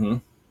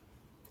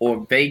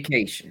 or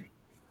vacation.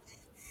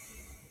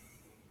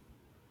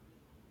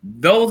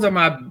 Those are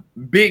my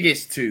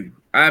biggest two.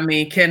 I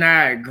mean, can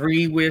I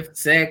agree with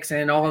sex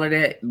and all of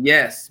that?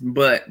 Yes,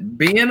 but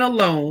being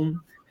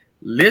alone,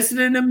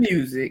 listening to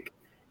music,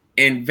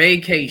 and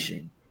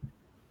vacation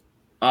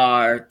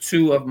are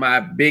two of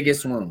my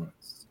biggest ones.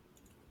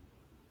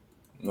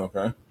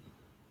 Okay.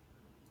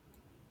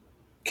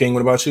 King,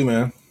 what about you,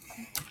 man?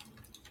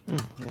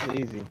 It's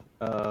easy.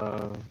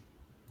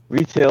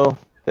 Retail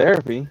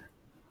therapy.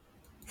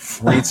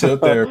 Retail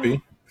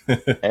therapy.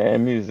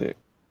 And music.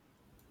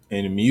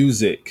 And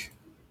music.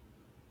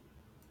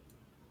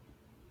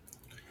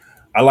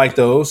 I like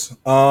those.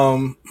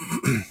 I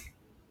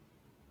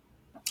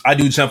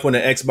do jump on the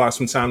Xbox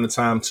from time to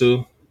time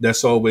too.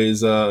 That's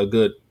always a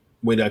good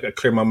way that I can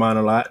clear my mind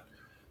a lot.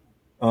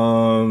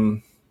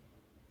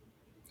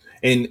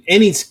 And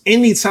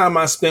any time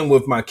I spend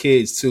with my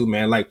kids too,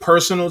 man, like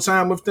personal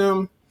time with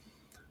them,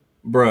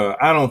 bruh,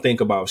 I don't think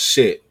about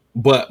shit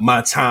but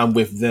my time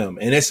with them.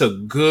 And it's a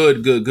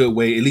good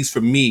way, at least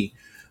for me,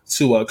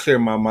 to clear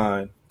my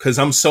mind. Because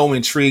I'm so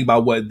intrigued by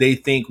what they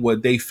think,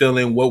 what they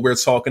feeling, what we're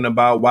talking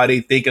about, why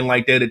they thinking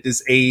like that at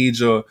this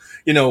age, or,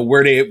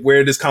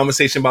 where this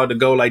conversation about to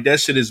go. Like that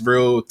shit is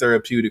real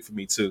therapeutic for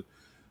me too.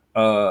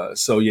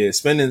 So yeah,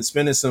 spending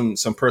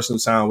some personal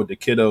time with the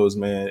kiddos,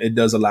 man, it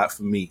does a lot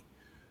for me.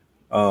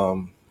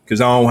 Because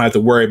I don't have to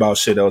worry about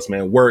shit else,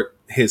 man. Work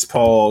hits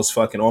pause,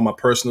 fucking all my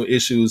personal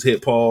issues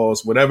hit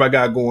pause. Whatever I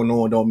got going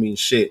on don't mean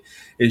shit.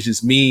 It's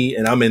just me,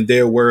 and I'm in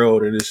their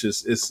world, and it's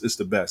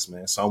the best,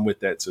 man. So I'm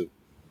with that too.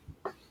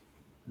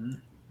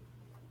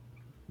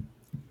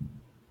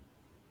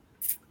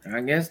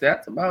 I guess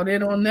that's about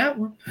it on that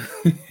one.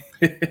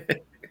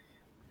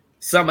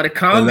 Some of the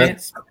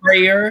comments,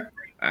 prayer.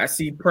 I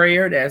see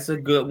prayer. That's a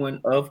good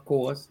one, of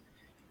course.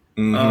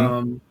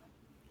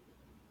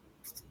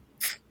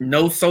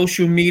 No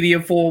social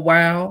media for a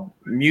while.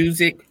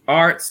 Music,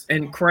 arts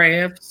and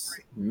crafts,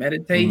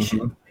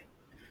 meditation.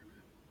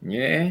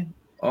 Yeah,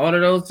 all of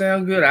those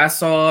sound good. I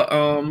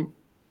saw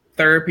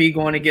therapy,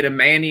 going to get a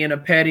mani and a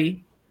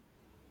pedi.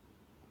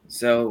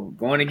 So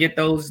going to get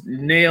those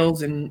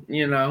nails and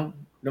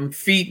them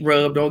feet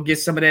rubbed, or get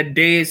some of that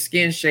dead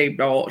skin shaved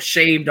off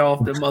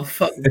the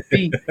motherfucking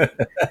feet.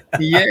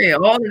 Yeah,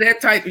 all of that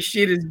type of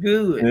shit is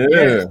good. Yeah.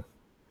 Yes.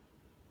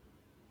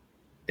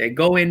 They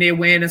go in there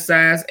wearing a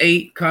size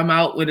 8, come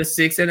out with a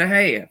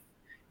 6.5.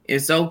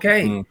 It's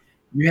okay.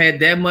 You had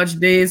that much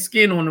dead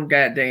skin on them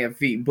goddamn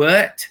feet,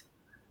 but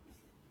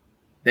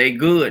they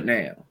good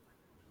now.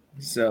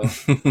 So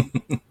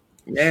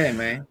yeah,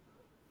 man.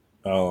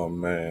 Oh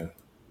man.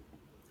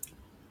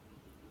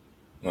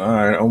 All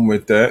right, I'm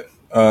with that.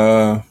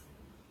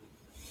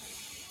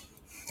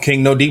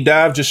 King, no deep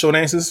dive, just short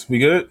answers. We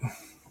good?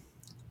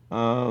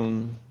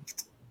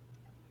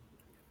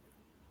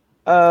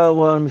 Well,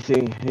 let me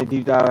see. The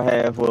deep dive I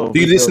have. Well, Do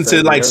you listen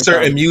to like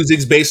certain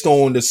musics based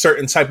on the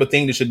certain type of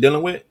thing that you're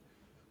dealing with?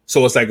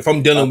 So it's like if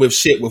I'm dealing with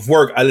shit with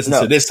work, I listen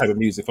to this type of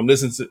music. If I'm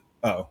listening to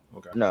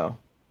okay. No.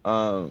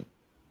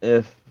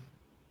 Wait,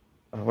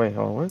 hold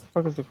on. What the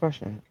fuck is the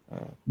question?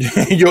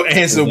 Your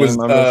answer was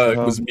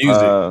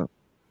music.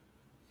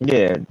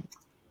 Yeah.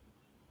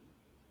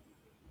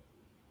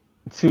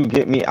 To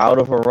get me out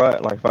of a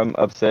rut, like if I'm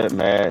upset,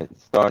 mad,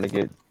 starting to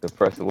get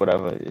depressed or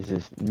whatever, it's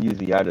just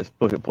usually I just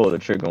pull the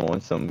trigger on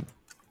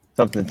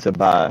something to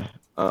buy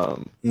for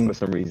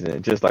some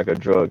reason, just like a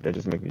drug that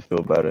just makes me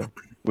feel better.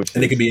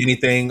 And it could be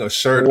anything: a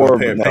shirt, or a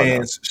pair of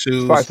pants,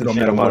 shoes. It's some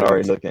shit I'm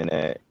already looking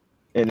at,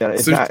 and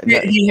it's not.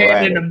 He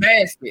had in the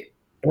basket.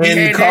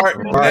 In the cart.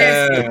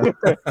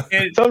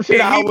 Some shit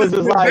I was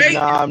just like,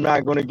 nah, I'm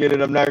not gonna get it.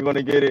 I'm not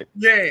gonna get it.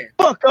 Yeah.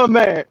 Fuck up,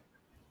 man.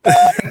 Yeah,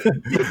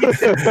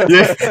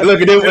 look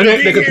at it when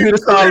the computer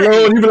start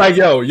loading. You be like,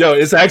 yo,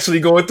 it's actually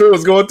going through.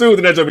 It's going through.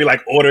 Then that will be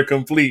like order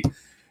complete.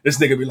 This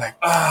nigga be like,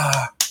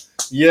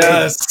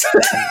 yes.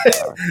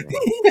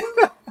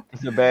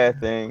 It's a bad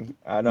thing.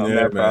 I know I'm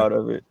not proud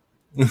of it,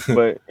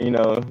 but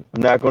I'm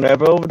not gonna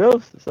ever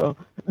overdose. So,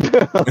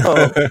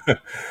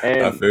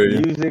 and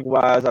music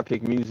wise, I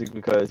pick music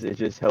because it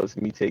just helps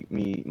me take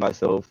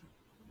myself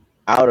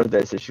out of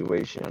that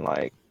situation.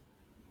 Like,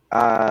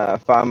 I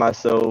find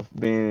myself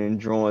being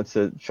drawn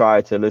to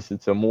try to listen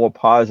to more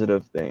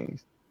positive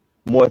things,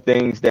 more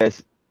things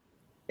that's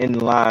in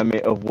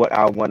alignment of what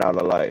I want out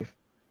of life,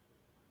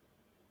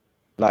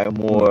 like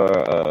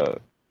more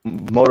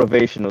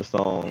motivational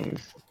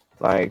songs,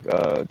 like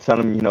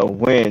telling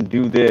when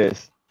do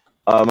this.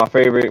 My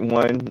favorite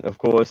one, of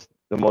course,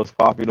 the most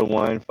popular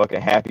one,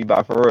 fucking Happy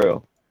by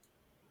Pharrell.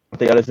 I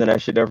think I listen to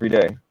that shit every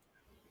day.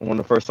 One of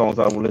the first songs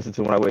I will listen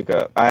to when I wake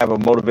up. I have a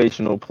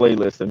motivational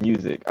playlist of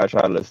music I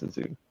try to listen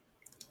to.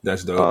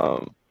 That's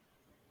dope.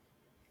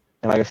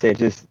 And like I said,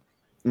 just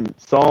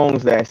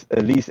songs that's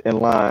at least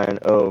in line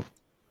of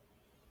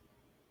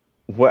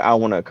what I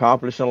want to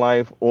accomplish in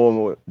life,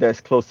 or that's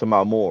close to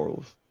my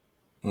morals.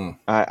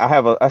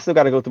 I still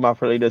got to go through my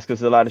playlist because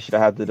there's a lot of shit I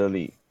have to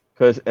delete.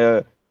 Because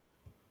like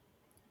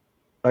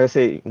I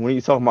say, when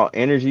you talk about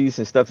energies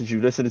and stuff that you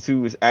listen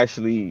to, is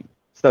actually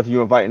stuff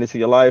you're inviting into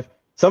your life.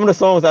 Some of the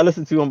songs I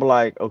listen to, I'm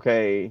like,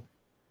 okay,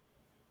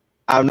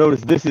 I've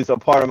noticed this is a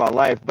part of my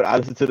life, but I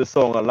listen to the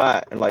song a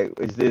lot, and like,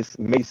 is this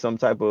make some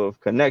type of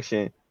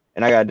connection?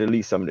 And I gotta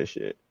delete some of this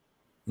shit.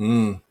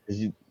 Me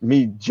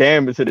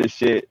jamming to this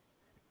shit,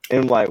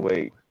 and I'm like,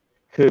 wait,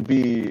 could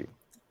be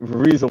the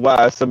reason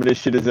why some of this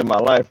shit is in my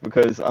life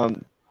because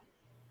I'm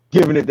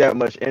giving it that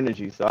much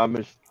energy. So I'm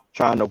just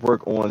trying to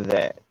work on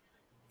that.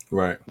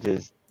 Right.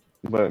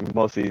 But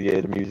mostly,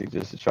 the music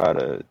just to try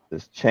to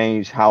just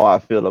change how I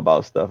feel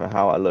about stuff and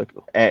how I look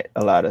at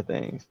a lot of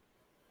things.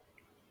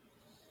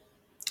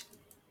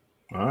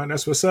 All right,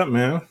 that's what's up,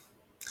 man.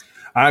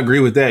 I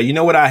agree with that. You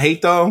know what I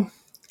hate though?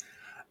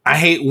 I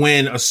hate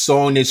when a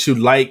song that you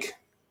like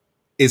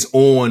is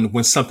on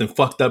when something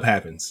fucked up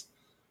happens.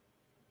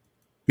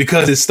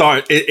 Because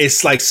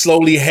it's like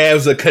slowly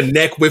has a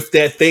connect with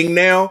that thing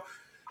now.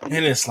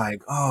 And it's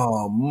like,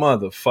 oh,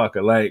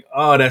 motherfucker. Like,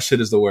 oh, that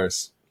shit is the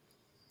worst.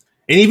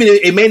 And even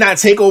it may not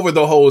take over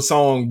the whole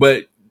song,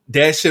 but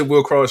that shit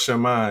will cross your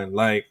mind.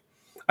 Like,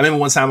 I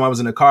remember one time I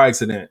was in a car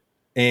accident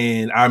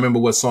and I remember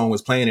what song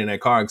was playing in that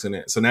car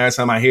accident. So now every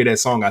time I hear that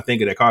song, I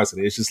think of that car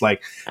accident. It's just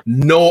like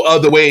no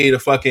other way to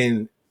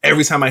fucking,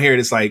 every time I hear it,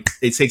 it's like,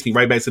 it takes me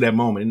right back to that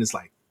moment. And it's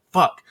like,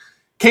 fuck,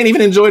 can't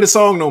even enjoy the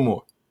song no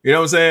more. You know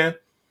what I'm saying?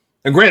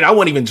 And granted, I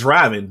wasn't even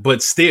driving,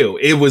 but still,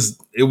 it was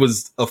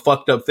a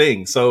fucked up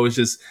thing. So it's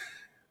just,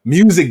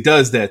 music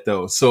does that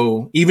though.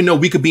 So even though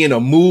we could be in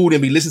a mood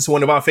and be listening to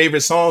one of our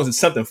favorite songs and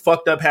something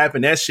fucked up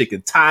happened, that shit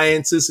can tie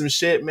into some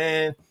shit,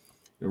 man.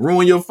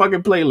 Ruin your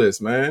fucking playlist,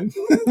 man.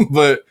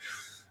 But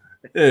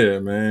yeah,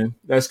 man,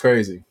 that's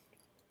crazy.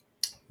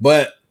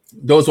 But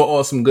those were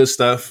all some good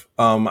stuff.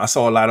 I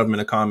saw a lot of them in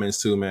the comments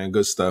too, man.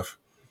 Good stuff.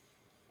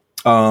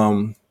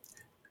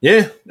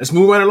 Yeah, let's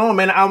move right along,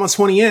 man. The hour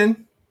 20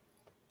 in.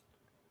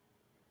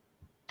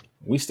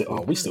 We still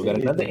got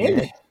another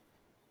ending.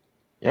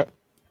 Yep.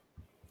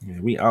 Yeah,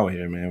 we out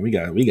here, man. We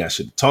got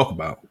shit to talk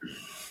about.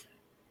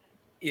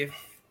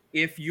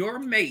 If your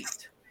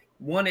mate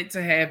wanted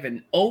to have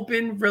an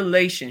open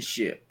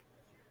relationship,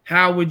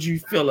 how would you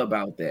feel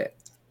about that?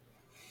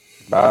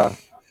 Bye.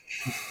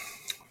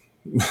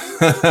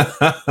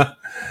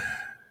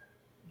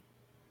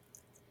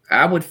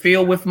 I would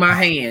feel with my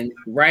hand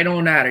right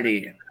on out of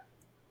there.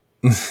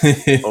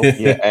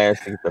 Open your ass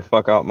and get the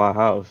fuck out my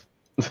house.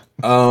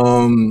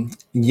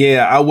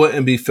 Yeah, I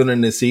wouldn't be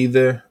feeling this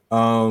either.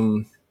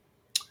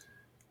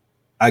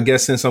 I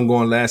guess since I'm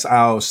going last,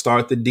 I'll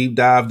start the deep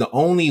dive. The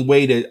only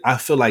way that I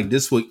feel like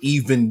this would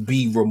even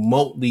be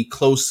remotely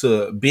close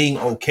to being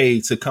okay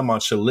to come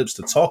out your lips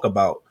to talk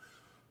about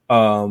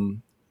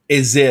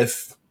is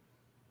if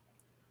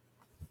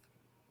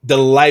the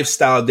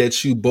lifestyle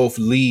that you both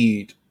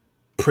lead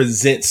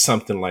presents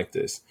something like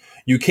this.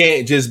 You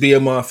can't just be a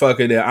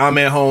motherfucker that I'm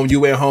at home,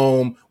 you at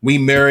home, we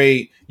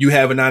married, you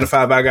have a 9 to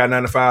 5, I got a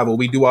 9 to 5, or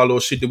we do all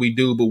those shit that we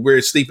do, but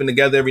we're sleeping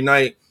together every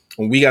night.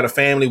 When we got a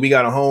family, we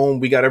got a home,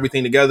 we got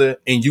everything together,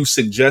 and you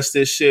suggest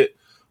this shit,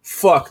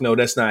 fuck no,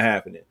 that's not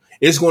happening.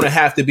 It's going to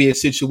have to be a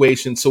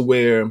situation to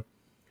where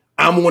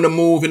I'm on the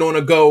move and on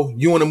the go,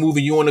 you on the move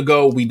and you on the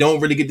go. We don't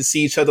really get to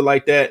see each other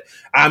like that.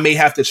 I may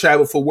have to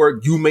travel for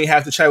work. You may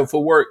have to travel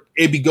for work.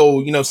 It'd be go,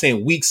 you know what I'm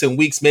saying, weeks and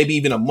weeks, maybe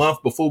even a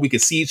month before we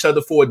could see each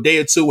other for a day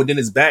or two. And then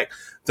it's back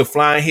to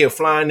flying here,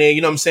 flying there.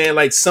 You know what I'm saying?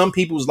 Like some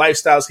people's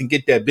lifestyles can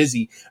get that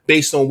busy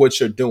based on what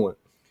you're doing.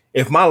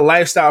 If my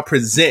lifestyle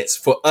presents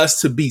for us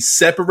to be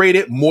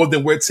separated more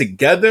than we're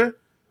together,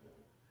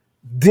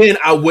 then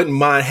I wouldn't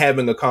mind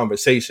having a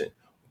conversation.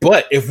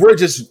 But if we're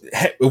just,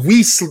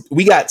 if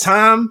we got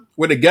time,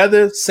 we're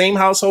together, same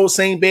household,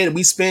 same bed, and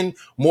we spend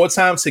more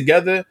time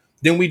together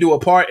than we do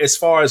apart as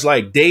far as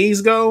like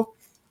days go,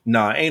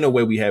 nah, ain't no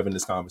way we having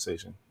this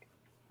conversation.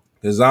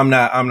 Because I'm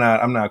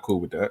not cool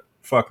with that.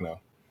 Fuck no.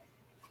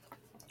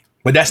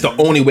 But that's the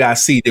only way I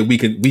see that we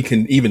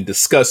can even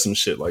discuss some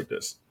shit like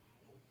this.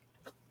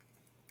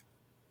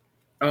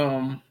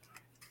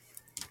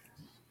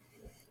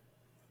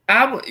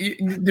 I would,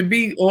 to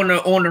be on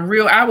the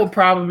real, I would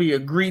probably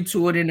agree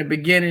to it in the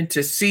beginning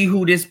to see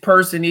who this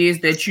person is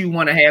that you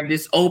want to have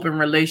this open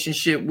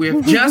relationship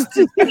with, just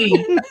to see,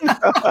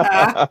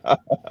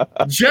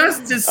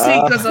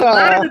 because a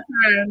lot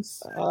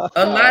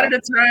of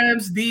the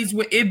times these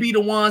would it be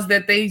the ones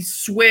that they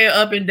swear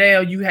up and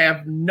down you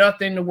have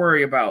nothing to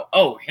worry about.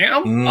 Oh,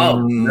 him?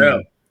 Oh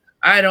no,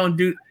 I don't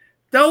do.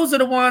 Those are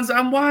the ones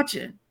I'm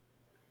watching.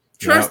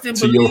 Trust and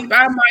believe.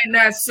 I might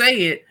not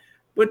say it,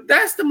 but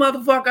that's the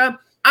motherfucker.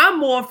 I'm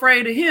more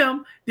afraid of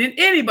him than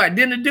anybody,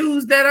 than the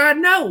dudes that I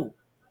know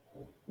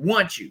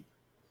want you,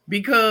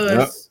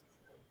 because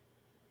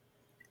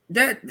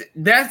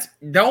that's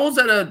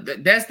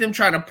them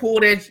trying to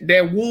pull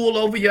that wool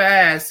over your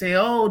eyes. Say,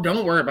 oh,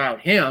 don't worry about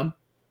him.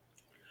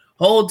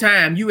 Whole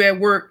time you at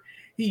work,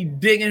 he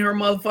digging her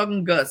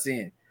motherfucking guts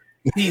in.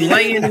 He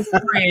laying and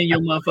spraying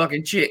your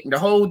motherfucking chick the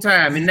whole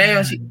time, and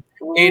now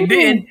and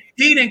then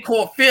he didn't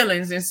caught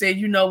feelings and said,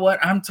 you know what?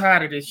 I'm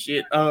tired of this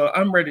shit.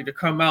 I'm ready to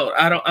come out.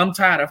 I'm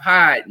tired of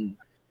hiding.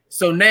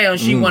 So now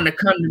she want to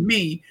come to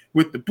me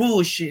with the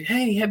bullshit.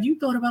 Hey, have you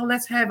thought about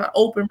let's have an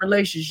open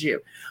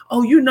relationship?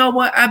 Oh, you know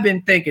what? I've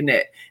been thinking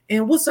that.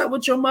 And what's up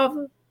with your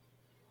mother?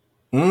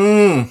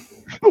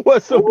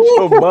 What's up with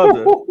your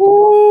mother?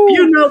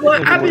 You know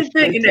what? I've been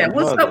thinking that.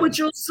 What's up with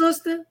your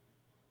sister?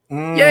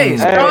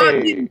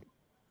 Yeah,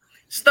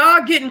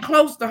 start getting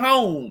close to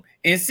home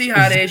and see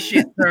how that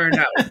shit turned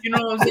out. You know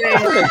what I'm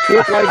saying?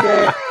 Clip like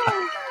that.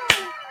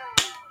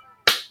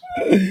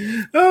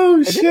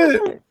 Oh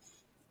shit!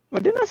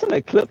 But didn't I send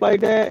a clip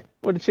like that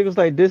where the chick was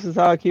like, "This is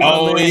how I keep."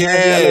 Oh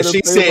yeah,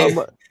 she said,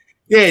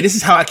 "Yeah, this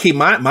is how I keep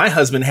my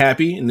husband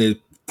happy." And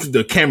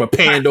the camera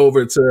panned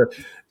over to.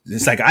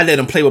 It's like I let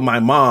him play with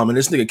my mom, and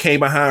this nigga came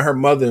behind her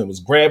mother and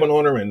was grabbing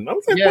on her, and I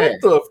was like, "What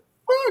the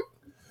fuck?"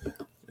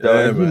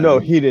 You know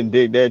he didn't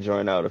dig that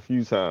joint out a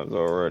few times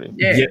already.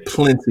 Yeah,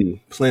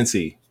 plenty.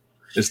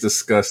 It's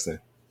disgusting.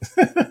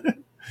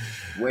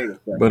 Wait a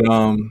second. But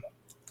I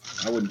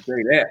wouldn't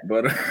say that,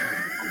 but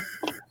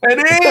it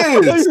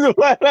is.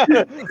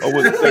 I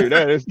wouldn't say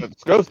that. It's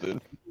disgusting.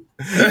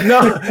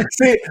 No,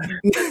 see,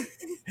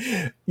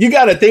 you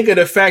got to think of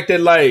the fact that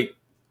like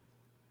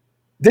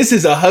this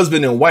is a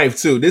husband and wife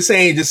too. This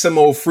ain't just some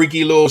old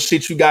freaky little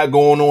shit you got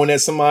going on at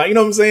somebody. You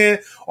know what I'm saying?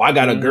 Oh, I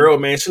got a girl,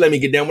 man. She let me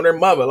get down with her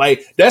mother.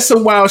 Like that's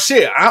some wild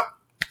shit.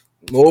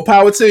 More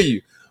power to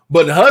you.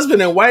 But the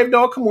husband and wife,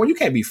 dog, come on, you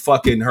can't be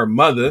fucking her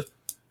mother.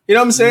 You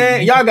know what I'm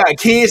saying? Y'all got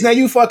kids now.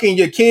 You fucking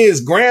your kids'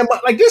 grandma.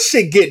 Like this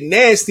shit get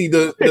nasty.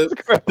 The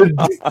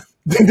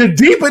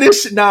deeper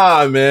this shit,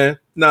 nah, man,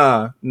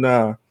 nah.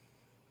 Yeah,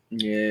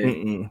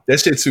 that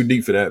shit too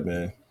deep for that,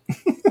 man.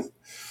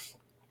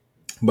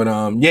 But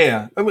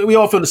yeah, I mean, we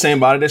all feel the same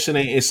about it. That shit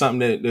ain't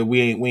something that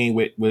we ain't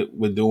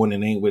with doing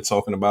and ain't with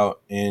talking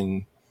about.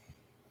 And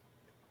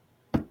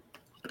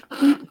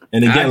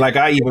again, like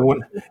I even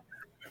went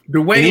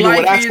the way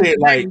life is, I said,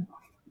 like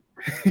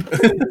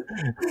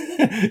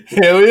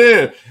Hell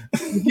yeah.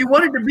 If you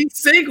wanted to be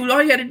single,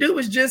 all you had to do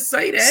was just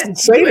say that.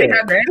 Say you ain't that.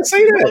 have to ask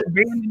Say that.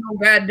 being in no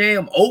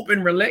goddamn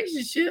open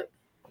relationship.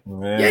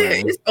 Man.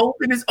 Yeah, it's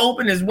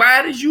open as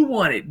wide as you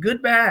want it.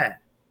 Goodbye.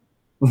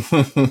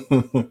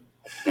 Fuck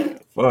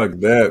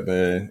that,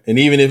 man. And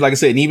even if, like I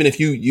said, and even if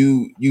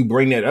you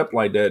bring that up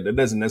like that, that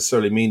doesn't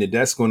necessarily mean that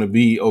that's going to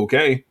be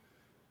okay.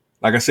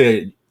 Like I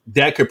said,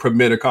 that could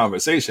permit a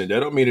conversation. That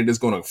don't mean that it's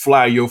going to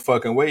fly your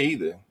fucking way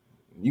either.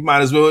 You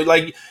might as well,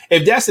 like,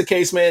 if that's the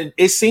case, man,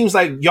 it seems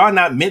like y'all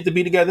not meant to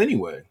be together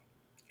anyway.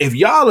 If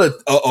y'all are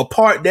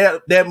apart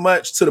that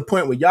much to the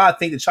point where y'all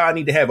think that y'all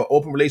need to have an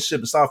open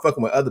relationship and start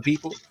fucking with other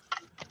people,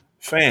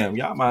 fam,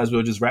 y'all might as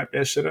well just wrap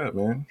that shit up,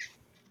 man.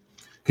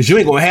 Because you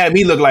ain't going to have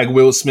me look like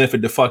Will Smith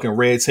at the fucking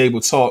Red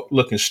Table Talk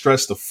looking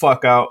stressed the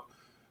fuck out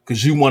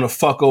because you want to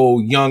fuck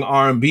old young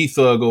R&B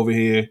thug over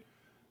here.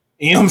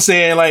 You know what I'm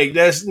saying? Like,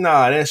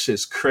 that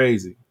shit's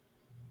crazy.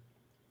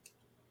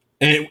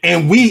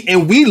 And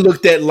we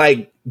looked at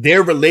like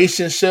their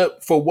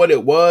relationship for what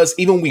it was.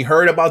 Even when we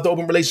heard about the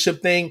open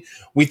relationship thing,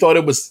 we thought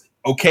it was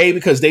okay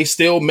because they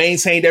still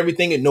maintained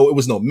everything and it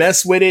was no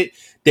mess with it.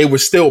 They were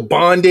still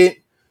bonded.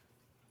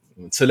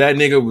 So that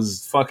nigga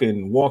was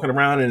fucking walking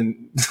around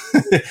in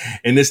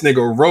in this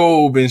nigga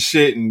robe and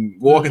shit and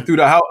walking through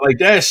the house like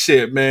that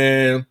shit,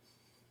 man.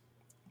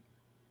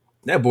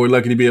 That boy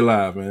lucky to be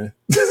alive, man.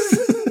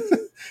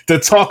 To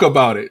talk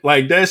about it.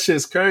 Like, that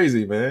shit's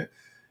crazy, man.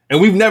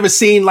 And we've never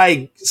seen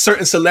like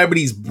certain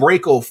celebrities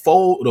break or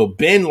fold or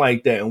bend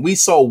like that. And we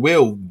saw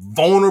Will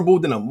vulnerable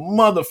than a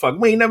motherfucker.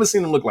 We ain't never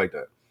seen him look like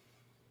that.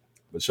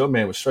 But your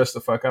man was stressed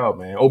the fuck out,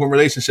 man. Open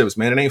relationships,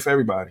 man. It ain't for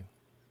everybody.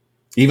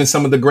 Even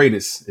some of the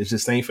greatest. It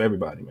just ain't for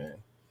everybody, man.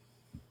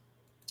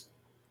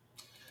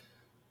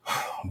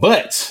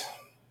 But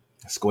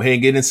let's go ahead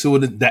and get into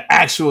the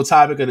actual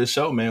topic of the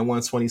show, man.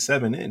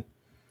 127 in.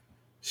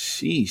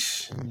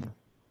 Sheesh.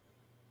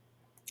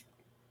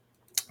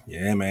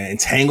 Yeah, man.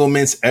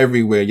 Entanglements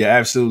everywhere. You're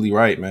absolutely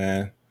right,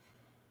 man.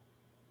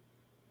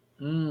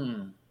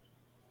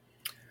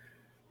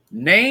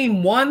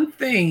 Name one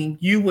thing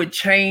you would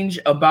change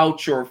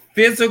about your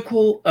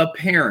physical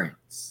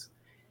appearance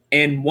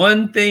and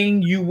one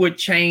thing you would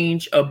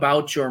change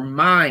about your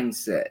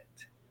mindset.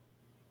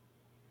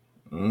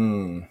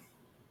 I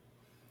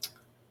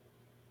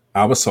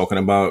was talking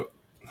about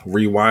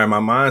rewiring my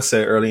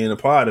mindset early in the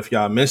pod. If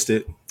y'all missed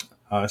it,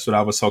 that's what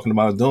I was talking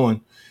about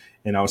doing.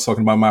 And I was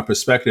talking about my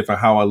perspective and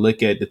how I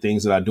look at the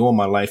things that I do in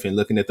my life and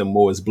looking at them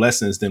more as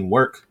blessings than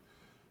work.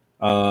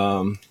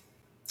 So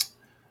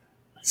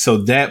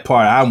that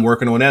part, I'm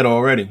working on that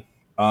already.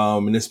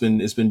 And it's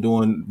been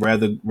doing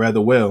rather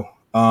well.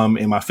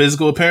 In my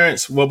physical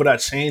appearance, what would I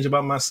change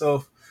about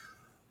myself?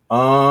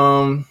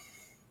 I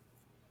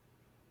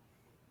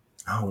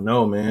don't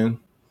know, man.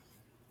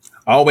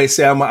 I always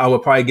say I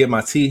would probably get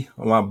my teeth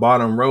on my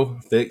bottom row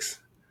fixed.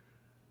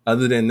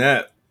 Other than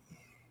that,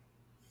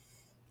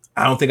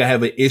 I don't think I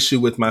have an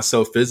issue with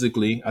myself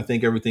physically. I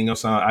think everything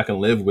else I can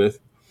live with.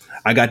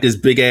 I got this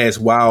big ass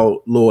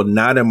wild little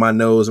knot in my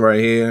nose right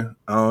here.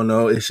 I don't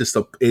know. It's just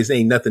it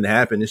ain't nothing to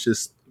happen. It's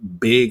just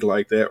big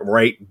like that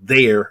right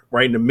there,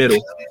 right in the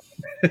middle.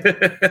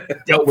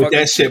 Dealt with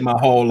that shit my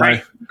whole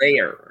life.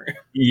 There.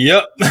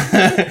 Yep.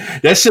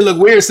 That shit look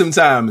weird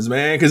sometimes,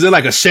 man. Because it's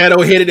like a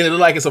shadow hit it and it look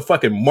like it's a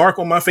fucking mark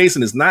on my face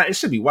and it's not. It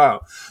should be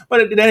wild.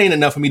 But that ain't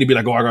enough for me to be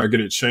like, oh, I gotta get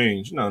it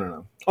changed.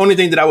 No. Only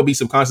thing that I would be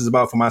subconscious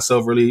about for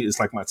myself really is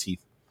like my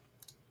teeth.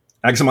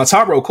 Like, so my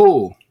top row,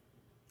 cool.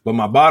 But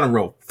my bottom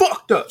row,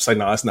 fucked up. It's like,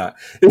 no, it's not.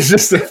 It's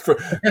just a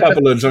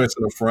couple of joints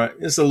in the front.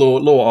 It's a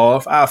little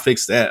off. I'll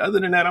fix that.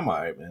 Other than that, I'm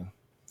all right, man.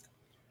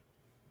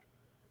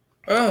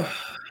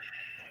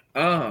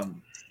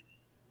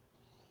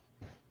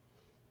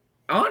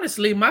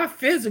 Honestly, my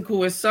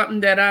physical is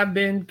something that I've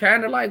been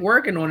kind of like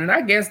working on. And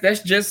I guess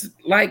that's just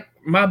like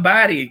my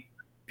body,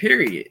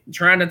 period.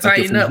 Trying to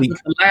tighten up with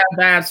the Lab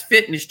Vibes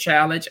Fitness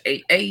Challenge,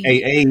 AA.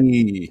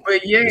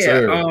 But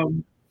yeah,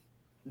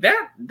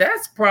 yes,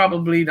 that's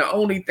probably the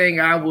only thing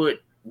I would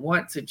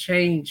want to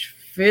change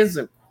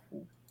physical.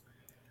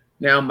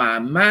 Now, my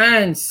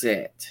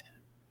mindset,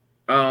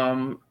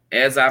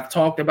 as I've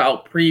talked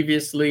about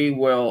previously,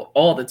 well,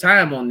 all the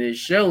time on this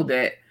show,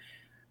 that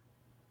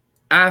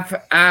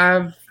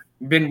I've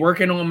been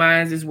working on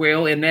mine as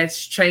well, and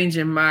that's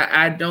changing my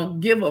I don't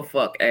give a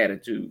fuck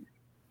attitude.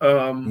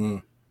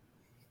 My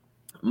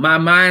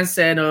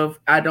mindset of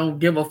I don't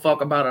give a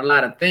fuck about a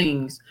lot of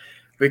things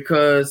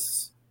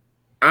because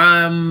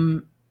I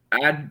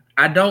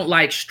don't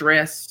like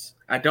stress.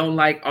 I don't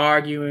like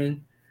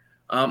arguing.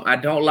 I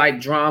don't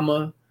like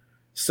drama.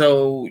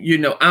 So,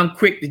 I'm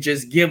quick to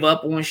just give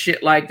up on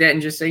shit like that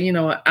and just say, you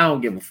know what, I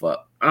don't give a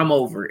fuck. I'm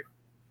over it.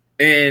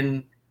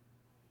 And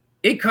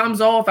it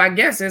comes off, I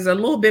guess, as a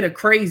little bit of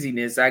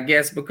craziness, I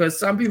guess, because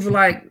some people are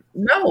like,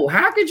 no,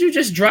 how could you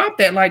just drop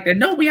that like that?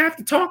 No, we have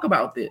to talk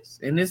about this.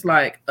 And it's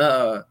like,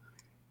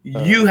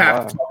 you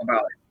have to talk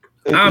about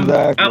it.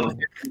 Exactly.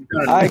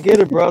 I get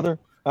it, brother.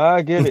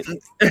 I get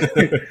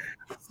it.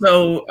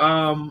 So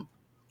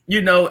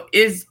you know,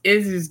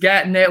 it's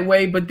gotten that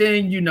way, but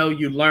then, you know,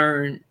 you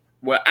learn.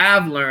 Well,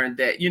 I've learned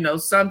that, you know,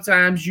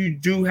 sometimes you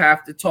do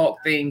have to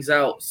talk things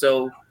out.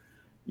 So,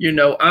 you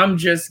know, I'm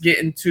just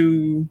getting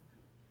to,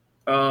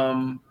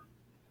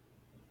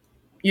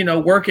 you know,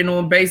 working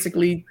on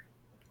basically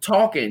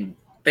talking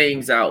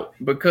things out,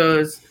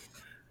 because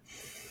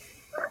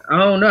I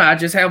don't know. I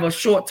just have a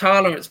short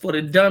tolerance for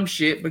the dumb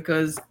shit,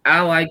 because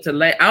I like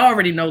to I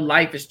already know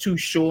life is too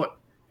short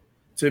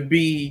to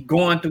be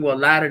going through a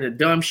lot of the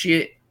dumb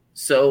shit.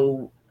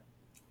 So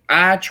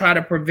I try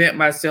to prevent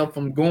myself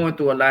from going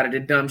through a lot of the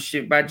dumb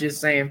shit by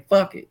just saying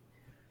fuck it.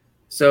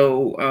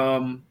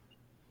 So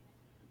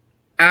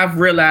I've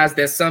realized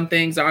that some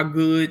things are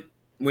good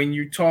when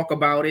you talk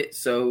about it.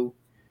 So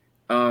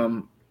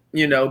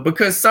you know,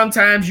 because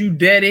sometimes you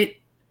dead it,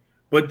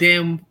 but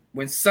then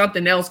when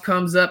something else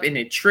comes up and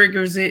it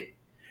triggers it,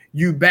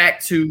 you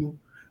back to,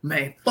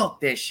 man,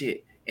 fuck that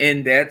shit.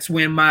 And that's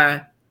when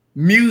my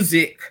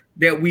music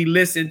that we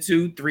listen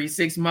to, 3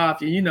 6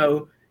 Mafia, you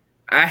know,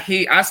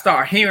 I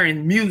start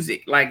hearing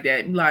music like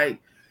that. I'm like,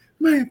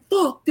 man,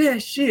 fuck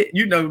that shit.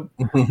 You know,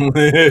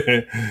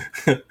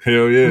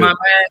 hell yeah. My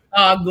mind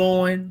start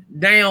going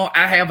down.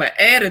 I have an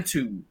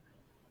attitude.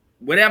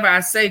 Whatever I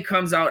say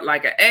comes out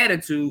like an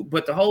attitude,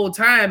 but the whole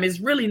time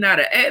it's really not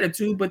an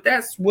attitude, but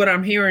that's what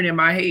I'm hearing in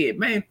my head.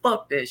 Man,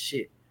 fuck that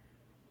shit.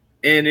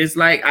 And it's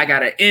like I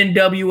got an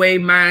NWA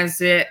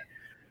mindset.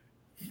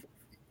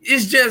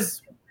 It's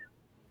just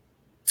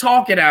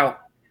talk it out.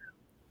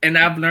 And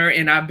I've learned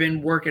and I've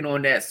been working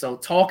on that. So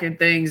talking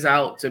things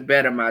out to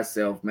better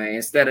myself, man,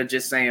 instead of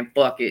just saying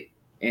fuck it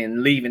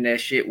and leaving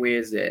that shit where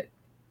it's at.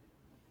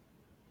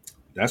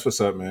 That's what's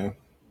up, man.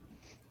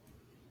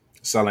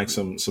 Sound like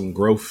some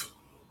growth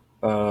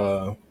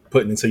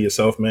putting into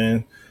yourself,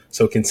 man.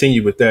 So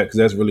continue with that, because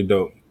that's really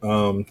dope.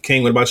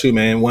 King, what about you,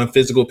 man? One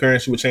physical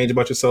appearance you would change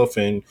about yourself,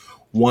 and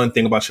one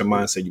thing about your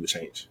mindset you would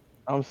change.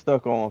 I'm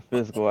stuck on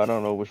physical. I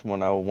don't know which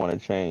one I would want to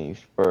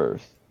change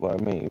first. Well,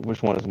 I mean,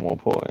 which one is more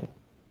important?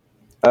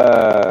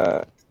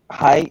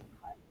 Height.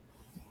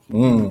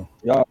 Y'all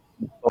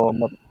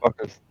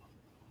motherfuckers.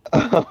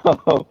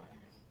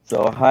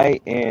 So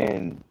height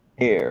and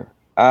hair.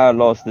 I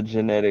lost the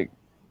genetic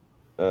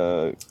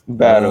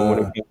battle when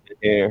it comes to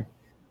hair.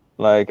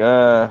 Like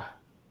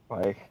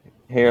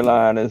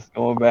hairline is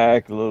going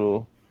back,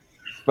 little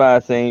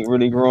spots ain't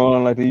really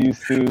growing like they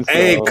used to. So.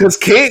 Hey, because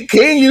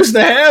King used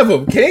to have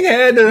them.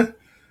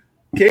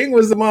 King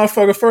was the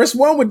motherfucker first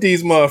one with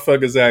these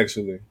motherfuckers,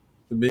 actually.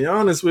 To be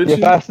honest with you.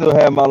 If I still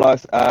have my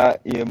locks, I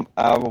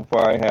will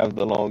probably have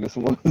the longest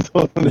ones.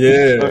 Hell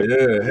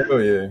yeah.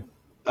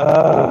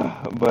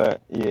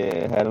 But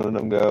yeah, had to let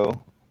them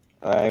go.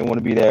 I ain't want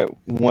to be that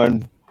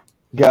one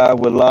guy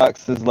with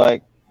locks is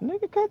like,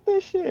 nigga, cut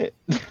that shit.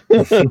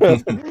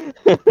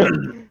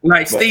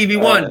 Like Stevie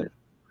Wonder.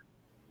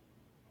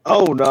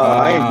 Oh no,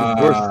 I ain't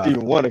versus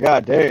Stevie Wonder.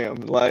 Goddamn,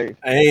 like,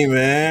 hey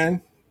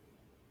man,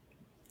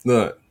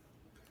 look,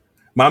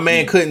 my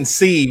man couldn't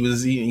see;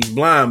 he's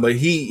blind, but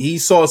he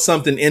saw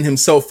something in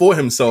himself for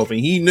himself, and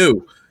he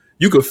knew.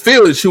 You could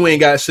feel that you ain't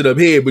got shit up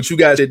here, but you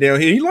got shit down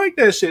here. He liked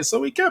that shit,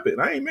 so he kept it.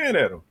 I ain't mad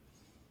at him.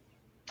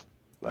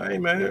 I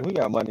ain't mad. We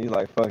got money. He's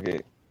like, fuck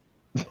it.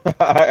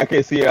 I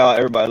can't see how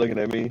everybody looking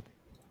at me.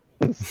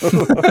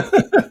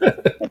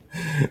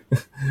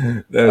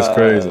 That's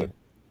crazy.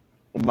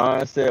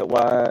 Mindset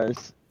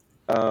wise,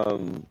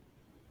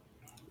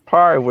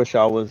 probably wish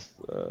I was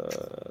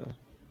a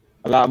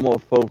lot more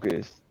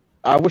focused.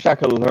 I wish I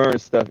could learn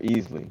stuff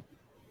easily.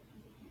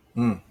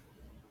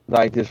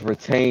 Like just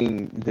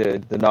retain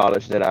the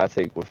knowledge that I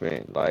take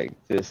within. Like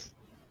just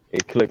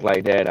it click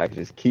like that. I can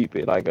just keep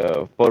it like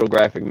a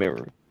photographic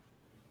memory.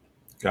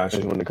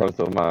 Gotcha. When it comes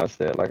to a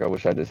mindset, like I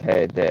wish I just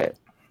had that,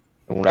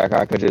 and when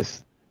I could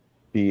just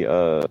be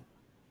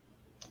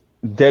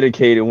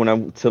dedicated when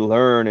I'm to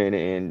learn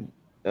and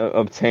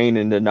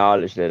obtaining the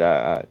knowledge that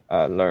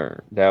I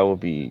learned. That would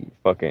be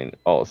fucking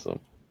awesome.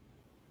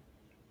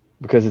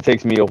 Because it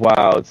takes me a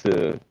while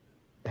to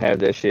have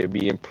that shit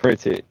be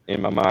imprinted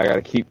in my mind. I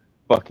gotta keep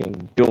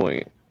fucking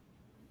doing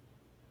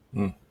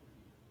it.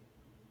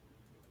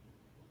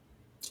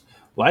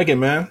 Like it,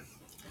 man.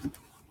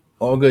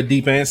 All good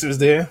deep answers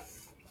there.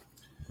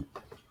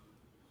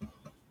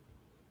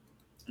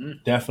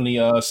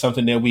 Definitely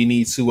something that we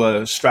need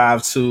to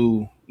strive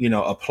to,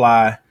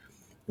 apply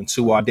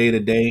into our day to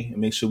day and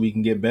make sure we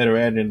can get better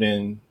at it.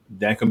 And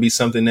that can be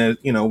something that,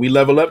 we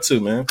level up to,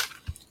 man.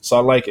 So I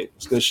like it.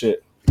 It's good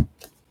shit.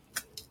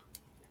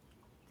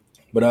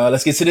 But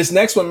let's get to this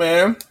next one,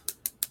 man.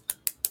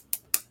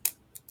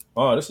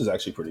 Oh, this is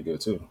actually pretty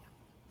good too.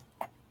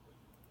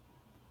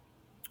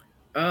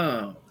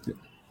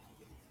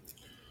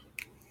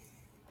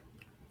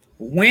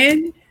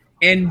 When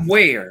and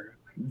where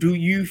do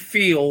you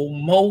feel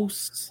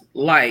most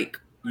like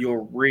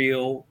your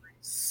real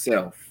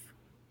self?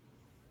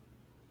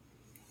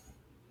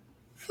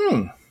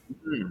 Think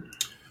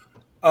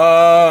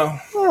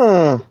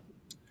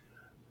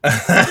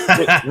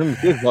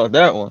about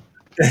that one.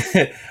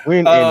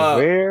 When and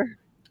where?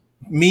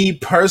 Me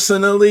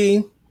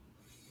personally,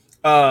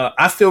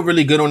 I feel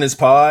really good on this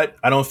pod.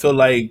 I don't feel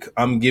like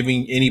I'm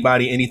giving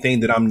anybody anything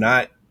that I'm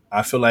not.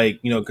 I feel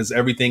like, because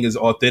everything is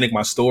authentic.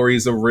 My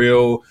stories are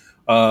real.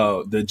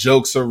 The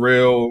jokes are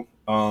real.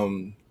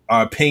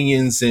 Our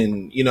opinions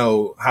and,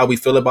 how we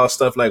feel about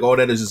stuff, like all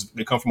that is just,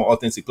 it come from an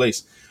authentic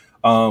place.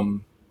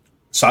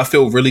 So I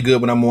feel really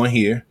good when I'm on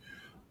here.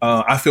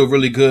 I feel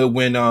really good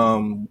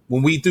when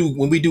we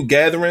do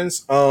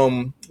gatherings.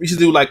 We should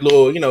do like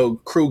little,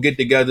 crew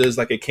get-togethers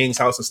like at King's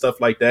house and stuff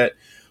like that.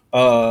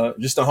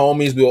 Just the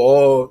homies, we'll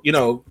all,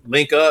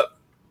 link up,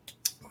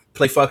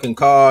 play fucking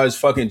cards,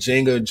 fucking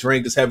Jenga,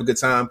 drink, just have a good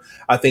time.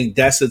 I think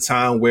that's the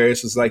time where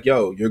it's just like,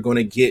 yo, you're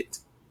gonna get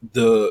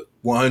the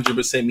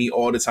 100% me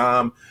all the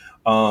time.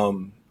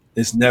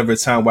 It's never a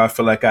time where I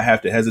feel like I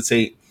have to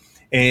hesitate.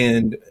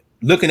 And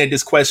looking at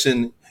this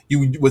question,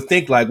 you would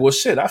think like, well,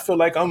 shit, I feel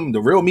like I'm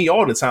the real me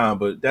all the time,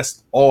 but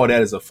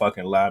that is a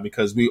fucking lie,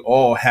 because we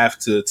all have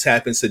to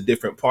tap into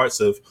different parts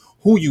of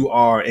who you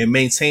are and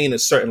maintain a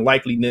certain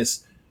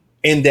likeliness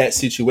in that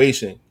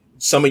situation.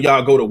 Some of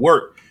y'all go to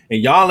work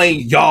and y'all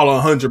ain't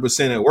y'all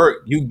 100% at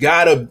work. You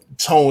gotta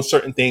tone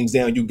certain things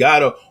down. You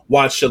gotta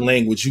watch your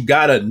language. You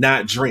gotta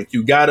not drink.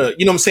 You gotta,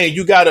 you know what I'm saying?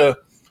 You gotta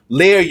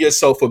layer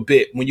yourself a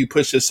bit when you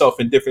push yourself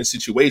in different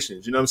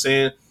situations. You know what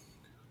I'm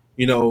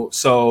saying?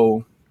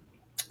 So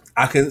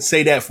I can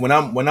say that when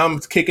I'm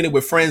kicking it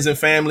with friends and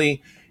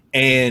family,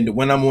 and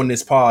when I'm on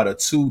this pod, are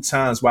two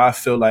times where I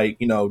feel like,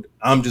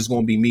 I'm just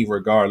gonna be me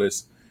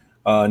regardless,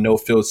 no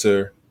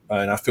filter,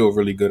 and I feel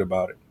really good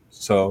about it.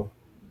 So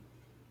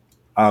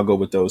I'll go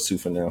with those two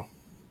for now.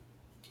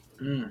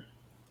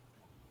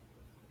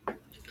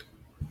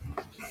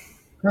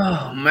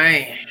 Oh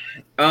man.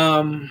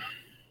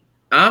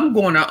 I'm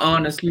going to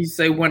honestly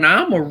say when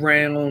I'm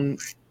around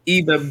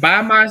either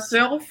by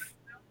myself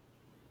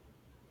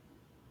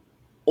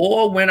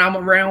or when I'm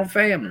around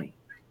family.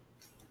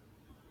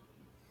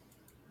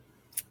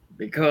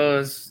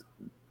 Because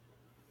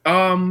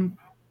I'm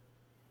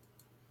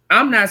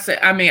not saying,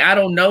 I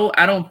don't know.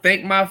 I don't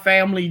think my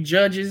family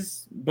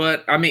judges,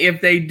 but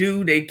if they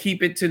do, they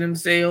keep it to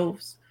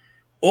themselves.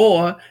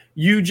 Or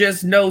you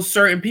just know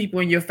certain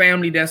people in your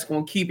family that's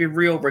going to keep it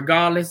real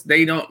regardless.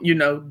 They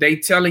don't, they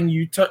telling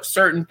you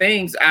certain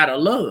things out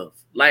of love.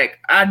 Like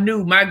I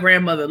knew my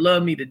grandmother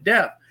loved me to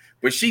death,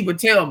 but she would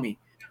tell me,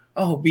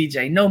 oh,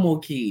 BJ, no more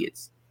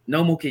kids.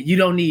 No more kids. You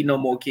don't need no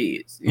more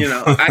kids.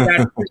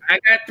 I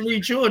got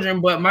 3 children,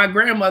 but my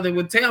grandmother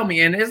would tell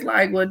me, and it's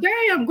like, well,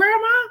 damn,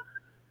 grandma.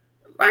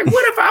 Like,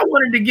 what if I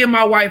wanted to give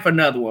my wife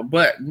another one?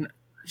 But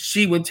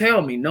she would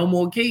tell me, no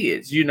more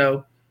kids, She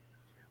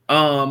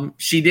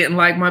didn't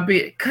like my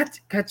beard.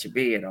 Cut your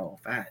beard off.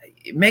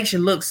 It makes you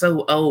look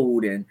so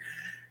old, and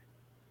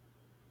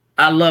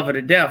I love her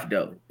to death,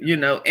 though,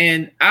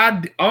 And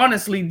I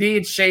honestly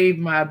did shave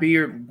my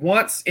beard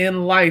once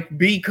in life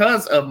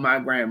because of my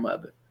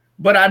grandmother,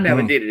 but I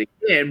never did it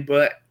again.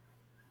 But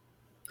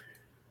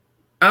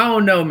I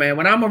don't know, man.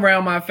 When I'm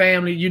around my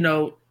family,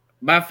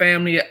 my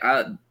family,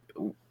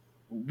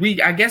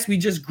 I guess we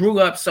just grew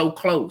up so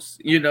close.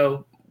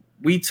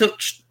 We took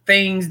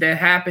things that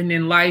happened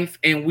in life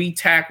and we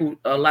tackled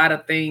a lot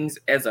of things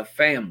as a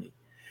family.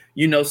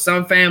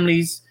 Some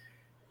families,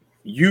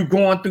 you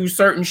going through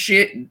certain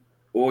shit,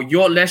 or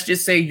let's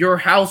just say your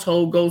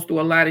household goes through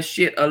a lot of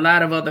shit. A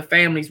lot of other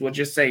families will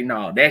just say,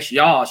 no, that's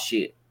y'all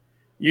shit,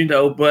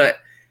 but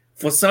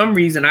for some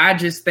reason, I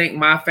just think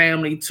my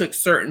family took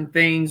certain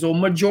things or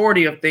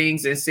majority of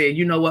things and said,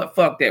 you know what,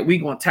 fuck that.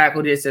 We're going to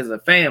tackle this as a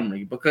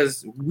family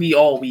because we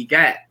all we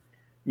got,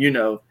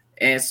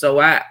 And so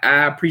I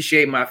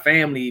appreciate my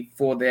family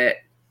for that.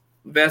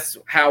 That's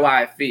how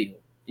I feel,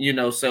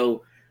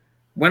 So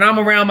when I'm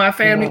around my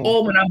family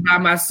or when I'm by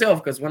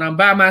myself, because when I'm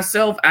by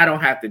myself, I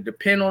don't have to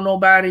depend on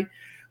nobody.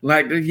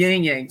 Like the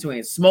yin yang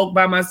twins, smoke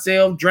by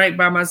myself, drink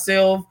by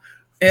myself,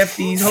 F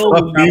these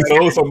hoes. These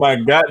hoes for my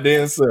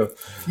goddamn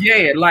self.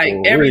 Yeah, like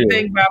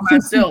everything by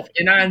myself.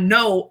 And I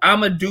know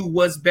I'm going to do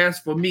what's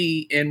best for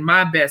me in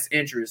my best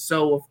interest.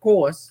 So, of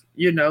course,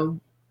 I'm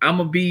going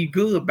to be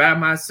good by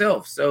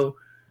myself. So,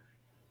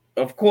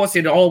 of course,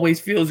 it always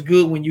feels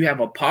good when you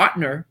have a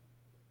partner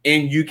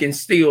and you can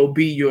still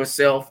be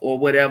yourself or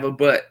whatever.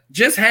 But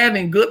just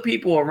having good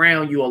people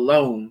around you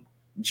alone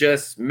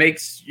just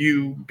makes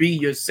you be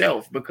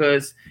yourself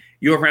because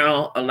you're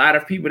around a lot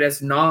of people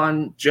that's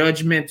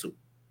non-judgmental.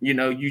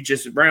 You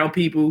just around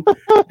people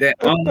that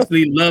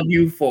honestly love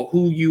you for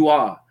who you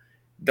are.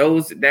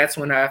 That's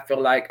when I feel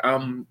like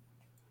I'm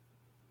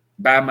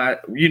by my,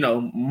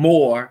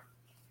 more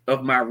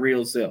of my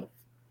real self.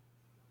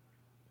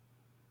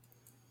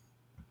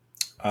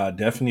 I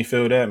definitely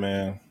feel that,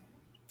 man.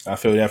 I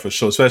feel that for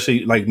sure,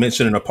 especially like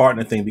mentioning a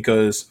partner thing,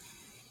 because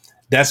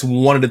that's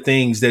one of the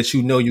things that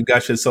you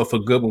got yourself a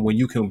good one when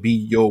you can be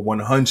your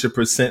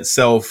 100%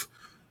 self,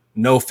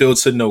 no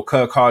filter, no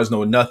cut cards,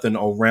 no nothing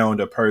around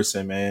a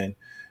person, man.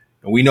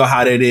 And we know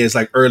how that is.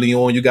 Like early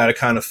on, you got to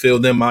kind of fill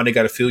them out. They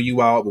got to fill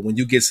you out. But when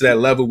you get to that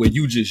level where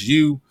you just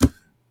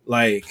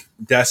like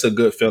that's a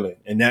good feeling.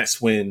 And that's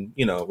when,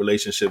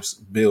 relationships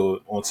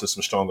build onto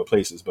some stronger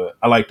places. But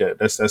I like that.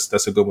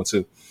 That's a good one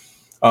too.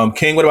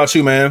 King, what about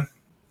you, man?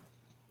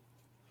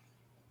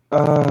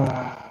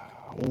 Uh,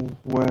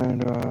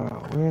 when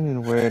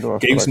and where do I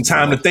Gave feel you like some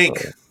time to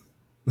think.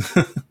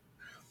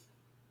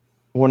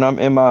 when I'm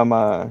in my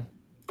mind,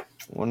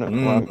 when I'm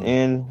Mm.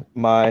 in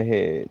my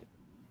head.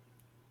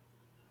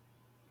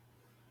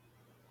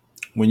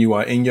 When you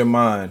are in your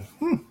mind.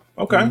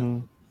 Okay.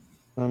 I'm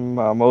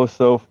my most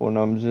self when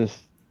I'm just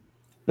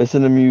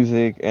listening to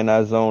music and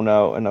I zone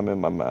out and I'm in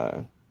my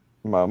mind,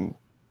 my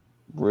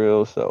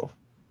real self.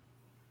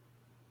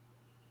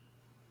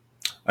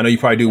 I know you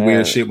probably do weird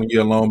And shit when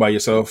you're alone by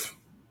yourself.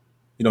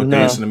 You don't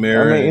dance in no, the I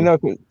mirror mean,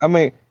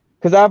 and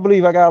because I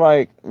believe I got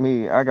like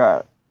me,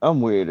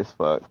 I'm weird as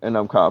fuck and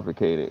I'm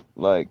complicated,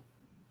 like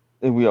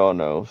and we all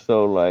know.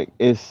 So like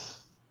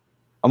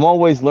I'm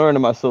always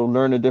learning myself,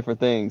 learning different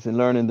things and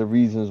learning the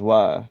reasons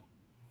why.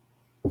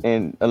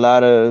 And a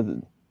lot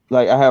of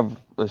like I have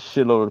a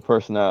shitload of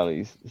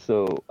personalities,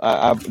 so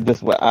I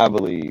that's what I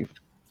believe.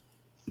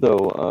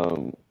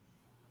 So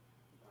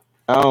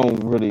I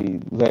don't really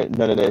let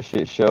none of that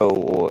shit show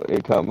or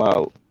it come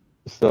out.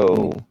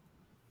 So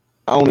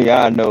only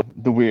I know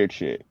the weird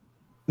shit.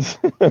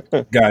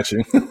 got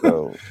you.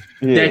 So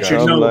yeah, That you so I'm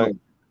Gotcha. know like,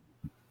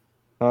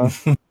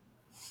 of. huh?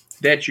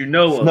 That you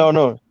know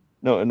of.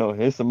 No,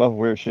 it's some other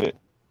weird shit.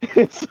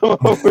 It's some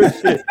other weird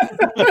shit.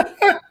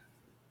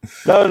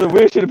 No, the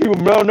weird shit that people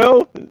don't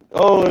know.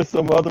 Oh, there's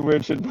some other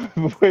weird shit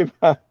way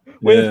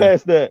Yeah.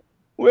 past that.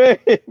 Way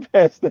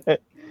past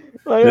that.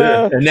 Like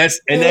Yeah. And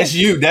that's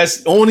you.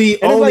 That's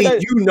only and it's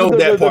like you the, know the,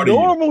 that the, the part of you.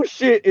 normal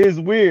shit is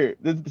weird.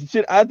 The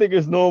shit I think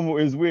is normal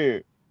is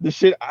weird. The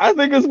shit I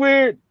think is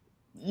weird,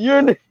 you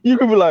can be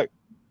like,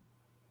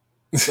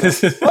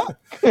 the fuck?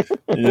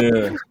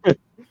 Yeah.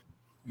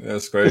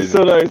 That's crazy.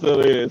 So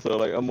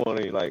like I'm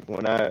only like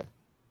when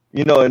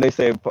and they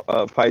say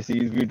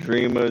Pisces we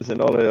dreamers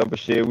and all that other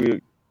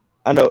shit.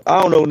 I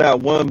don't know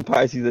not one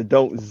Pisces that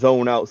don't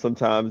zone out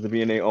sometimes to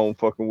be in their own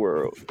fucking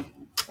world.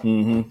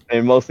 Mm-hmm.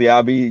 And mostly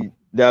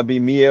that'll be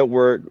me at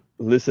work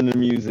listening to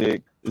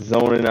music,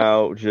 zoning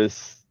out,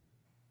 just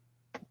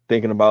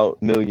thinking about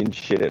a million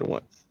shit at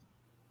once.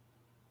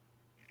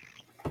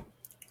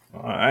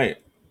 All right.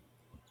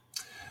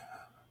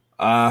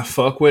 I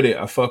fuck with it.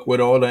 I fuck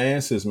with all the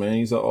answers, man.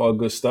 These are all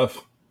good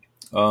stuff.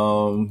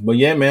 But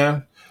yeah,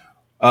 man.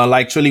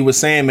 Like Trilly was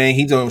saying, man,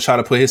 he don't try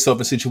to put himself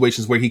in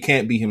situations where he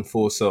can't be him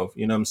full self.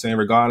 You know what I'm saying?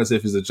 Regardless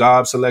if it's a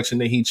job selection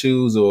that he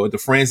choose or the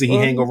friends that he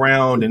Well, hang he's a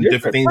around and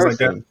different different things like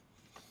that. person.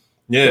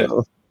 Yeah.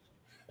 So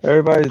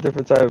everybody's a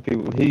different type of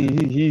people.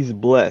 He's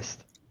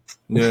blessed.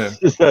 Yeah.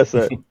 That's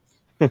it.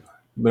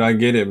 But I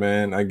get it,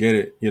 man. I get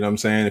it. You know what I'm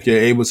saying? If you're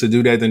able to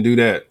do that, then do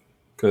that.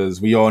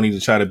 Because we all need to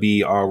try to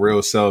be our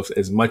real selves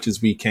as much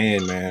as we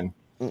can, man.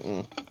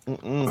 Mm-mm.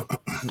 Mm-mm.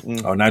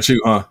 Mm-mm. Oh, not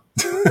you, huh?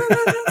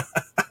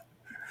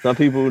 Some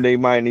people they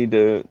might need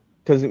to,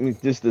 because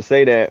just to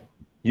say that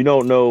you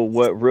don't know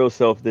what real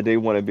self that they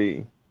want to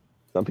be.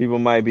 Some people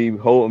might be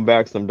holding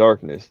back some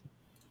darkness.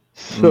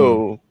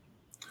 So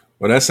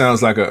Well, that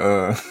sounds like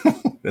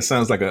that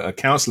sounds like a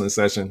counseling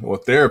session or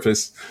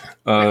therapist.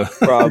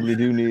 probably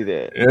do need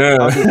that. Yeah.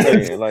 I'm just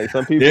saying, like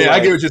some people, Yeah, I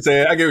get like what you're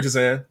saying. I get what you're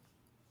saying.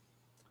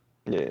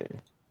 yeah.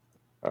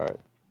 All right.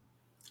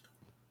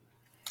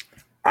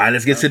 All right,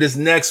 let's get to this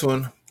next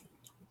one.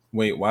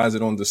 Wait, why is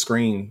it on the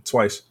screen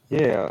twice?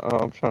 Yeah.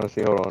 I'm trying to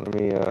see. Hold on. Let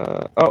me.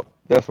 Oh,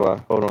 that's why.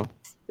 Hold on.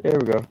 There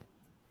we go.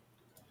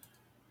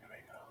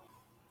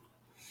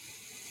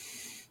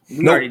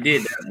 We already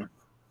did that one.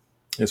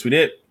 Yes, we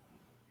did.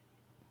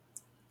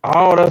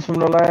 Oh, that's from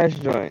the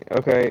last joint.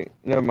 Okay,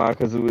 never mind.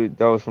 Because that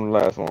was from the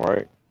last one,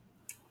 right?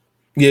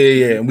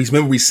 Yeah. And we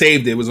remember we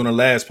saved it. It was on the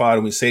last part,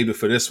 and we saved it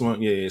for this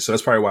one. Yeah. So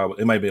that's probably why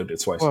it might be up there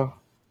twice. Well,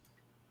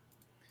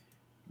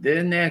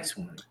 The next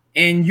one.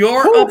 In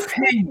your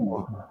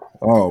opinion,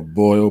 Oh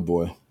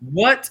boy.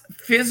 what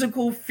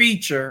physical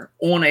feature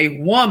on a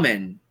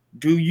woman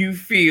do you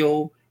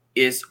feel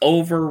is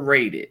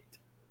overrated?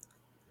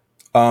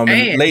 And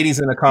And ladies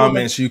in the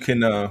comments, you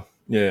can y'all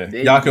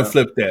can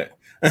flip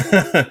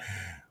that.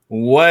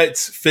 What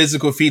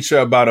physical feature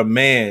about a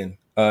man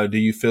do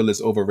you feel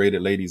is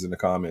overrated? Ladies in the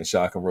comments,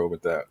 y'all can roll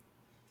with that.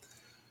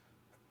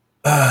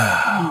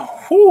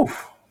 Whew.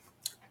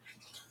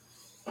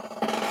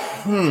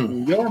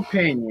 In your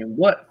opinion,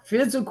 what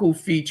physical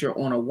feature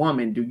on a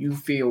woman do you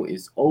feel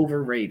is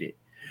overrated?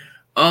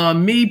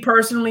 Me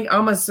personally,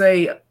 I'm gonna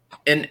say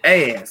an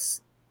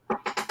ass, a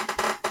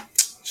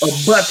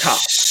buttock.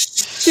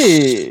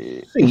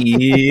 shit.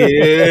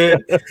 Yeah.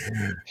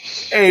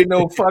 Ain't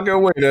no fucking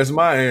way. That's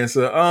my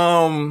answer.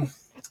 I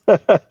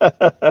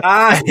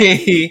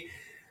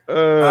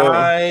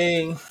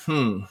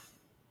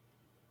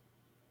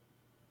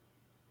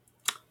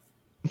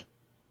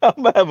I'm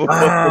gonna have a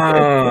fucked up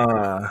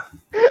answer.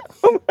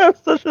 I'm gonna have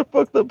such a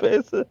fucked up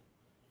answer.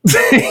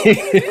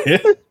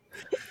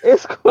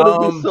 It's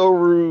gonna be so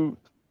rude.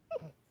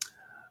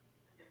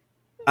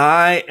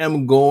 I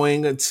am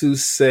going to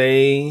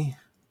say,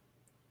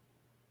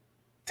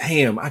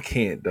 damn, I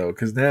can't though,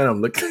 because now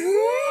I'm looking.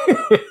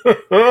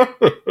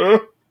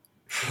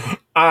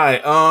 All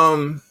right,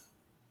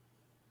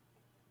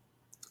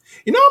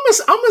 you know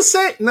gonna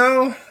say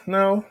no.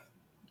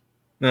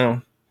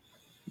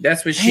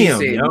 That's what she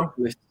said. Yo.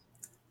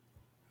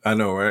 I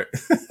know, right?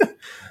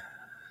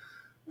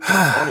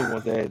 I don't even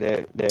want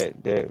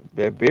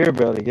that beer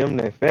belly. Give him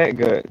that fat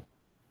gut.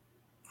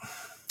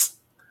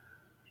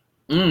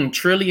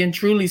 Trillion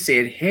truly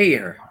said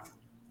hair.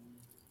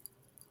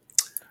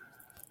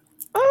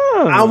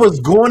 I was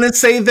going to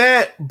say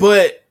that,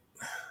 but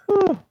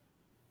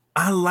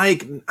I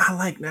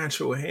like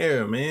natural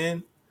hair,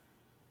 man.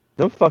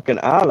 Them fucking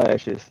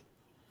eyelashes.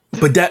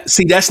 But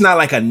that's not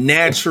like a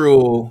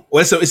natural.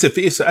 Well, I guess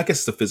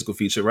it's a physical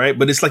feature, right?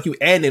 But it's like you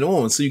add it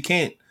on, so you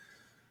can't.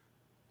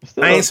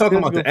 Still I ain't talking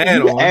about the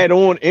add on. Add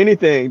on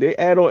anything. They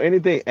add on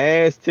anything.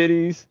 Ass,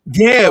 titties.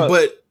 Yeah,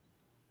 but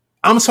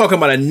I'm talking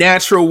about a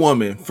natural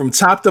woman from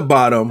top to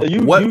bottom.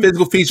 What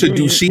physical feature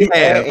do she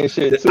have?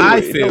 That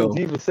I feel. Don't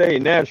even say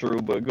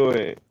natural, but go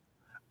ahead.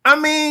 I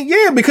mean,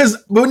 yeah,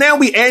 but now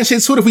we add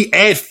shit to it. If we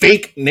add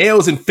fake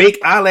nails and fake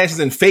eyelashes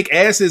and fake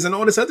asses and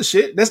all this other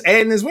shit, that's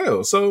adding as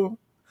well. So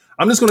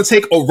I'm just going to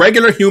take a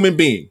regular human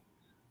being,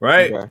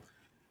 right? Okay.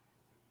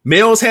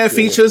 Males have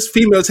features,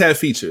 females have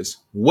features.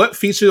 What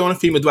feature on a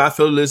female do I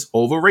feel is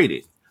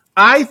overrated?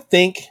 I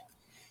think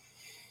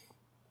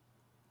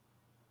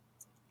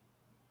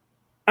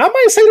I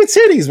might say the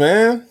titties,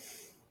 man.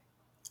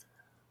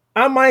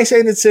 I might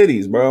say the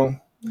titties, bro.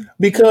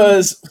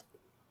 Because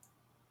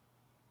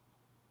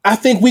I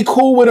think we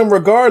cool with them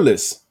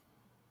regardless.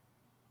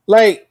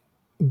 Like,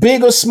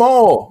 big or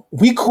small,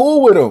 we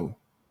cool with them.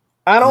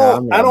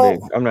 I'm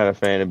not a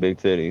fan of big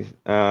titties.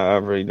 I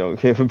really don't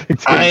care for big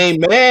titties. I ain't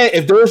mad.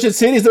 If those your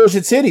titties, those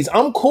your titties.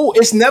 I'm cool.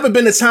 It's never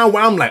been a time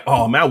where I'm like,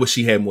 oh man, I wish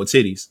she had more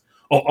titties.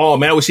 Oh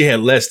man, I wish she had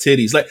less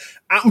titties. Like,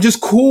 I'm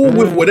just cool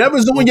with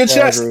whatever's on your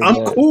chest.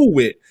 I'm cool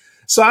with.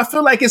 So I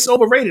feel like it's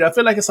overrated. I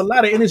feel like it's a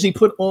lot of energy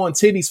put on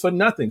titties for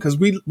nothing because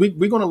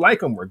we're gonna like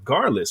them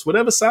regardless,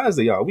 whatever size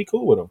they are. We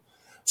cool with them.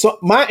 So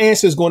my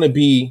answer is going to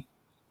be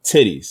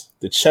titties.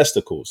 The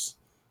chesticles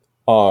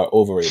are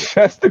overrated.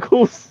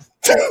 Chesticles.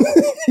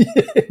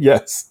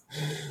 Yes.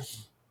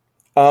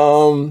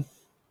 Yeah,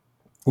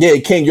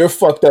 King, your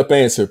fucked up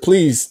answer.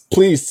 Please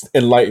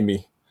enlighten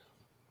me.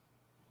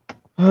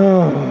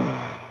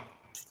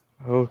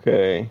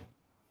 Okay.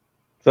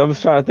 So I'm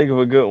just trying to think of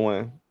a good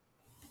one.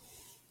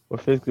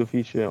 What physical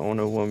feature on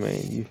a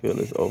woman you feel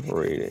is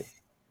overrated?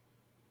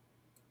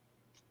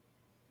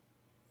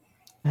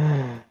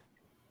 Now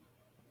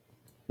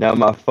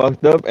my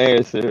fucked up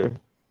answer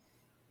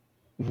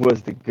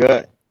was the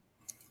gut.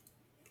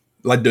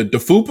 Like the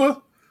fupa?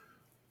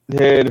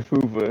 Yeah, the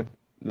fupa.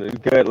 The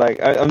gut.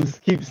 Like I'm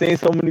just keep seeing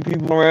so many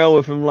people around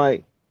with him.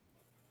 Like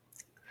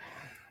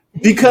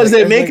because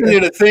they're making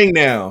it a thing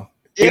now.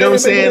 You know what I'm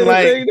saying?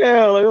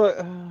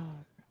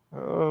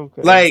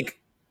 Okay. Like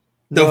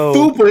the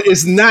fupa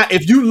is not.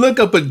 If you look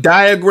up a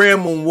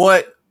diagram on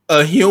what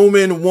a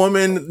human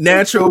woman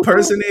natural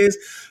person is,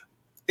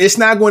 it's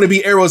not going to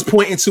be arrows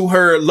pointing to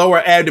her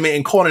lower abdomen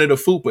and calling it a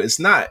fupa. It's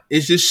not.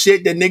 It's just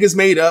shit that niggas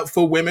made up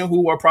for women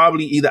who are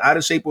probably either out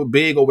of shape or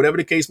big or whatever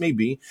the case may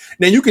be.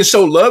 Then you can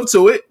show love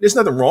to it. There's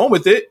nothing wrong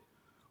with it.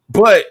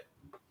 But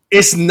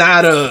it's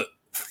not a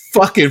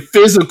fucking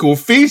physical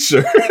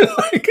feature.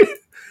 Like,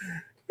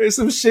 there's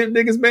some shit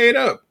niggas made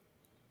up.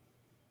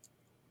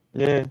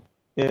 Yeah.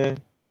 And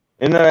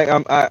like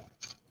I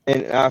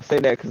say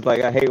that because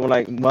like I hate when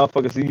like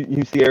motherfuckers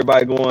you see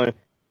everybody going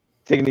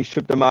taking these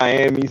trips to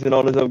Miami's and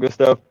all this other good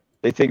stuff.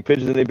 They take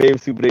pictures in their bathing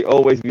suit, but they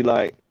always be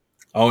like,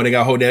 "Oh, they got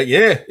to hold that."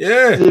 Yeah.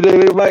 So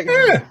they like,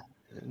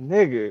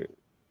 nigga.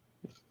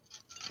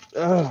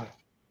 So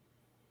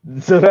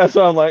that's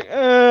why I'm like,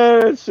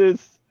 it's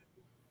just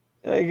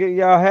like,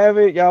 y'all have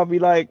it. Y'all be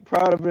like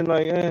proud of it.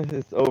 Like,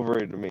 it's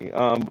overrated to me.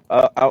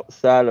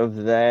 Outside of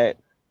that,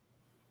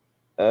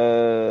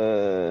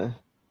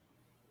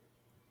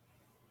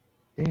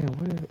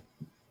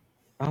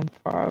 I'm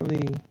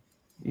probably.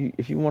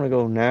 If you want to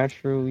go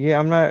natural,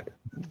 I'm not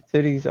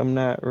titties. I'm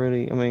not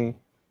really. I mean, as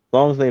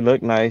long as they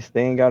look nice,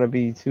 they ain't gotta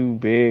be too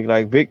big.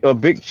 Like a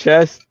big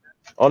chest,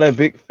 all that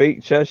big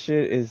fake chest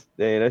shit is.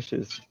 That's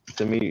just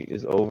to me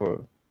is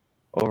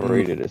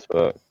overrated as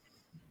fuck.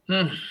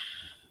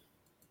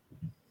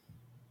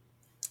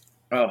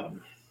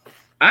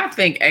 I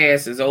think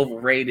ass is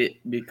overrated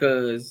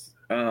because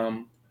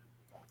you're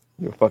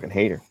a fucking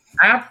hater.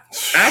 I've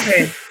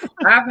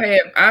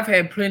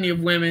had plenty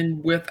of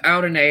women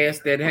without an ass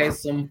that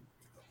has some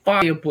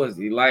fire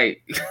pussy.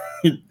 Like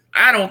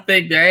I don't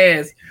think the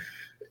ass.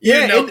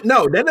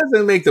 No, that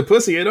doesn't make the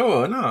pussy at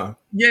all. No.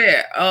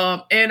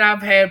 Yeah. And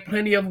I've had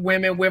plenty of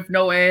women with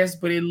no ass,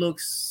 but it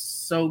looks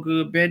so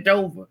good bent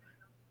over.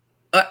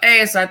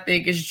 Ass, I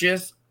think, is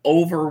just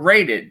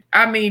overrated.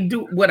 I mean,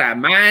 would I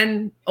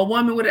mind a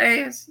woman with an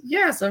ass?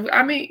 Yes.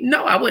 I mean,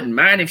 no, I wouldn't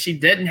mind if she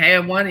didn't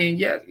have one. And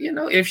yes,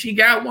 if she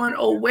got one,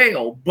 oh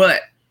well.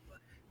 But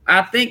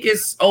I think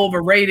it's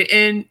overrated.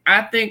 And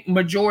I think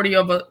majority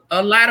of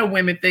a lot of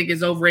women think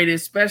it's overrated,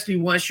 especially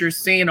once you're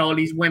seeing all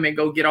these women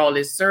go get all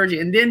this surgery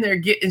and then they're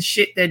getting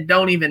shit that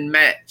don't even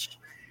match.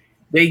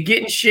 They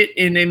getting shit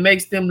and it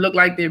makes them look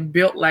like they're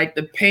built like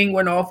the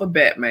Penguin off of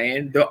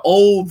Batman, the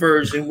old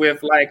version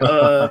with like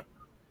the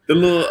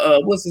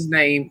little what's his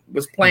name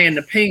was playing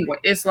the Penguin.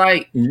 It's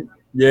like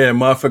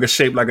motherfucker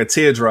shaped like a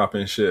teardrop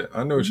and shit.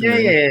 I know what you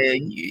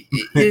mean.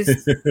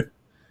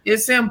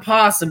 It's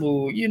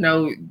impossible. You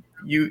know,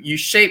 you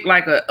shape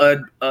like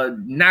a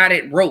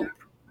knotted rope.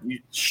 You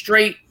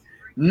straight,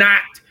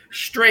 knocked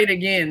straight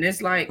again.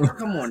 It's like,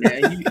 come on now,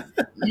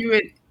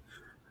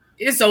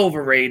 it's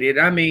overrated.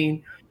 I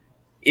mean,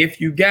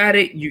 if you got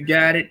it, you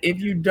got it. If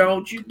you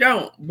don't, you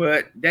don't.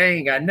 But they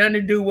ain't got nothing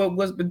to do with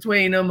what's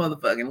between them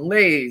motherfucking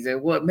legs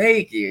and what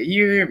make it.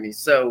 You hear me?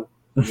 So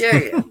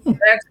yeah,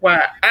 that's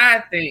why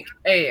I think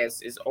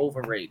ass is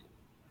overrated.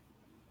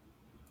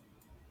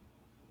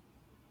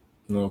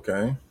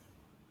 Okay.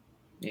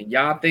 And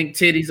y'all think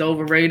titties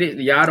overrated?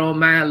 Y'all don't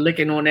mind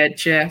licking on that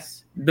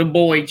chest, the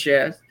boy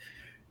chest,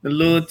 the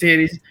little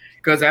titties.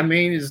 Because, I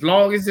mean, as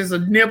long as there's a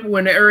nipple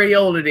in the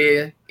areola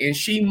there and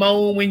she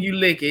moan when you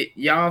lick it,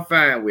 y'all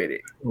fine with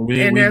it. We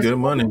good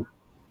money.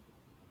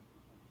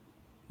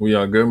 We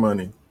are good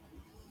money.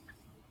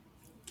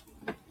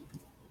 But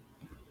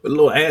a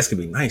little ass can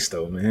be nice,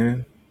 though,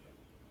 man.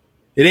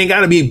 It ain't got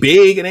to be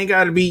big. It ain't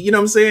got to be, you know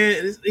what I'm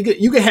saying?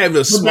 You can have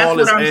the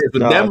smallest ass, but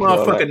that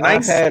motherfucker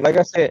nice.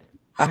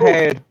 I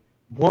had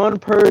one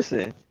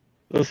person,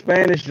 little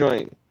Spanish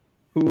joint,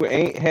 who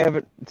ain't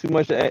having too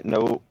much of that.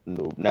 Nope,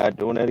 not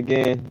doing that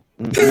again.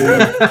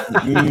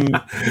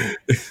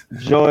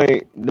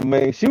 Joint, the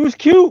man, she was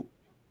cute.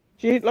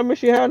 She had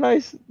a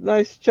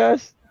nice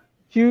chest.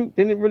 Cute,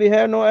 didn't really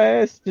have no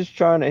ass. Just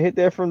trying to hit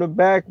that from the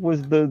back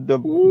was the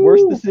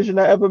worst decision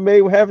I ever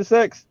made with having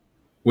sex.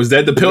 Was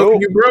that the pelvic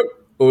you broke?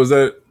 Or was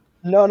that?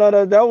 No.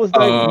 That was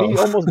like me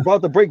almost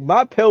about to break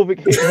my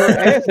pelvic hitting her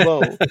ass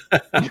bone.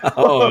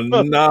 Oh,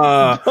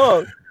 nah.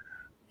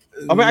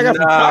 I mean, I got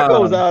some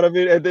tacos out of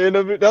it at the end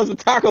of it. That was a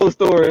taco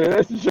story.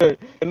 That's the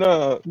shit.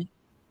 No.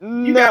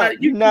 You gotta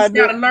learn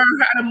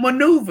how to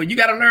maneuver. You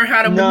gotta learn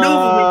how to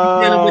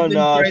maneuver when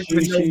you're dealing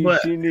with them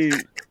butt.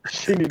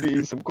 She need to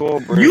eat some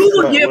cornbread. You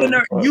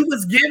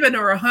was giving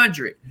her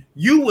 100.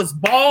 You was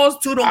balls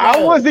to the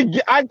wall.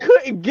 I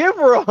couldn't give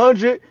her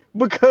 100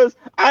 because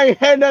I ain't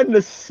had nothing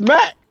to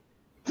smack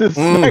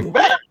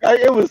back. Like,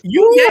 it was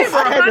you gave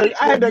her 100.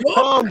 I had to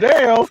calm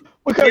down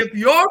because if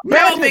your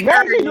pelvic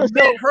area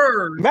met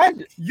hers,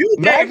 you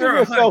gave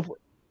her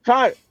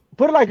 100.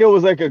 Put it like it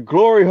was like a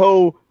glory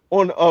hole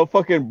on a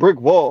fucking brick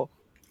wall.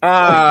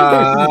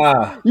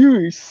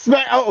 You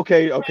smack. Oh,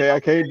 okay, I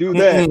can't do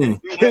that.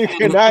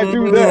 Can I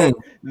do that?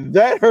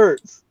 That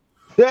hurts.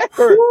 Yeah,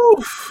 so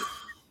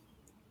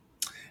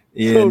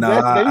you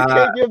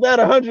can't give that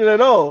 100 at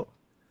all.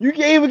 You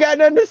can't even got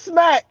nothing to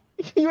smack.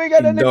 You ain't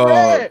got nothing to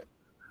grab.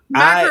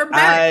 Smack her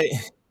back.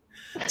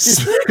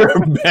 Smack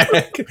her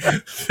back,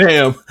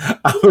 fam.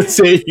 I would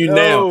say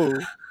now.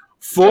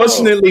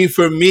 Fortunately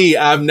for me,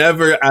 I've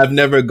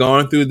never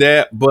gone through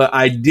that, but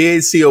I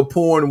did see a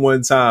porn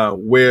one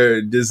time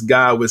where this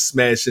guy was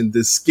smashing the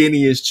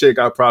skinniest chick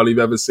I probably have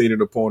ever seen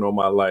in a porn in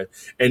my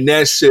life, and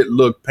that shit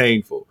looked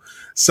painful.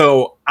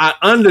 So I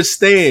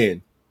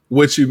understand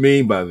what you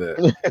mean by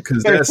that,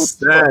 because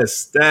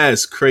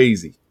that's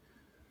crazy.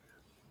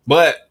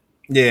 But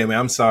yeah, man,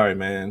 I'm sorry,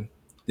 man.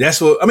 That's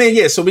what I mean.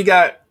 Yeah, so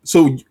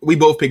we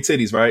both picked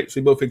titties, right?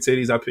 So we both picked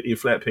titties. I picked you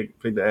flat, pick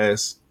the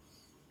ass.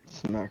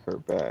 Smack her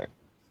back.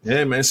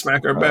 Yeah, man,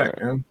 smack her back,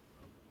 man.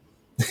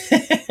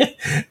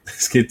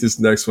 Let's get this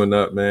next one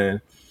up,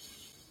 man.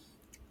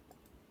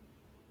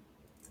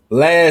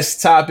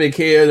 Last topic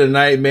here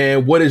tonight,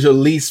 man. What is your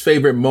least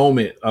favorite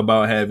moment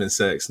about having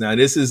sex? Now,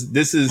 this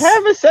is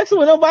having sex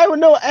with nobody with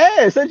no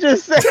ass. I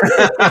just said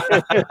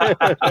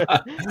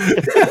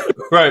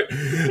right.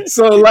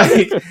 So,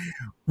 like,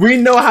 we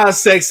know how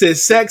sex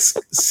is. Sex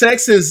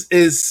is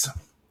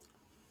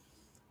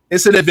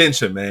it's an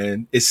adventure,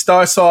 man. It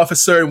starts off a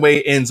certain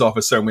way, ends off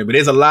a certain way, but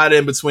there's a lot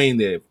in between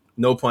there.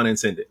 No pun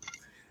intended.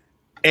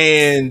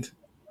 And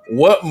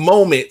what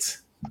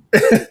moment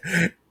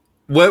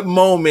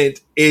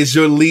is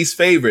your least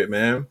favorite,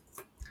 man?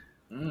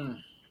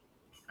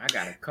 I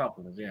got a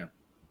couple of them.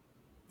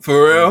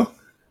 For real?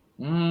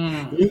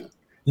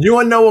 You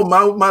want to know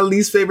what my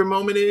least favorite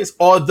moment is?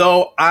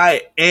 Although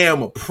I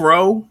am a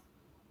pro,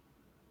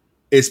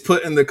 it's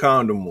putting the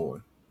condom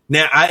on.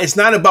 Now, it's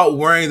not about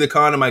wearing the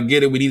condom. I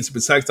get it. We need to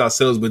protect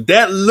ourselves. But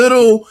that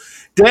little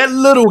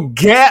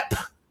gap,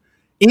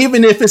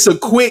 even if it's a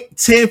quick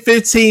 10,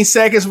 15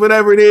 seconds,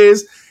 whatever it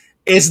is,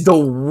 it's the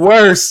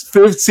worst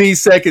 15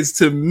 seconds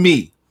to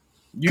me.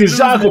 Because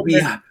y'all could be...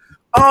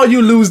 Oh,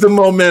 you lose the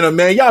momentum,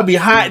 man. Y'all be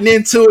hotting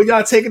into it.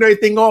 Y'all taking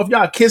everything off.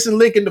 Y'all kissing,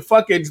 licking, the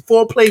fucking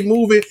foreplay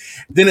moving.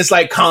 Then it's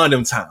like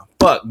condom time.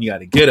 Fuck, you got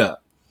to get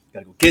up. You got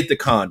to go get the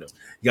condom.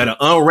 You got to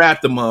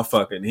unwrap the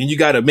motherfucker. And you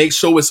got to make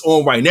sure it's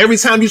on right. And every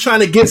time you're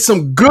trying to get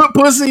some good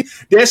pussy,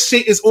 that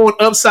shit is on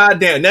upside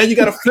down. Now you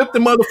got to flip the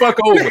motherfucker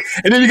over.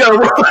 And then you got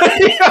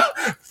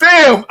to...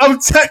 Fam,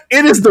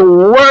 it is the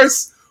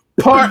worst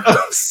part of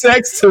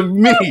sex to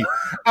me.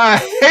 I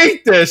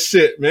hate that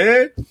shit,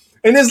 man.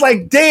 And it's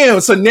like, damn.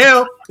 So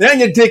now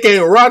your dick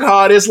ain't rock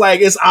hard. It's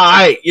like, it's all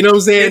right. You know what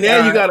I'm saying?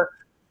 Now you gotta,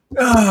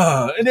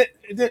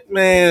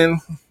 man.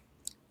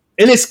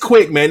 And it's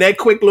quick, man. That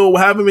quick little,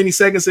 however many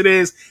seconds it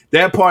is,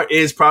 that part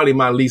is probably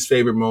my least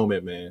favorite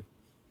moment, man.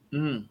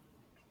 Mm.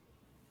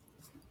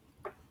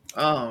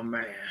 Oh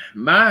man,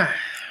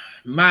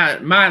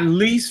 my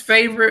least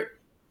favorite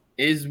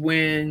is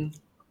when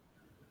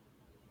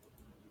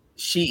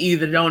she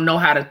either don't know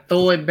how to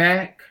throw it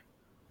back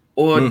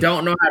or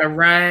don't know how to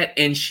ride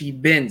and she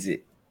bends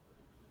it.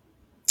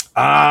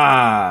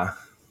 Ah,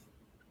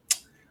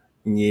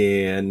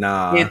 yeah,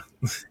 nah.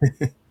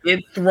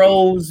 It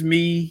throws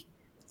me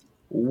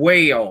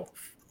way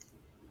off.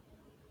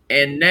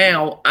 And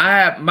now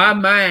my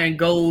mind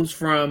goes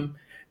from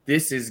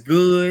this is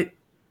good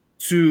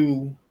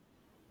to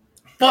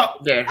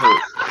fuck that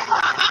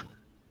hurt.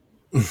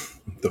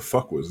 The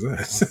fuck was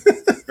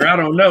that? I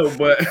don't know,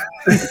 but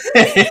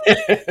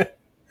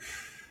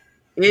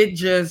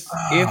it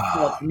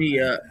fucks me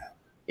up.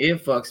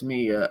 It fucks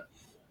me up.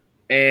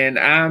 And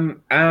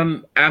I'm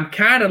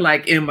kind of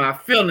like in my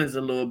feelings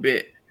a little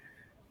bit.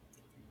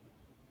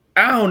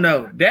 I don't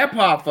know. That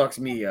part fucks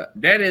me up.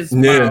 That is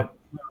my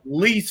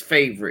least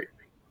favorite.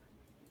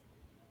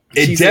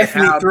 It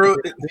definitely threw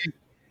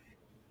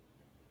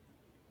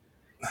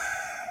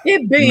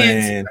it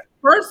bends.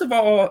 First of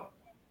all,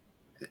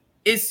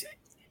 it's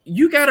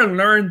you got to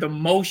learn the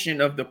motion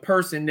of the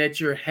person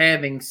that you're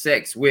having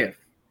sex with.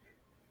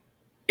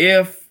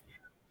 If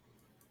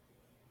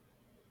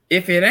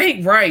it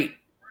ain't right,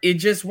 it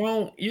just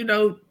won't,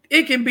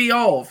 it can be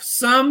off.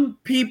 Some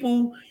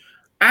people,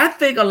 I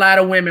think a lot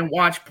of women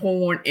watch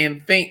porn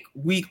and think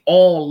we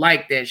all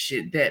like that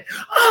shit. That,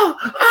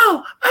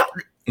 oh.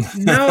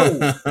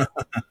 No.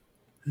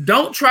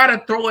 Don't try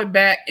to throw it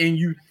back and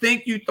you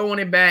think you throwing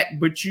it back,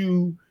 but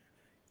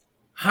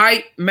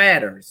height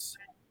matters.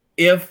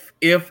 If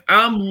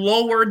I'm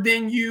lower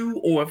than you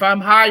or if I'm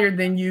higher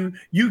than you,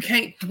 you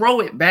can't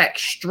throw it back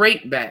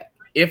straight back.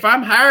 If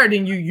I'm higher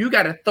than you, you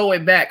got to throw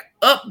it back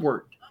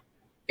upward.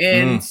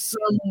 And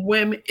some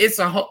women, it's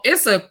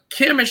a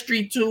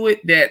chemistry to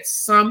it that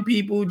some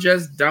people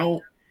just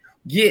don't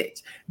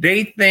get.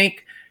 They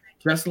think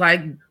just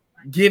like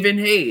giving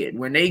head.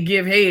 When they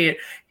give head,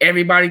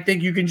 everybody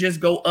think you can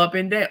just go up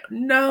and down.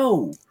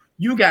 No,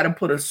 you got to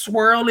put a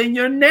swirl in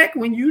your neck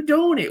when you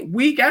doing it.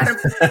 We got to,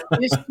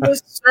 it's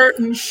just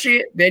certain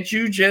shit that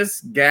you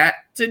just got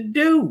to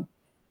do.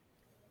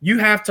 You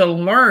have to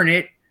learn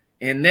it,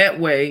 and that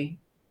way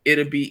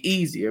it'll be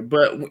easier.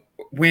 But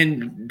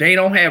when they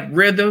don't have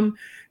rhythm,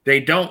 they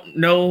don't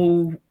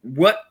know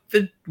what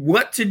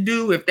to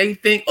do. If they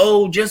think,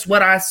 oh, just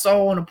what I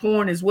saw on the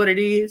porn is what it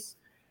is.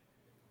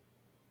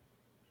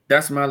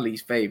 That's my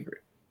least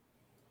favorite.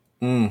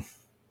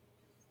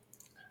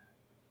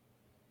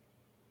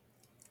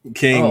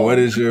 King, what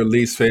is your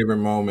least favorite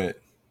moment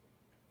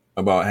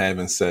about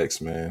having sex,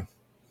 man?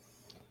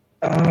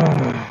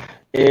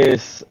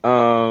 It's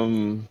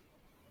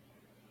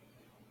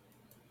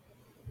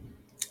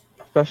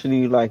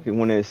especially like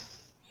when it's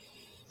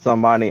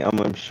somebody I'm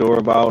unsure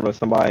about or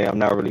somebody I'm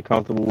not really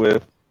comfortable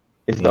with.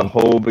 It's the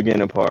whole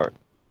beginning part.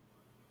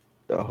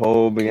 The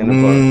whole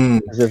beginning part.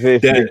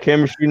 If the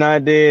chemistry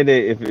not there,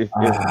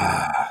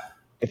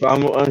 if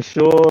I'm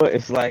unsure,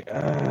 it's like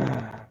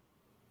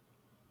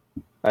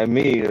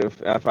me,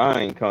 if I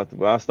ain't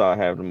comfortable, I start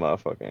having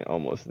motherfucking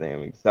almost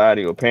damn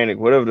anxiety or panic,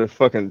 whatever the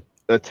fucking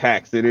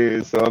attacks it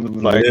is. So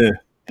I'm like, and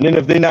then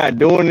if they're not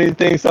doing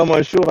anything, so I'm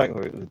unsure, like,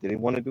 do they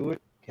want to do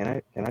it? Can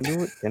I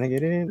do it? Can I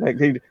get in? Like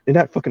they're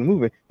not fucking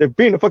moving. They're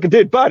being a fucking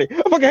dead body. I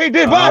fucking hate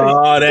dead bodies.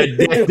 Oh,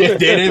 that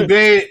dead in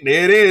bed.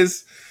 There it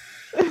is.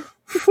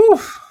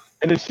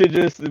 And this shit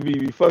just to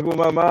be fucking with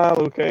my mind.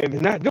 Okay, they're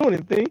not doing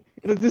anything.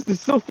 This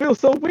still feels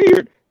so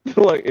weird.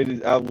 Like it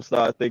is, I will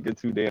start thinking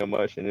too damn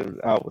much, and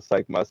I will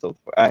psych myself.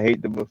 I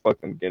hate the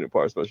fucking beginning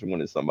part, especially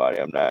when it's somebody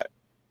I'm not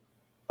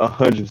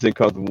 100%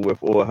 comfortable with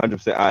or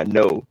 100% I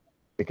know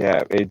it can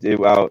happen.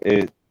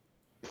 It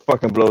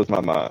fucking blows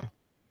my mind.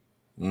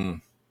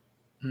 And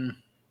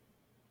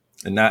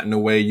not in the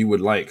way you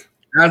would like.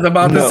 I was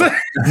about to say.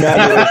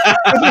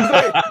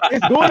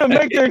 It's going to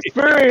make the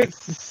experience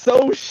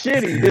so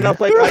shitty. And I'm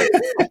like, I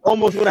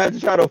almost going to have to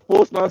try to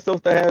force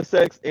myself to have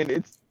sex, and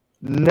it's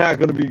not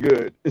going to be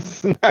good.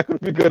 It's not going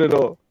to be good at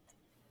all.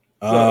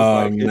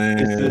 So man.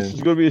 It's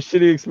going to be a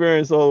shitty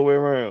experience all the way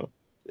around.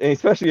 And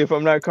especially if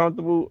I'm not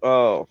comfortable,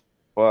 oh,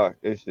 fuck.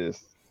 It's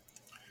just.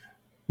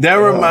 That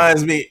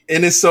reminds me,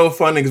 and it's so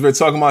funny because we're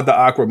talking about the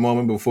awkward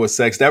moment before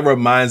sex. That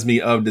reminds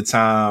me of the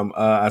time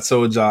I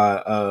told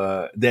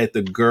y'all that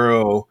the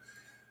girl,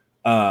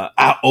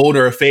 I owed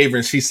her a favor,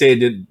 and she said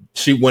that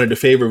she wanted the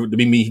favor to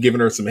be me giving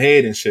her some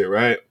head and shit,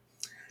 right?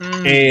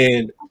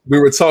 And we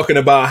were talking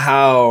about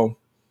how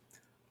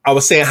I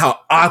was saying how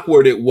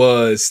awkward it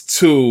was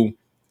to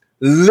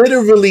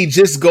literally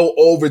just go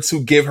over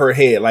to give her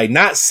head. Like,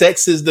 not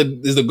sex is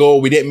the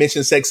goal. We didn't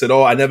mention sex at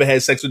all. I never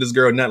had sex with this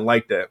girl, nothing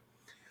like that.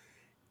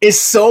 It's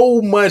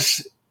so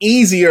much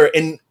easier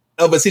in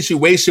of a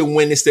situation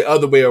when it's the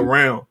other way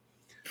around.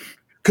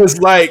 Cause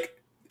like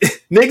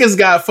niggas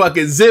got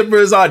fucking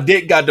zippers. Our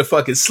dick got the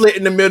fucking slit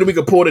in the middle. We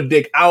can pull the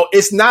dick out.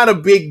 It's not a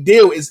big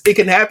deal. It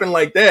can happen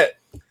like that.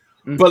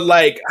 But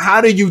like,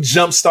 how do you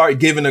jumpstart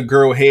giving a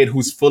girl head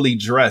who's fully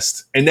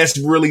dressed? And that's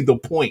really the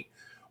point.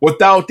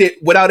 Without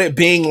it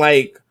being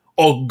like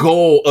a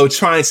goal of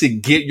trying to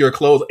get your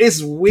clothes.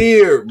 It's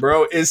weird,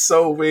 bro. It's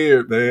so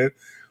weird, man.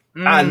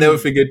 I never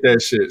forget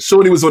that shit.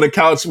 Shorty was on the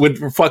couch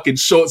with fucking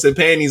shorts and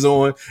panties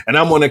on, and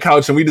I'm on the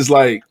couch, and we just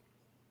like,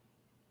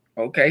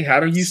 okay, how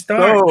do you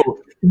start? So,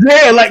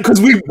 yeah, like,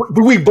 because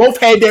we both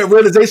had that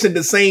realization at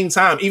the same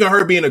time. Even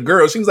her being a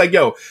girl, she was like,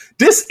 "Yo,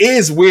 this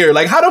is weird.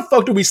 Like, how the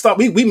fuck do we stop?"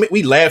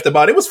 We laughed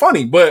about it. It was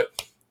funny, but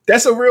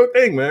that's a real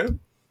thing, man.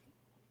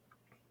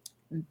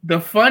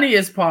 The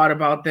funniest part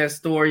about that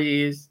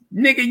story is,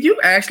 nigga, you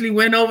actually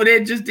went over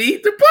there just to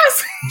eat the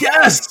pussy.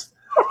 Yes,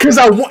 because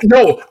I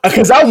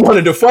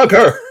wanted to fuck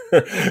her.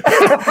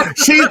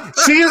 she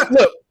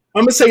look.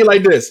 I'm gonna say it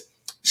like this.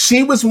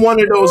 She was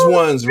one of those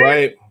ones,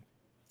 right?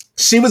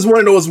 She was one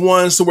of those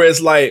ones where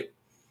it's like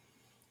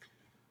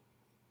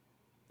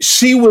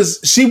she was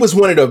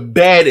one of the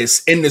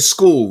baddest in the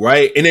school,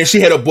 right? And then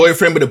she had a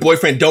boyfriend, but the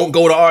boyfriend don't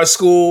go to our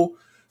school,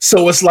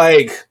 so it's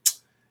like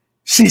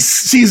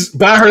she's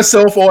by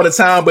herself all the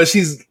time, but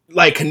she's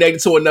like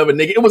connected to another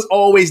nigga. It was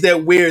always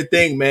that weird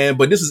thing, man.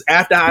 But this was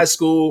after high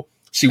school.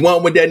 She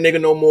wasn't with that nigga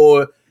no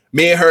more.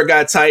 Me and her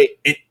got tight,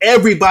 and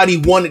everybody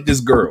wanted this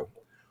girl.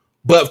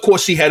 But of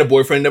course, she had a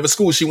boyfriend in another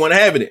school. She wasn't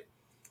having it.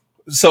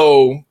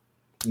 So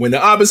when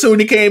the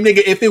opportunity came,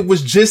 nigga, if it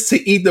was just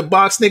to eat the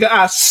box, nigga,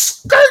 I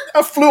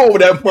flew over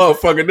that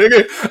motherfucker,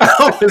 nigga.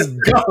 I was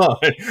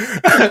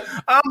gone.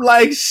 I'm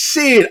like,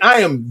 shit,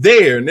 I am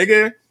there,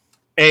 nigga.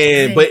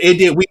 And but it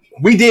did.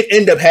 We did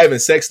end up having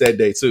sex that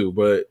day too.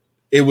 But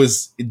it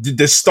was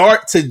the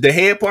start to the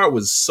head part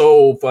was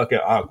so fucking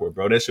awkward,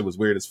 bro. That shit was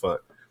weird as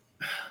fuck.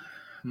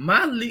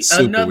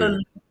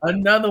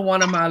 Another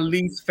one of my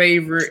least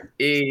favorite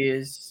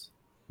is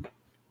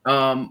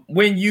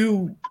when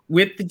you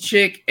with the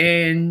chick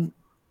and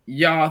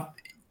y'all,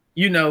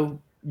 you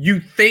know, you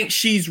think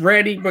she's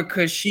ready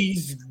because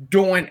she's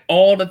doing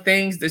all the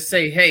things to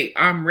say, hey,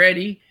 I'm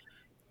ready,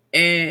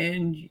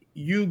 and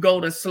you go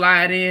to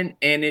slide in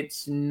and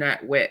it's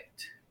not wet.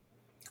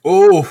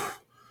 Oh.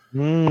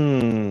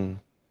 This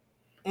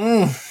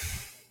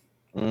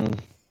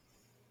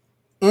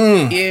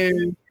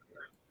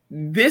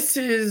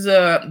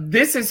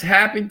has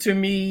happened to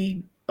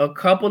me a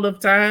couple of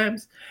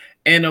times,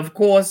 and of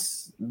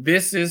course,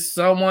 this is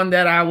someone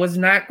that I was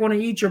not going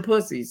to eat your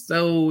pussy,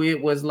 so it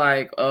was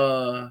like,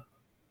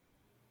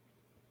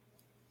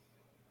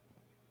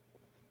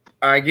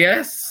 I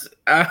guess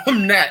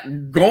I'm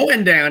not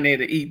going down there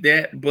to eat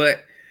that,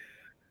 but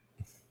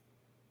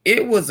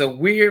it was a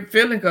weird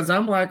feeling because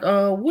I'm like,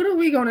 what are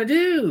we gonna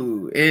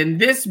do? And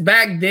this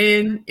back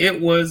then, it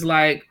was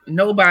like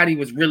nobody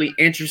was really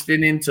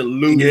interested into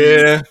losing.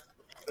 Yeah.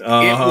 It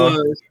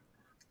was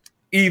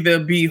either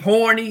be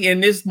horny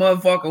and this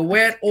motherfucker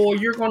wet, or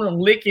you're gonna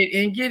lick it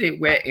and get it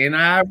wet. And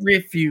I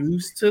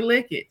refused to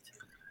lick it.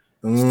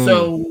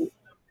 So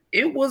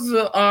it was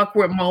an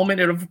awkward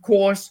moment. And of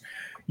course,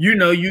 you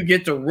know, you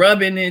get to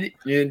rubbing it,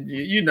 and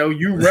you know,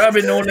 you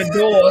rubbing on the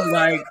door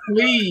like,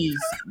 please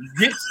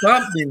get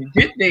something,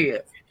 get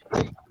there.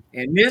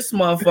 And this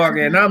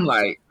motherfucker, and I'm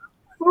like,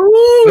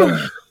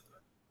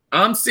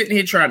 I'm sitting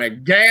here trying to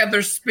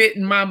gather spit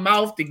in my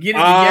mouth to get it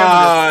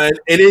together.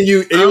 And then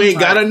you ain't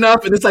got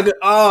enough, and it's like,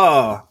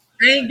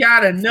 ain't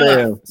got enough.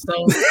 Damn.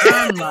 So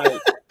I'm like,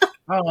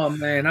 oh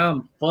man,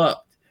 I'm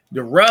fucked.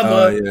 The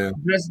rubber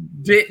just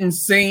didn't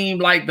seem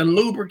like the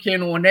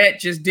lubricant on that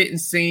just didn't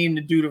seem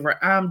to do the right.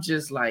 I'm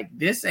just like,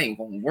 this ain't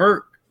gonna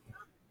work.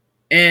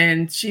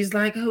 And she's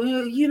like,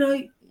 oh, you know,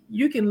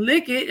 you can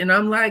lick it. And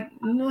I'm like,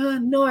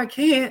 no, I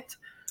can't.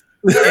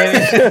 No,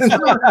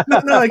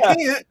 I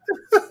can't.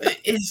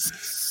 It's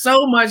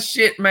so much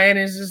shit, man.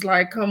 It's just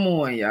like, come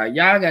on, y'all.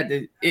 Y'all got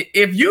to,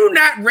 if you're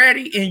not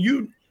ready,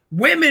 and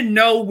women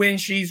know when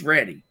she's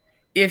ready.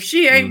 If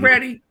she ain't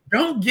ready,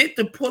 don't get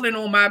to pulling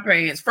on my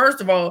pants. First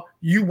of all,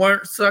 you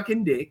weren't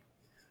sucking dick.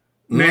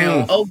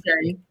 Now,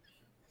 okay,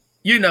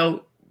 you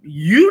know,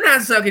 you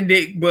not sucking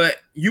dick, but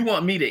you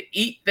want me to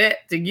eat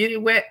that to get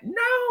it wet?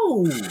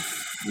 No,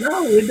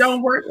 it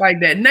don't work like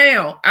that.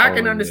 Now, I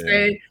can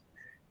understand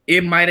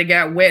it might have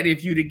got wet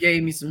if you'd have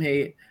gave me some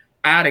head.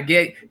 I'd have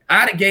gave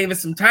it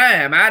some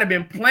time. I'd have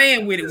been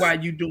playing with it while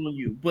you doing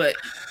you. But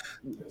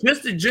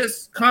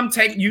just come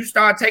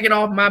start taking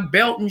off my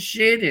belt and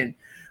shit, and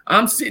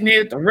I'm sitting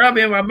here with the rub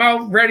in my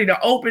mouth, ready to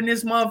open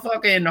this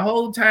motherfucker, and the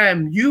whole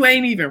time you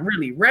ain't even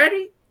really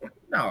ready.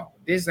 No,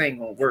 this ain't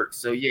gonna work.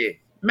 So yeah,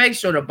 make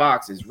sure the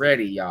box is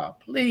ready, y'all.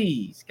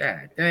 Please,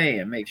 god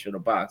damn, make sure the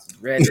box is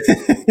ready.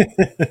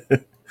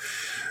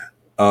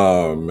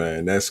 Oh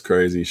man, that's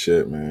crazy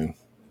shit, man.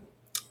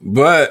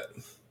 But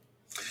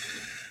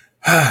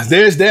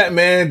there's that,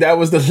 man. That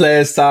was the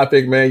last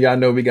topic, man. Y'all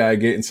know we gotta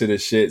get into the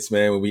shits,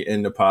 man, when we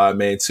end the pod,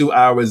 man. 2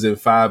 hours and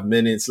 5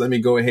 minutes. Let me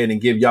go ahead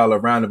and give y'all a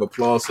round of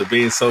applause for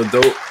being so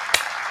dope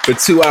for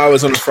 2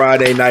 hours on a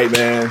Friday night,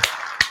 man.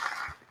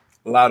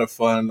 A lot of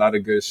fun, a lot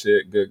of good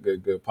shit.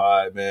 Good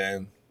pod,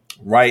 man.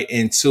 Right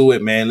into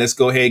it, man. Let's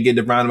go ahead and get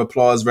the round of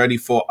applause ready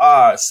for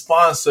our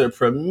sponsor,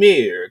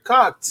 Premier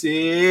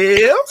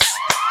Cocktails.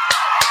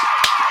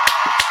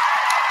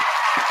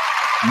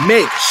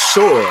 Make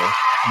sure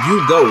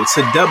you go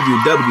to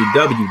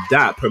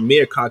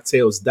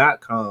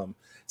www.premiercocktails.com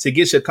to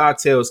get your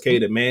cocktails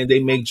catered, man.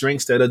 They make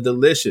drinks that are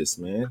delicious,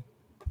 man.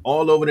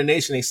 All over the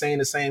nation, they saying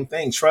the same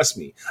thing. Trust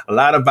me. A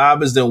lot of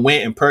vibers that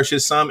went and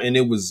purchased some, and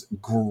it was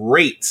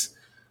great.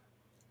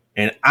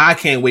 And I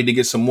can't wait to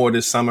get some more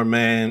this summer,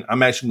 man.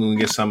 I'm actually going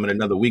to get some in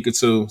another week or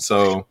two.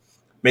 So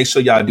make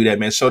sure y'all do that,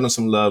 man. Show them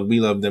some love.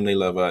 We love them. They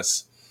love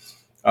us.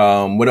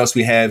 What else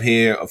we have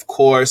here? Of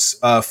course,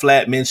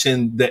 Flat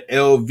mentioned the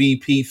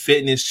LVP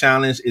Fitness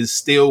Challenge is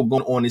still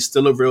going on. It's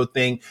still a real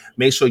thing.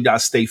 Make sure y'all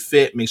stay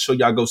fit. Make sure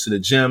y'all go to the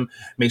gym.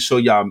 Make sure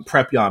y'all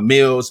prep y'all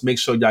meals. Make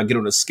sure y'all get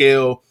on a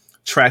scale,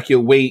 track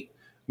your weight.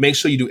 Make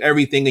sure you do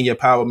everything in your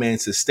power, man,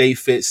 to stay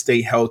fit,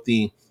 stay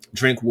healthy,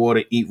 drink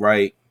water, eat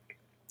right.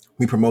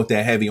 We promote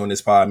that heavy on this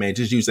pod, man.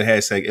 Just use the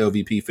hashtag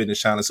LVP Fitness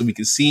Challenge so we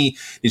can see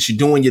that you're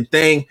doing your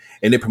thing,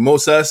 and it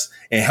promotes us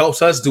and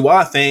helps us do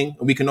our thing.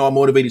 And we can all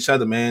motivate each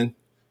other, man.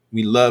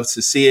 We love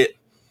to see it.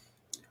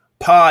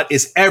 Pod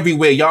is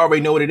everywhere. Y'all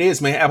already know what it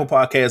is, man. Apple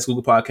Podcasts,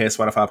 Google Podcasts,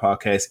 Spotify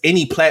Podcasts,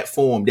 any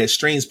platform that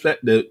streams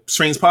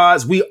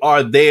pods, we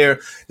are there.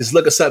 Just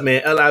look us up,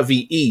 man.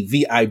 LIVEVIBEZ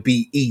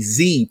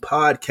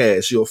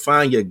podcast. You'll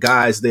find your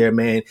guys there,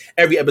 man.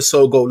 Every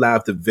episode go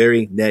live the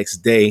very next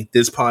day.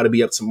 This pod will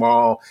be up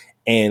tomorrow,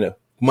 and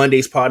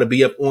Monday's pod will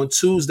be up on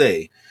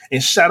Tuesday.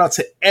 And shout out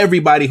to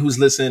everybody who's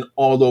listening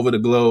all over the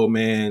globe,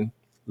 man.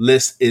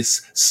 List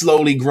is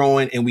slowly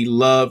growing, and we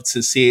love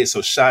to see it.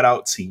 So shout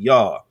out to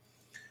y'all.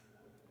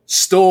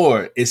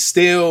 Store is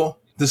still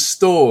the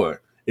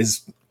store.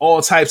 Is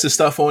all types of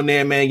stuff on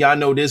there, man. Y'all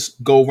know this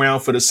go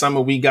round for the summer.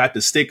 We got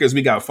the stickers,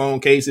 we got phone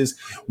cases,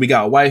 we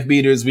got wife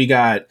beaters, we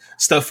got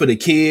stuff for the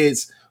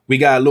kids, we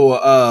got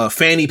little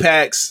fanny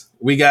packs,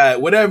 we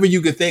got whatever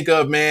you could think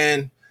of,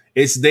 man.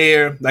 It's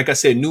there. Like I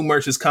said, new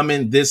merch is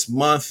coming this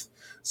month.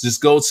 So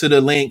just go to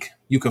the link.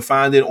 You can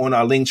find it on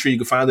our link tree. You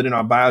can find it in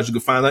our bios. You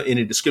can find it in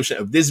the description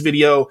of this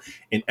video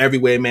and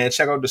everywhere, man.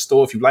 Check out the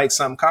store. If you like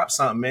something, cop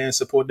something, man.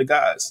 Support the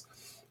guys.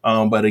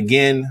 But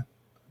again,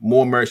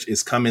 more merch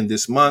is coming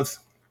this month.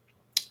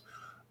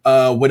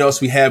 What else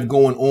we have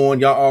going on?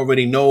 Y'all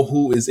already know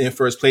who is in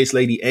first place.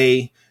 Lady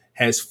A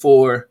has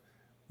 4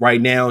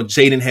 right now.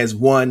 Jaden has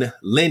 1.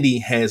 Lindy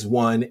has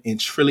 1. And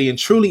Trillian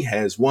truly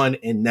has 1.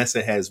 And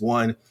Nessa has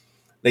 1.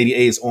 Lady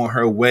A is on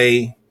her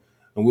way.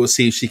 And we'll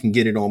see if she can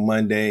get it on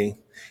Monday.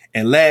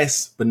 And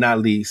last but not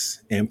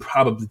least, and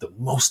probably the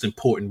most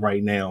important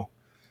right now,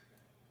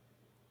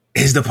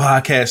 is the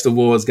Podcast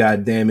Awards,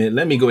 God damn it.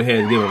 Let me go ahead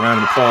and give a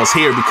round of applause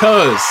here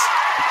because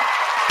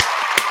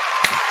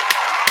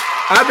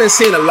I've been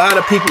seeing a lot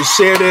of people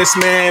share this,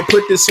 man,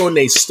 put this on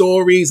their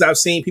stories. I've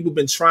seen people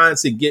been trying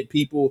to get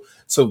people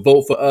to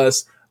vote for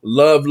us.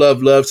 Love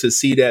to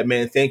see that,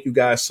 man. Thank you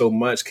guys so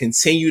much.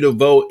 Continue to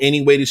vote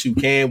any way that you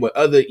can with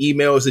other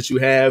emails that you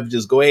have.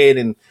 Just go ahead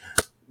and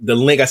the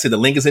link, I said the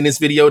link is in this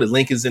video. The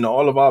link is in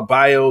all of our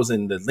bios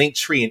and the link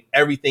tree and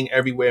everything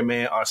everywhere,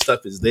 man. Our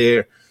stuff is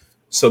there.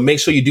 So make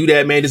sure you do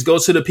that, man. Just go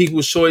to the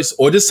People's Choice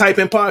or just type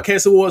in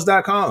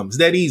podcastawards.com. It's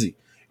that easy.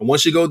 And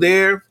once you go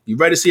there, you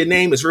register your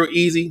name. It's real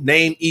easy.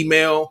 Name,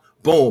 email,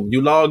 boom.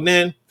 You logged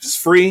in. It's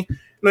free. You're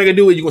not going to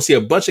do it. You're going to see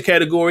a bunch of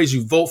categories.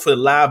 You vote for the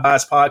Live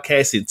Bias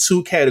podcast in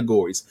 2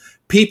 categories,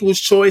 People's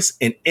Choice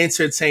and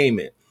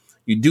Entertainment.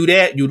 You do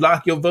that. You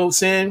lock your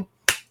votes in.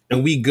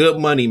 And we good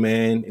money,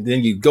 man. And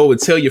then you go and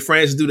tell your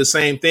friends to do the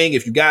same thing.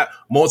 If you got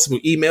multiple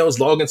emails,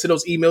 log into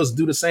those emails,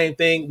 do the same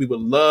thing. We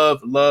would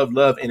love,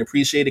 and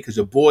appreciate it because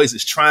your boys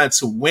is trying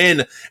to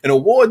win an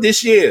award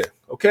this year.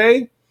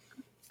 Okay?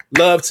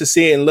 Love to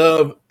see it and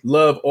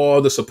love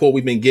all the support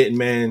we've been getting,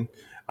 man.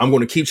 I'm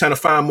going to keep trying to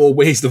find more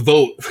ways to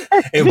vote.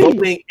 And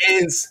voting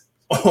ends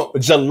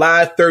on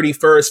July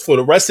 31st. For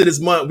the rest of this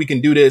month, we can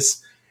do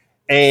this.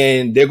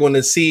 And they're going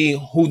to see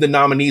who the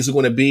nominees are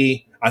going to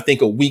be, I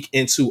think, a week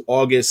into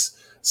August.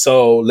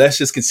 So let's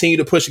just continue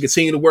to push and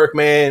continue to work,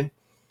 man.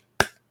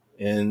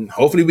 And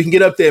hopefully we can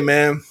get up there,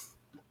 man.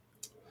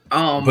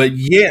 But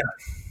yeah.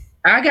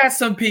 I got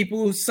some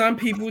people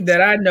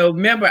that I know.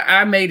 Remember,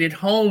 I made it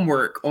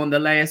homework on the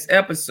last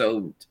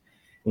episode.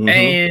 Mm-hmm.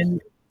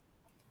 And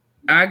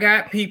I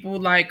got people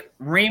like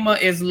Rima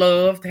is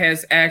Loved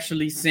has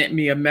actually sent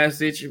me a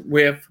message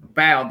with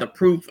the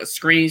proof, a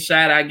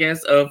screenshot, I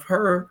guess, of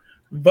her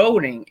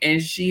voting.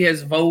 And she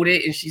has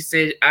voted and she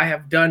said, I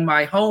have done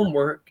my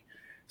homework.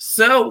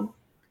 So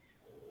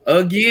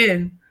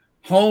again,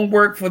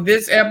 homework for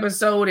this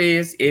episode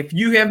is if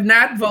you have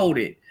not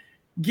voted,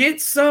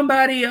 get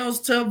somebody else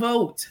to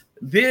vote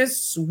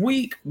this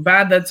week.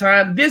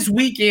 This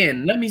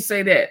weekend, let me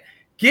say that.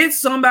 Get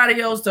somebody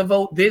else to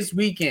vote this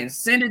weekend.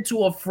 Send it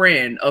to a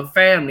friend, a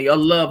family, a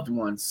loved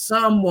one,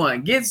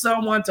 someone. Get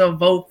someone to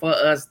vote for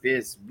us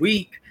this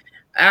week.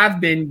 I've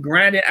been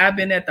grinding. I've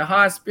been at the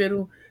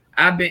hospital.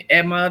 I've been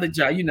at my other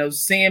job,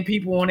 seeing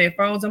people on their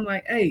phones. I'm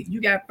like, hey,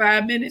 you got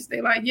 5 minutes? They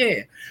like,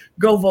 yeah,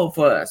 go vote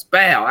for us.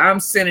 Bow. I'm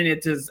sending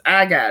it to,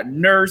 I got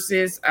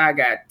nurses, I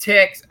got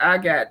techs, I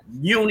got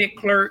unit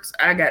clerks,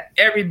 I got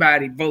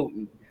everybody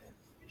voting.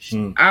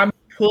 I'm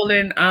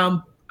pulling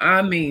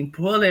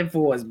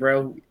for us,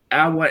 bro.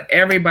 I want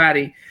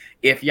everybody,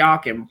 if y'all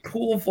can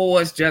pull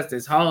for us just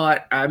as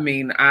hard. I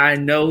mean, I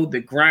know the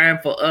grind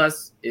for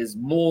us is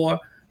more.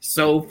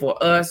 So for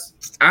us,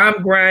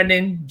 I'm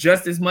grinding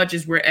just as much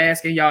as we're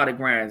asking y'all to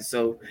grind.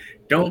 So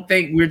don't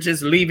think we're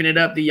just leaving it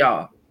up to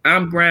y'all.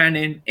 I'm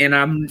grinding, and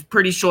I'm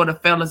pretty sure the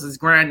fellas is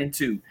grinding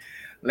too.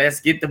 Let's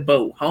get the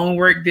vote.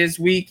 Homework this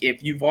week.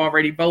 If you've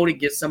already voted,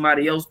 get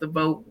somebody else to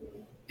vote,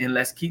 and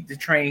let's keep the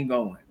train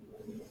going.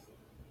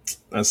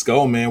 Let's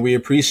go, man. We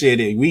appreciate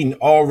it. We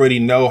already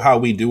know how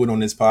we do it on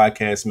this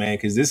podcast, man,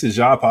 because this is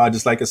y'all pod,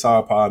 just like it's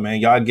our pod, man.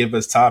 Y'all give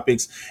us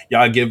topics.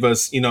 Y'all give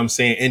us,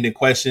 ending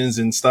questions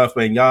and stuff,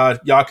 man.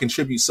 Y'all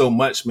contribute so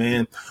much,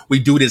 man. We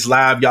do this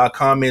live. Y'all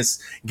comments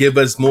give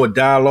us more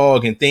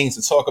dialogue and things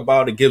to talk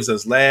about. It gives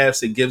us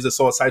laughs. It gives us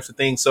all types of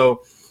things.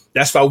 So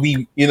that's why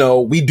we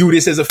do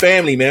this as a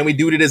family, man. We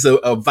do it as a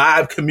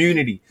vibe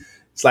community.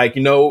 It's like,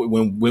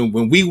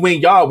 when we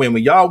win, y'all win.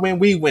 When y'all win,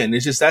 we win.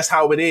 It's just, that's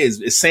how it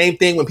is. It's same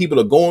thing when people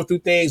are going through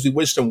things. We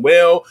wish them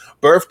well.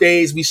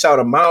 Birthdays, we shout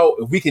them out.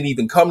 If we can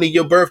even come to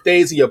your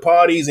birthdays and your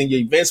parties and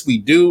your events, we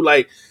do.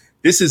 Like,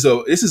 this is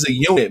a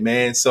unit,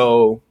 man.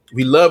 So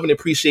we love and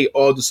appreciate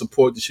all the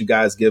support that you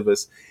guys give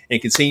us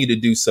and continue to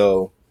do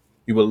so.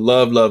 We would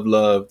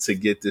love to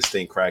get this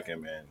thing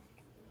cracking, man.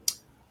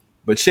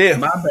 But yeah.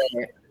 My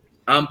bad.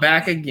 I'm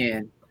back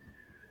again.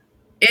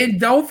 And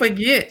don't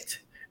forget,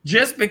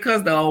 just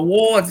because the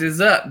awards is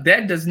up,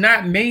 that does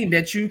not mean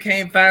that you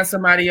can't find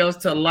somebody else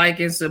to like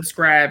and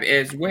subscribe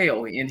as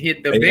well and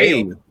hit the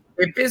bell.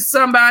 If it's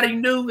somebody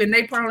new and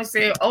they probably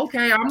say,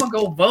 okay, I'm going to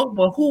go vote,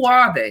 but who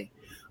are they?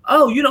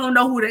 Oh, you don't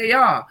know who they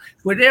are.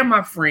 Well, they're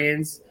my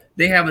friends.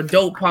 They have a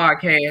dope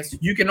podcast.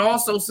 You can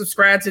also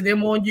subscribe to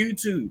them on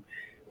YouTube.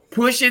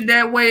 Push it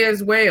that way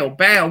as well.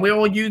 Bow, we're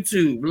on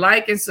YouTube.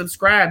 Like and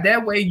subscribe.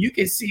 That way you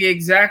can see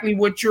exactly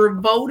what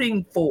you're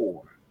voting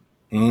for.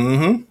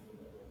 Mm-hmm.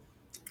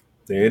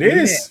 There it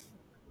is.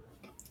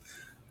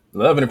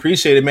 Love and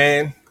appreciate it,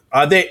 man.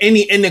 Are there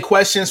any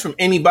questions from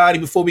anybody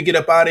before we get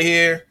up out of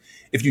here?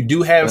 If you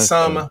do have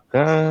some,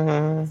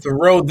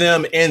 throw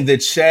them in the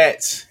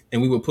chat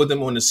and we will put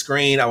them on the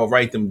screen. I will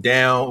write them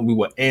down. We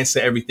will answer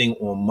everything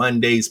on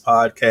Monday's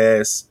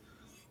podcast.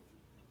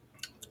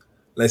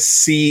 Let's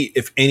see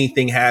if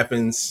anything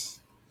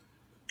happens.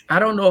 I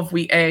don't know if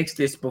we asked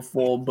this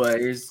before,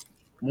 but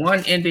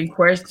one ending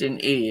question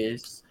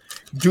is,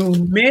 do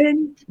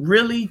men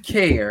really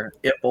care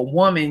if a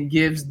woman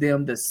gives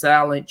them the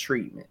silent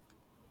treatment?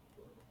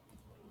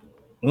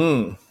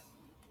 Okay.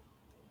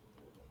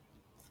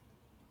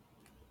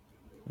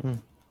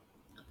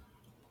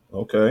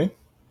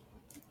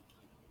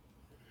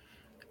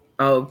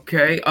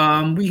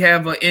 We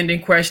have an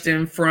ending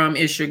question from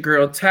It's Your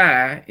Girl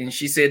Ty, and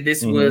she said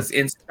this was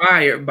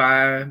inspired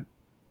by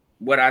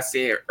what I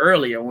said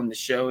earlier on the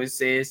show. It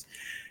says,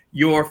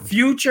 your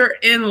future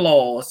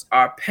in-laws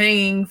are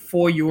paying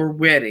for your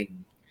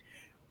wedding,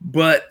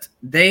 but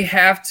they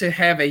have to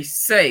have a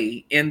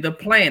say in the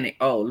planning.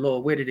 Oh,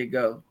 Lord, where did it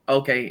go?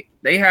 Okay,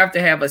 they have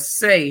to have a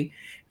say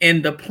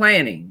in the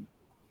planning.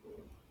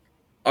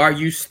 Are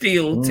you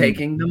still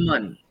taking the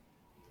money?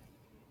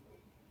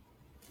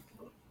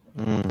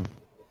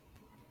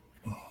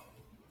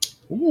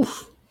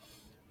 Oof.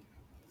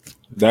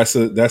 It's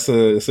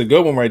a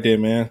good one right there,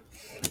 man.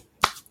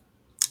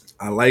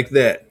 I like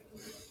that.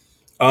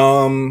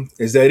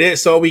 Is that it?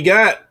 So we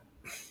got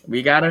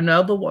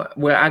another one.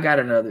 Well, I got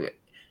another.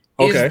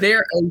 Okay. Is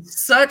there a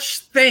such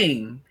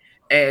thing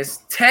as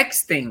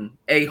texting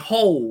a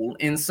hole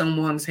in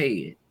someone's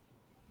head?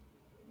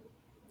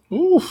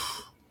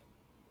 Oof.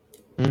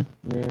 Yeah.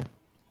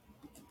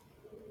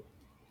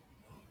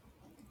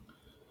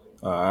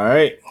 All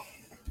right.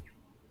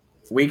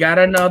 We got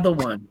another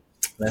one.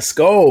 Let's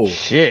go.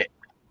 Shit.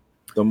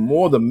 The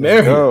more the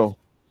merrier.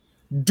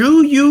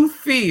 Do you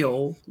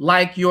feel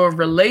like your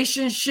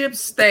relationship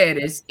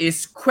status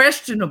is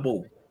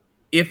questionable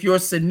if your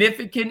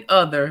significant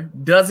other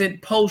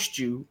doesn't post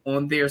you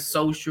on their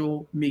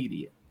social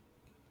media?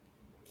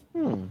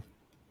 And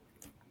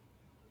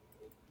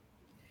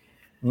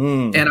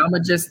I'm going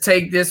to just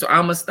take this.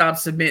 I'm going to stop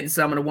submitting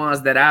some of the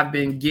ones that I've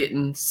been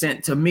getting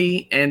sent to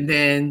me. And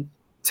then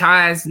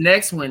Ty's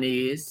next one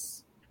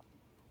is,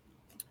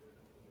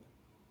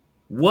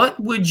 what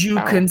would you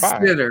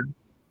consider?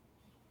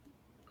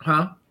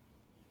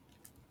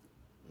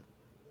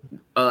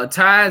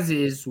 Ty's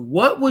is,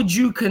 what would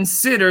you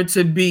consider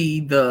to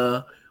be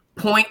the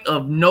point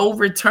of no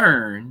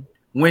return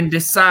when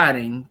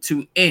deciding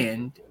to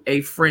end a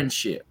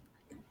friendship?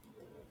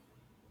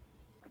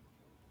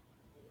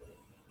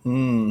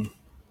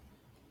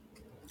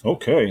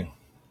 Okay.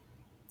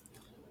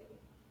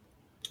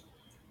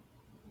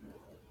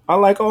 I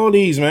like all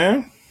these,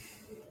 man.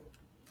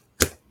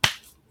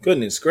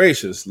 Goodness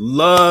gracious.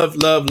 Love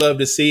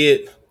to see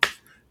it.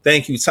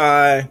 Thank you,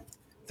 Ty.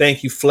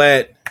 Thank you,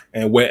 Flat.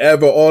 And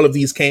wherever all of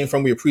these came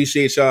from, we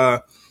appreciate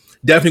y'all.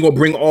 Definitely gonna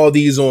bring all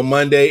these on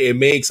Monday. It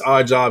makes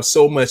our job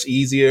so much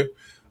easier.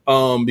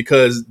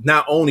 Because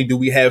not only do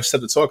we have stuff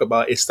to talk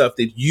about, it's stuff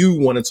that you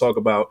want to talk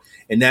about,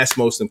 and that's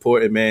most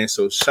important, man.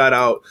 So shout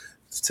out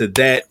to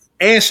that.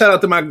 And shout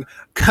out to my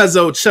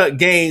cuzzo Chuck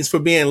Gaines for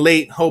being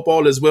late. Hope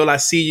all is well. I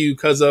see you,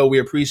 cuzzo. We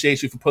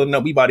appreciate you for pulling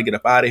up. We about to get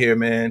up out of here,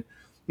 man.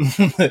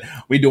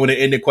 We doing the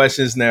ending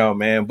questions now,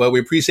 man. But we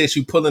appreciate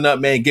you pulling up,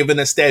 man, giving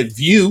us that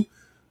view.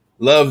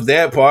 Love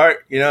that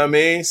part. You know what I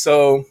mean?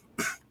 So,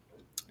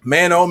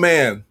 man, oh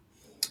man.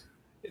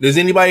 Does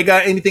anybody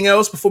got anything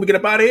else before we get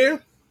up out of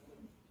here?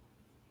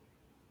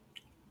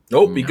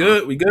 Nope, we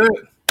good. We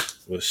good.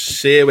 Well,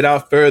 shit,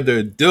 without further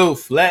ado,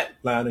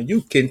 Flatliner,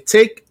 you can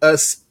take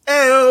us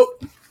out.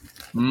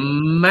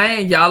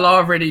 Man, y'all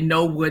already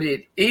know what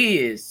it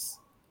is.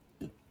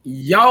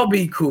 Y'all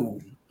be cool.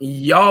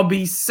 Y'all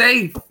be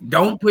safe.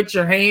 Don't put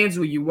your hands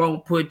where you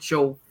won't put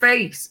your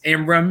face.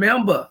 And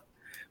remember,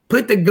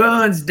 put the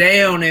guns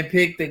down and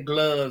pick the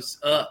gloves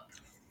up.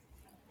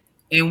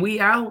 And we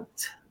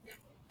out.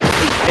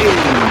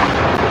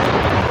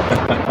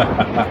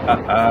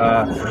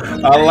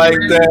 I like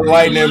that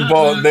lightning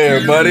bolt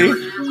there, buddy.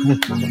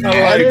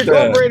 I like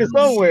that.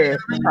 Somewhere.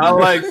 I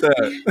like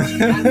that.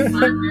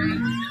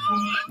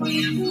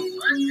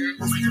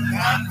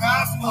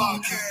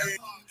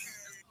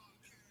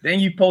 Then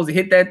you supposed to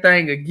hit that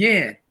thing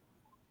again.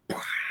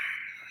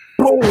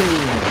 Boom.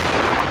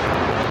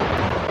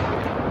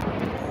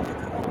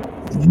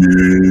 Yeah,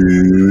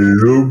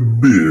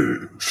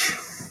 bitch.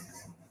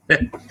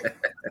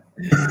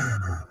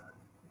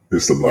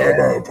 It's the Live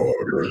Out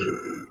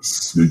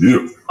podcast.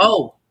 Yeah.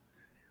 Oh,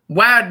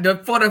 wow.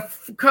 For the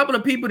couple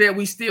of people that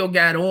we still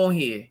got on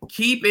here,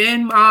 keep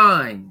in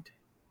mind,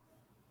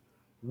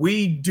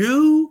 we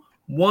do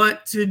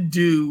want to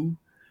do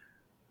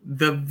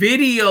the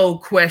video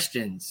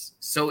questions.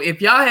 So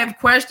if y'all have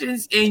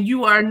questions and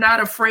you are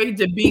not afraid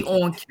to be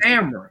on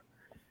camera,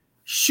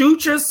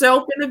 shoot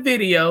yourself in the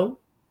video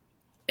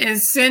and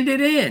send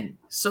it in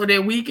so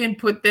that we can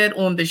put that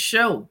on the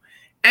show.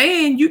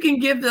 And you can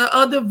give the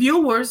other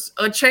viewers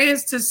a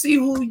chance to see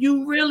who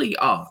you really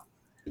are.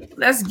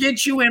 Let's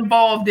get you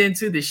involved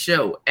into the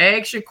show.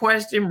 Ask your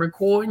question,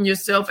 recording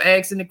yourself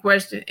asking the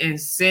question,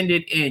 and send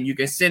it in. You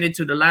can send it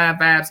to the Live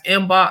Vibes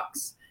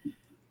inbox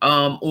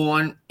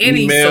on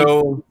any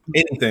email,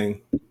 anything.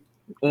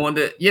 On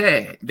the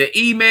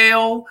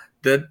email,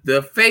 the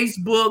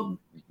Facebook,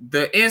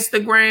 the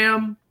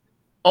Instagram,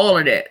 all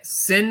of that.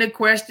 Send the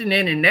question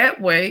in, and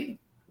that way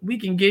we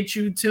can get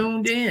you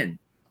tuned in.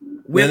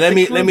 Let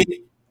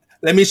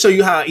me show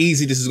you how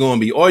easy this is going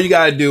to be. All you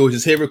got to do is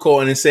just hit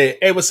record and say,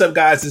 hey, what's up,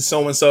 guys? It's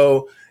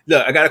so-and-so.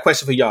 Look, I got a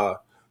question for y'all.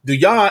 Do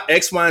y'all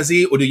X, Y, and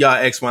Z or do y'all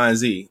X, Y, and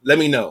Z? Let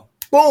me know.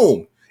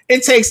 Boom.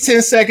 It takes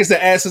 10 seconds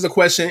to ask us a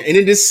question and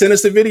then just send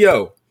us the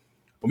video.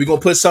 We're going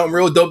to put something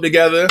real dope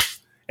together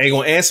and you're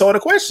going to answer all the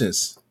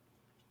questions.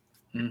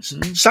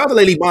 Mm-hmm. Shout out to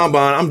Lady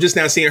Bonbon. I'm just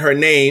now seeing her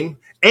name.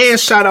 And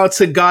shout out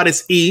to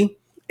Goddess E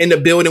in the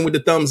building with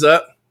the thumbs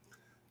up.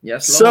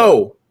 Yes, Lord.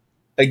 So,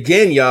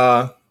 again,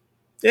 y'all,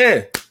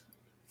 yeah.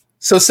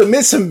 So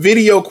submit some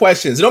video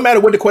questions. No matter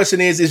what the question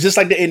is, it's just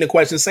like the end of the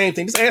question. Same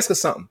thing. Just ask us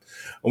something.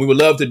 And we would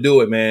love to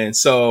do it, man.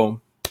 So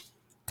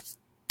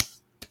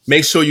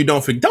make sure you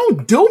don't forget.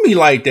 Don't do me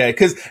like that.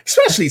 Because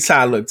especially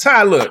Ty, look.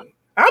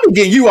 I'll be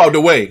getting you out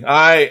the way. All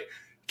right.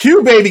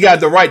 Q baby got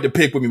the right to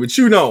pick with me, but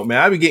you don't, man.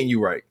 I'll be getting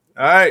you right.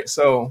 All right.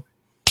 So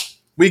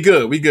we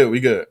good.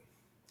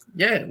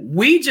 Yeah.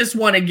 We just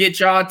want to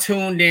get y'all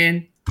tuned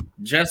in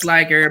just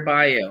like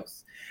everybody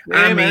else. Yeah,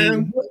 I mean,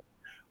 man.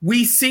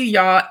 We see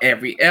y'all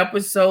every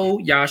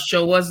episode. Y'all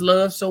show us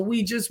love. So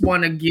we just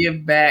want to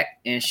give back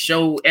and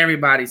show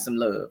everybody some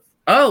love.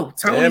 Oh,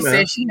 Tony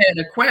said she had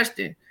a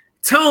question.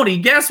 Tony,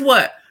 guess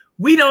what?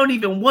 We don't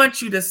even want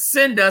you to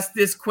send us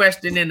this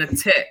question in a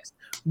text.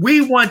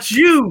 We want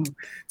you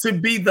to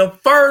be the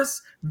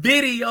first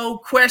video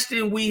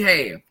question we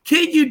have.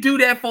 Can you do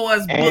that for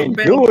us? And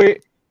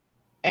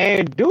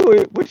do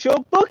it with your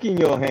book in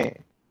your hand.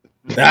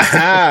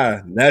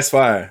 That's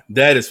fire.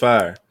 That is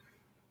fire.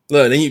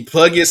 Look, then you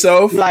plug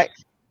yourself. Like,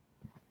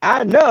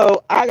 I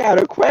know I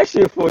got a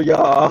question for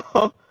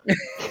y'all.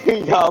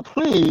 Can y'all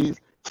please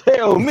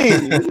tell me?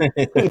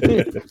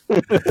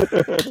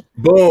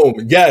 Boom.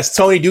 Yes,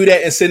 Tony, do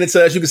that and send it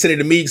to us. You can send it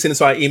to me. You can send it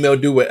to our email.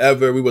 Do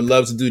whatever. We would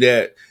love to do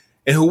that.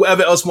 And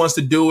whoever else wants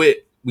to do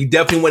it, we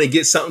definitely want to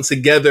get something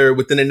together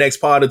within the next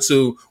part or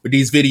two with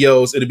these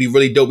videos. It'll be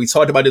really dope. We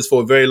talked about this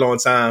for a very long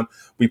time.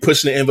 We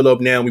pushing the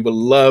envelope now. We would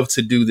love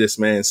to do this,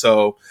 man.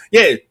 So,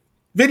 yeah.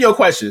 Video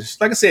questions.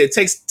 Like I said, it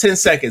takes 10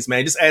 seconds,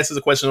 man. Just ask us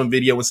a question on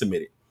video and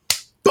submit it.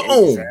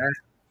 Boom.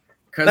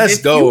 Exactly.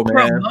 Let's go,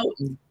 man.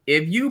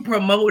 If you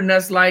promoting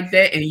us like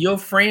that and your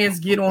friends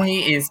get on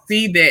here and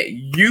see that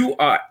you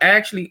are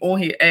actually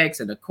on here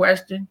asking a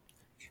question.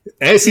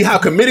 And see how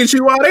committed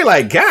you are. They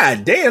like,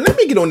 God damn, let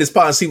me get on this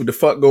pod and see what the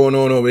fuck going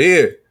on over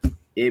here.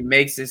 It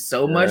makes it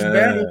so much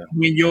better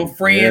when your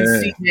friends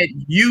see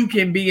that you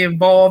can be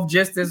involved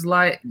just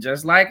like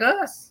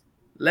us.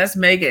 Let's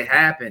make it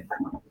happen.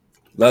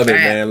 Love it,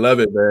 man. Love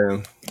it,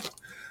 man.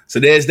 So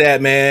there's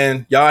that,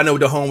 man. Y'all know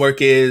what the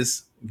homework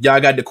is.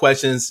 Y'all got the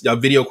questions, y'all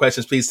video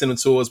questions, please send them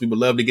to us. We would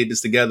love to get this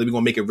together. We're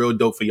going to make it real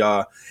dope for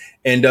y'all.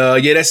 And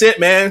yeah, that's it,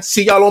 man.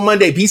 See y'all on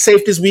Monday. Be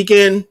safe this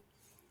weekend.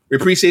 We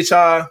appreciate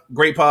y'all.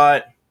 Great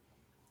pod.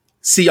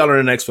 See y'all on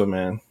the next one,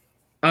 man.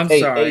 I'm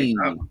sorry.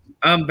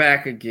 I'm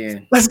back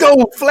again. Let's go,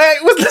 Flag.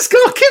 Let's go.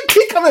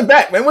 Keep coming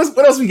back, man. What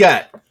else we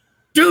got?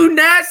 Do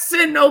not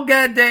send no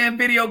goddamn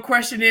video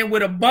question in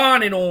with a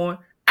bonnet on.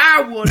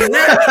 I will not do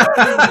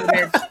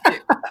that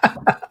shit.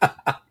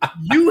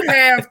 You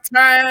have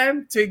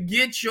time to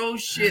get your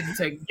shit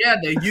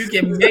together. You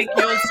can make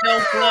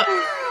yourself up.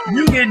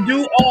 You can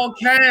do all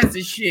kinds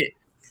of shit.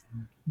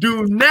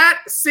 Do not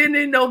send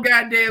in no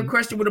goddamn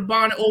question with a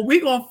bonnet, or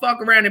we gonna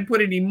fuck around and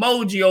put an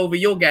emoji over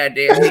your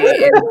goddamn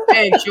head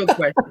and ask your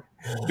question.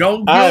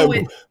 Don't do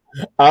it.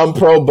 I'm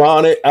pro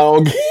bonnet. I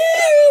don't.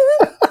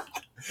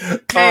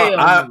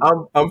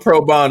 I'm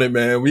pro bonnet,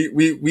 man.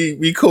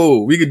 We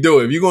cool. We can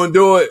do it. If you're gonna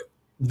do it,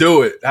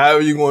 do it.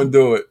 However you gonna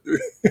do it,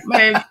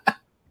 man.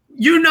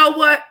 You know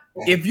what?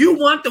 If you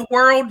want the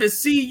world to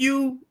see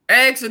you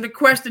asking the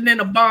question in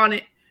a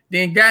bonnet,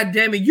 then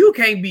goddamn it, you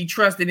can't be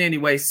trusted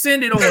anyway.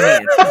 Send it on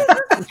in.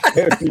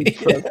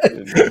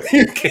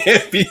 You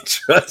can't be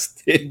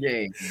trusted.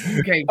 Yeah,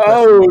 you can't.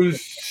 Oh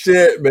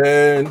shit,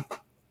 man.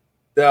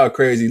 Y'all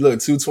crazy.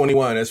 Look,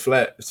 221. That's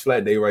flat. It's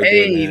flat day right there.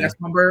 Hey, man. That's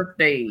my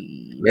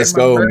birthday. Let's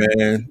go,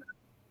 man.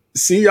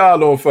 See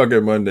y'all on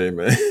fucking Monday,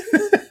 man.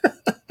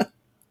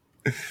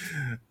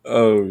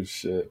 Oh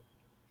shit.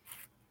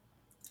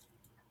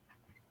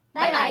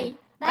 Bye bye.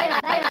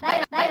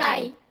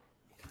 Hey,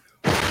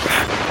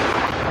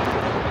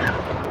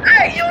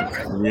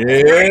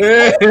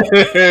 Yeah.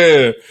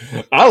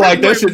 I like that shit.